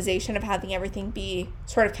visualization of having everything be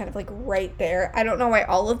sort of kind of, like, right there. I don't know why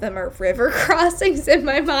all of them are river crossings in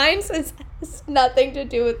my mind, since it has nothing to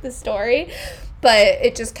do with the story, but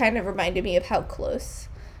it just kind of reminded me of how close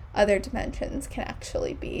other dimensions can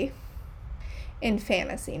actually be in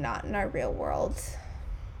fantasy, not in our real world.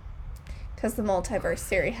 Because the multiverse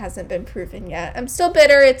theory hasn't been proven yet. I'm still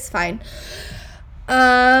bitter, it's fine.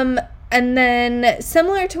 And then,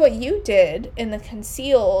 similar to what you did in The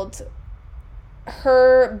Concealed,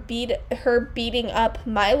 her beating up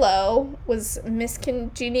Milo was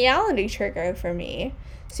miscongeniality trigger for me.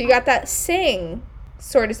 So you got that sing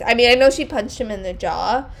sort of, I mean, I know she punched him in the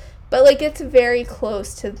jaw, but, like, it's very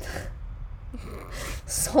close to the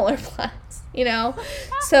solar plexus, you know?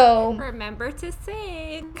 So. Remember to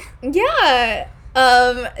sing. Yeah.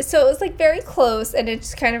 So it was, like, very close, and it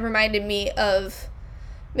just kind of reminded me of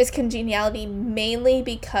Miss Congeniality, mainly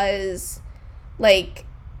because, like,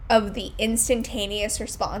 of the instantaneous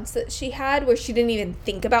response that she had, where she didn't even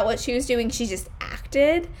think about what she was doing, she just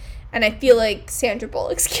acted. And I feel like Sandra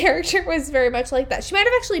Bullock's character was very much like that. She might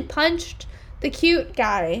have actually punched the cute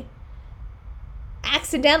guy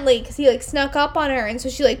accidentally, because he, like, snuck up on her, and so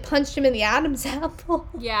she, like, punched him in the Adam's apple.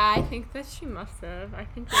 Yeah, I think that she must have. I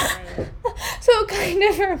think you're right. So it kind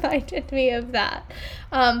of reminded me of that.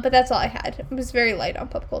 But that's all I had. It was very light on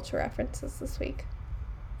pop culture references this week.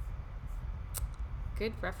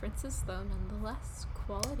 Good references, though, nonetheless.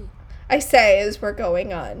 Quality. I say as we're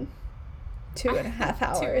going on 2.5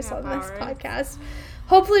 hours on this podcast.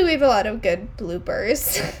 Hopefully we have a lot of good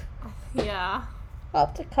bloopers. Yeah. I'll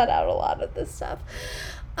have to cut out a lot of this stuff.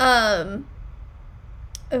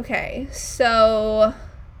 Okay, so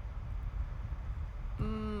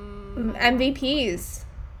MVPs.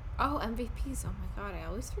 Oh, MVPs. Oh my god, I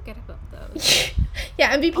always forget about those.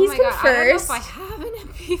 Yeah, MVPs come first. I don't know if I have an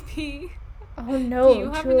MVP. Oh no, do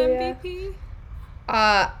you have Julia. an MVP?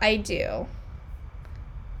 I do.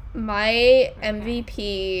 My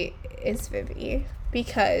MVP is Vivi,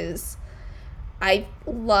 because I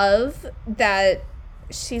love that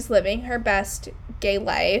she's living her best gay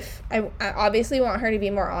life. I obviously want her to be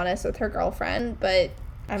more honest with her girlfriend, but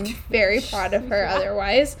I'm very proud of her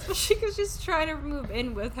otherwise. Especially because she's trying to move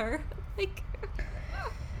in with her. Like,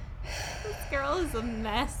 this girl is a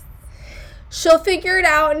mess. She'll figure it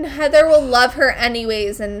out, and Heather will love her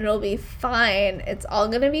anyways, and it'll be fine. It's all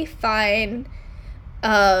gonna be fine.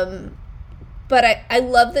 But I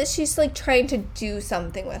love that she's, like, trying to do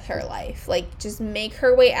something with her life. Like, just make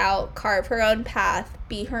her way out, carve her own path,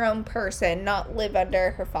 be her own person, not live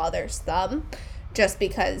under her father's thumb, just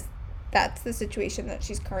because that's the situation that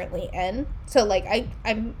she's currently in. So, like,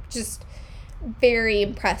 I'm just very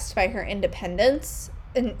impressed by her independence,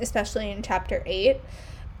 especially in Chapter 8.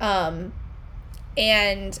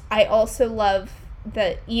 And I also love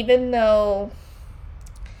that even though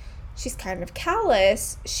she's kind of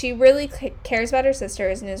callous, she really cares about her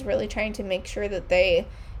sisters and is really trying to make sure that they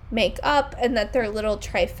make up and that their little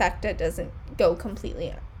trifecta doesn't go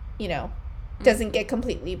completely, doesn't get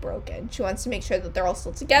completely broken. She wants to make sure that they're all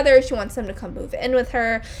still together. She wants them to come move in with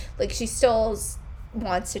her. Like, she still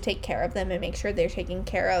wants to take care of them and make sure they're taken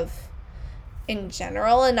care of in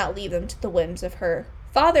general and not leave them to the whims of her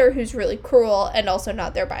father, who's really cruel and also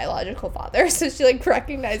not their biological father. So she, like,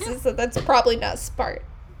 recognizes that that's probably not smart.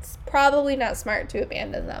 It's probably not smart to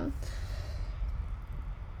abandon them.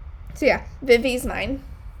 So yeah, Vivi's mine.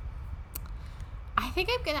 I think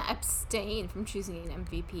I'm gonna abstain from choosing an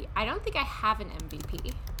MVP. I don't think I have an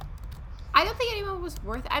MVP. I don't think anyone was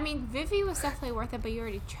worth it. I mean, Vivi was definitely worth it, but you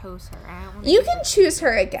already chose her. You can choose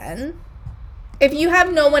her again. If you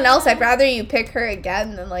have no one else, I'd rather you pick her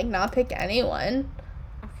again than, like, not pick anyone.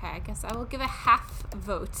 Okay, I guess I will give a half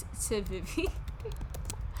vote to Vivi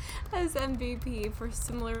as MVP for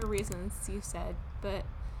similar reasons you said. But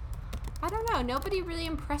I don't know. Nobody really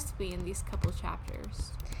impressed me in these couple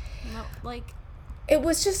chapters. No, like, it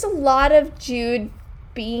was just a lot of Jude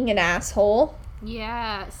being an asshole.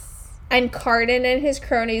 Yes. And Carden and his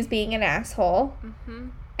cronies being an asshole. Mm-hmm.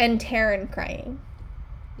 And Taryn crying.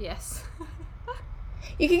 Yes.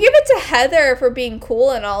 You could give it to Heather for being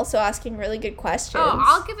cool and also asking really good questions. Oh,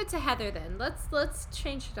 I'll give it to Heather then. Let's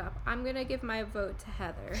change it up. I'm gonna give my vote to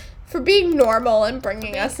Heather for being normal and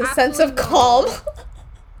bringing us a sense of calm.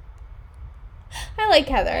 I like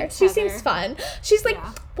Heather. She seems fun. She's like,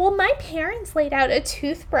 well, my parents laid out a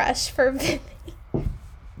toothbrush for Vivi.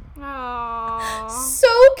 Aww. So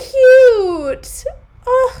cute.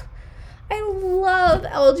 Oh, I love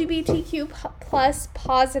LGBTQ plus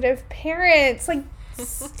positive parents. Like,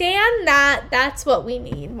 stand that. That's what we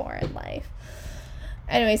need more in life.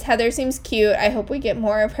 Anyways, Heather seems cute. I hope we get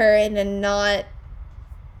more of her in a not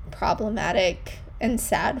problematic and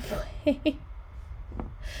sad way.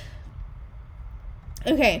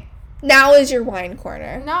 Okay, now is your wine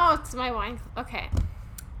corner. No, it's my wine. Okay.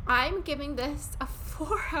 I'm giving this a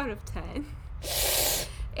 4 out of 10.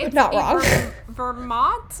 It's not wrong.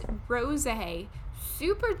 Vermont Rosé.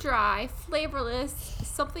 Super dry, flavorless,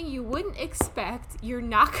 something you wouldn't expect. You're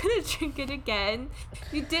not going to drink it again.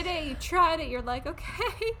 You did it, you tried it, you're like,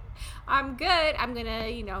 okay, I'm good. I'm going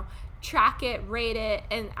to, track it, rate it,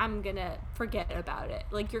 and I'm going to forget about it.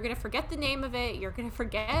 Like, you're going to forget the name of it. You're going to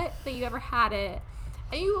forget that you ever had it.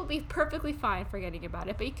 And you will be perfectly fine forgetting about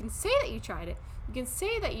it. But you can say that you tried it. You can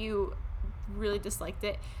say that you really disliked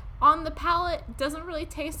it. On the palate, it doesn't really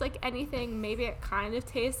taste like anything. Maybe it kind of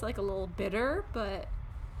tastes like a little bitter, but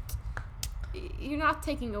you're not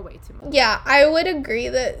taking away too much. Yeah, I would agree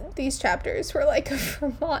that these chapters were like a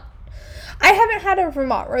Vermont. I haven't had a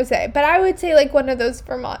Vermont rosé, but I would say like one of those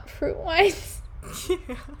Vermont fruit wines.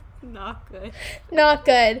 Yeah, not good. Not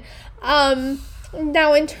good.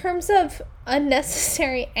 Now, in terms of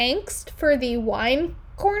unnecessary angst for the wine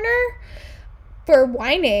corner, for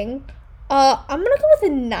whining, I'm going to go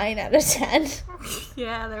with a 9 out of 10.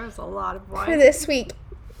 Yeah, there was a lot of wine. For this week.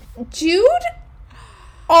 Jude,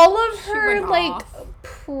 all of her, like,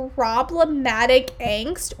 problematic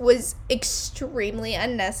angst was extremely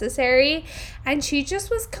unnecessary, and she just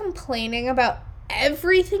was complaining about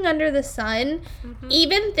everything under the sun,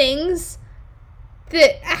 even things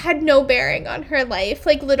that had no bearing on her life,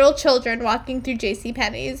 like little children walking through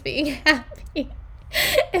JCPenney's being happy.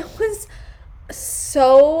 It was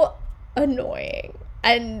so annoying.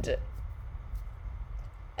 And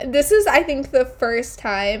this is, I think, the first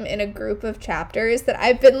time in a group of chapters that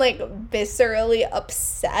I've been, like, viscerally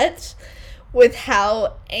upset with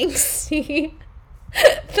how angsty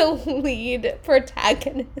the lead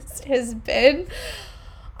protagonist has been.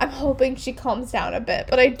 I'm hoping she calms down a bit,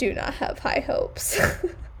 but I do not have high hopes.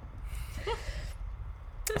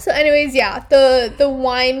 So anyways, yeah, the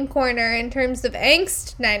wine corner in terms of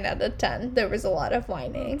angst, 9 out of 10. There was a lot of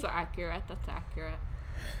whining. That's accurate.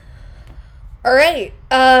 All right,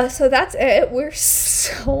 so that's it. We're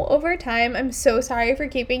so over time. I'm so sorry for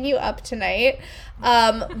keeping you up tonight,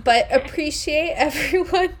 but appreciate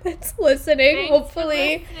everyone that's listening. Thanks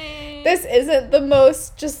Hopefully for listening. This isn't the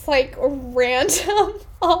most just, like, random,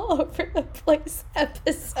 all over the place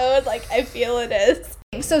episode like I feel it is.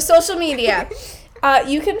 So social media.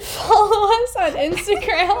 You can follow us on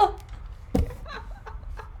Instagram. I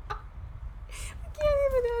can't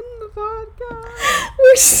even end the podcast.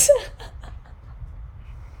 We're so...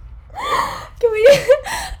 Can we...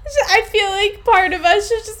 I feel like part of us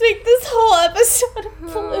should just make this whole episode a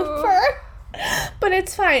blooper. But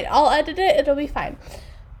it's fine. I'll edit it. It'll be fine.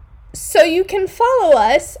 So you can follow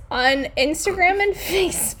us on Instagram and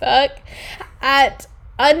Facebook at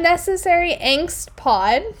Unnecessary Angst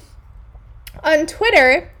Pod. On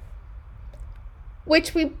Twitter,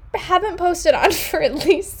 which we haven't posted on for at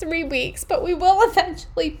least 3 weeks, but we will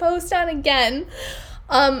eventually post on again,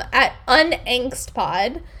 at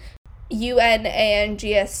Unangstpod,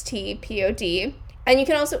 UNANGSTPOD. And you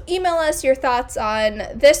can also email us your thoughts on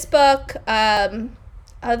this book,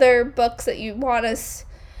 other books that you want us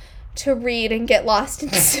to read and get lost in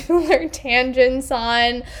similar tangents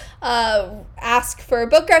on, ask for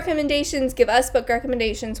book recommendations, give us book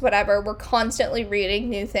recommendations, whatever. We're constantly reading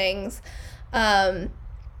new things. So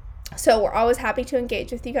we're always happy to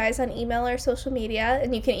engage with you guys on email or social media,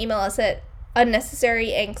 and you can email us at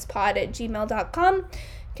unnecessaryangstpod@gmail.com. You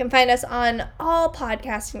can find us on all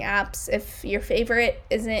podcasting apps. If your favorite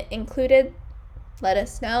isn't included, let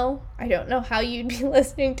us know. I don't know how you'd be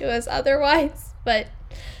listening to us otherwise, but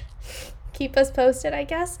keep us posted, I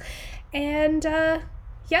guess. And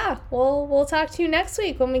yeah, we'll talk to you next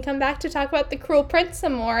week when we come back to talk about The Cruel Prince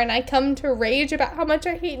some more, and I come to rage about how much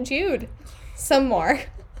I hate Jude some more.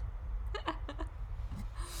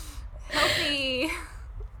 Healthy.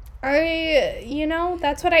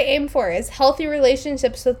 That's what I aim for, is healthy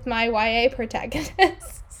relationships with my YA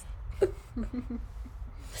protagonists.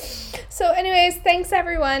 So anyways, thanks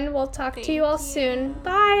everyone. We'll talk to you all soon.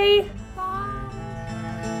 Bye.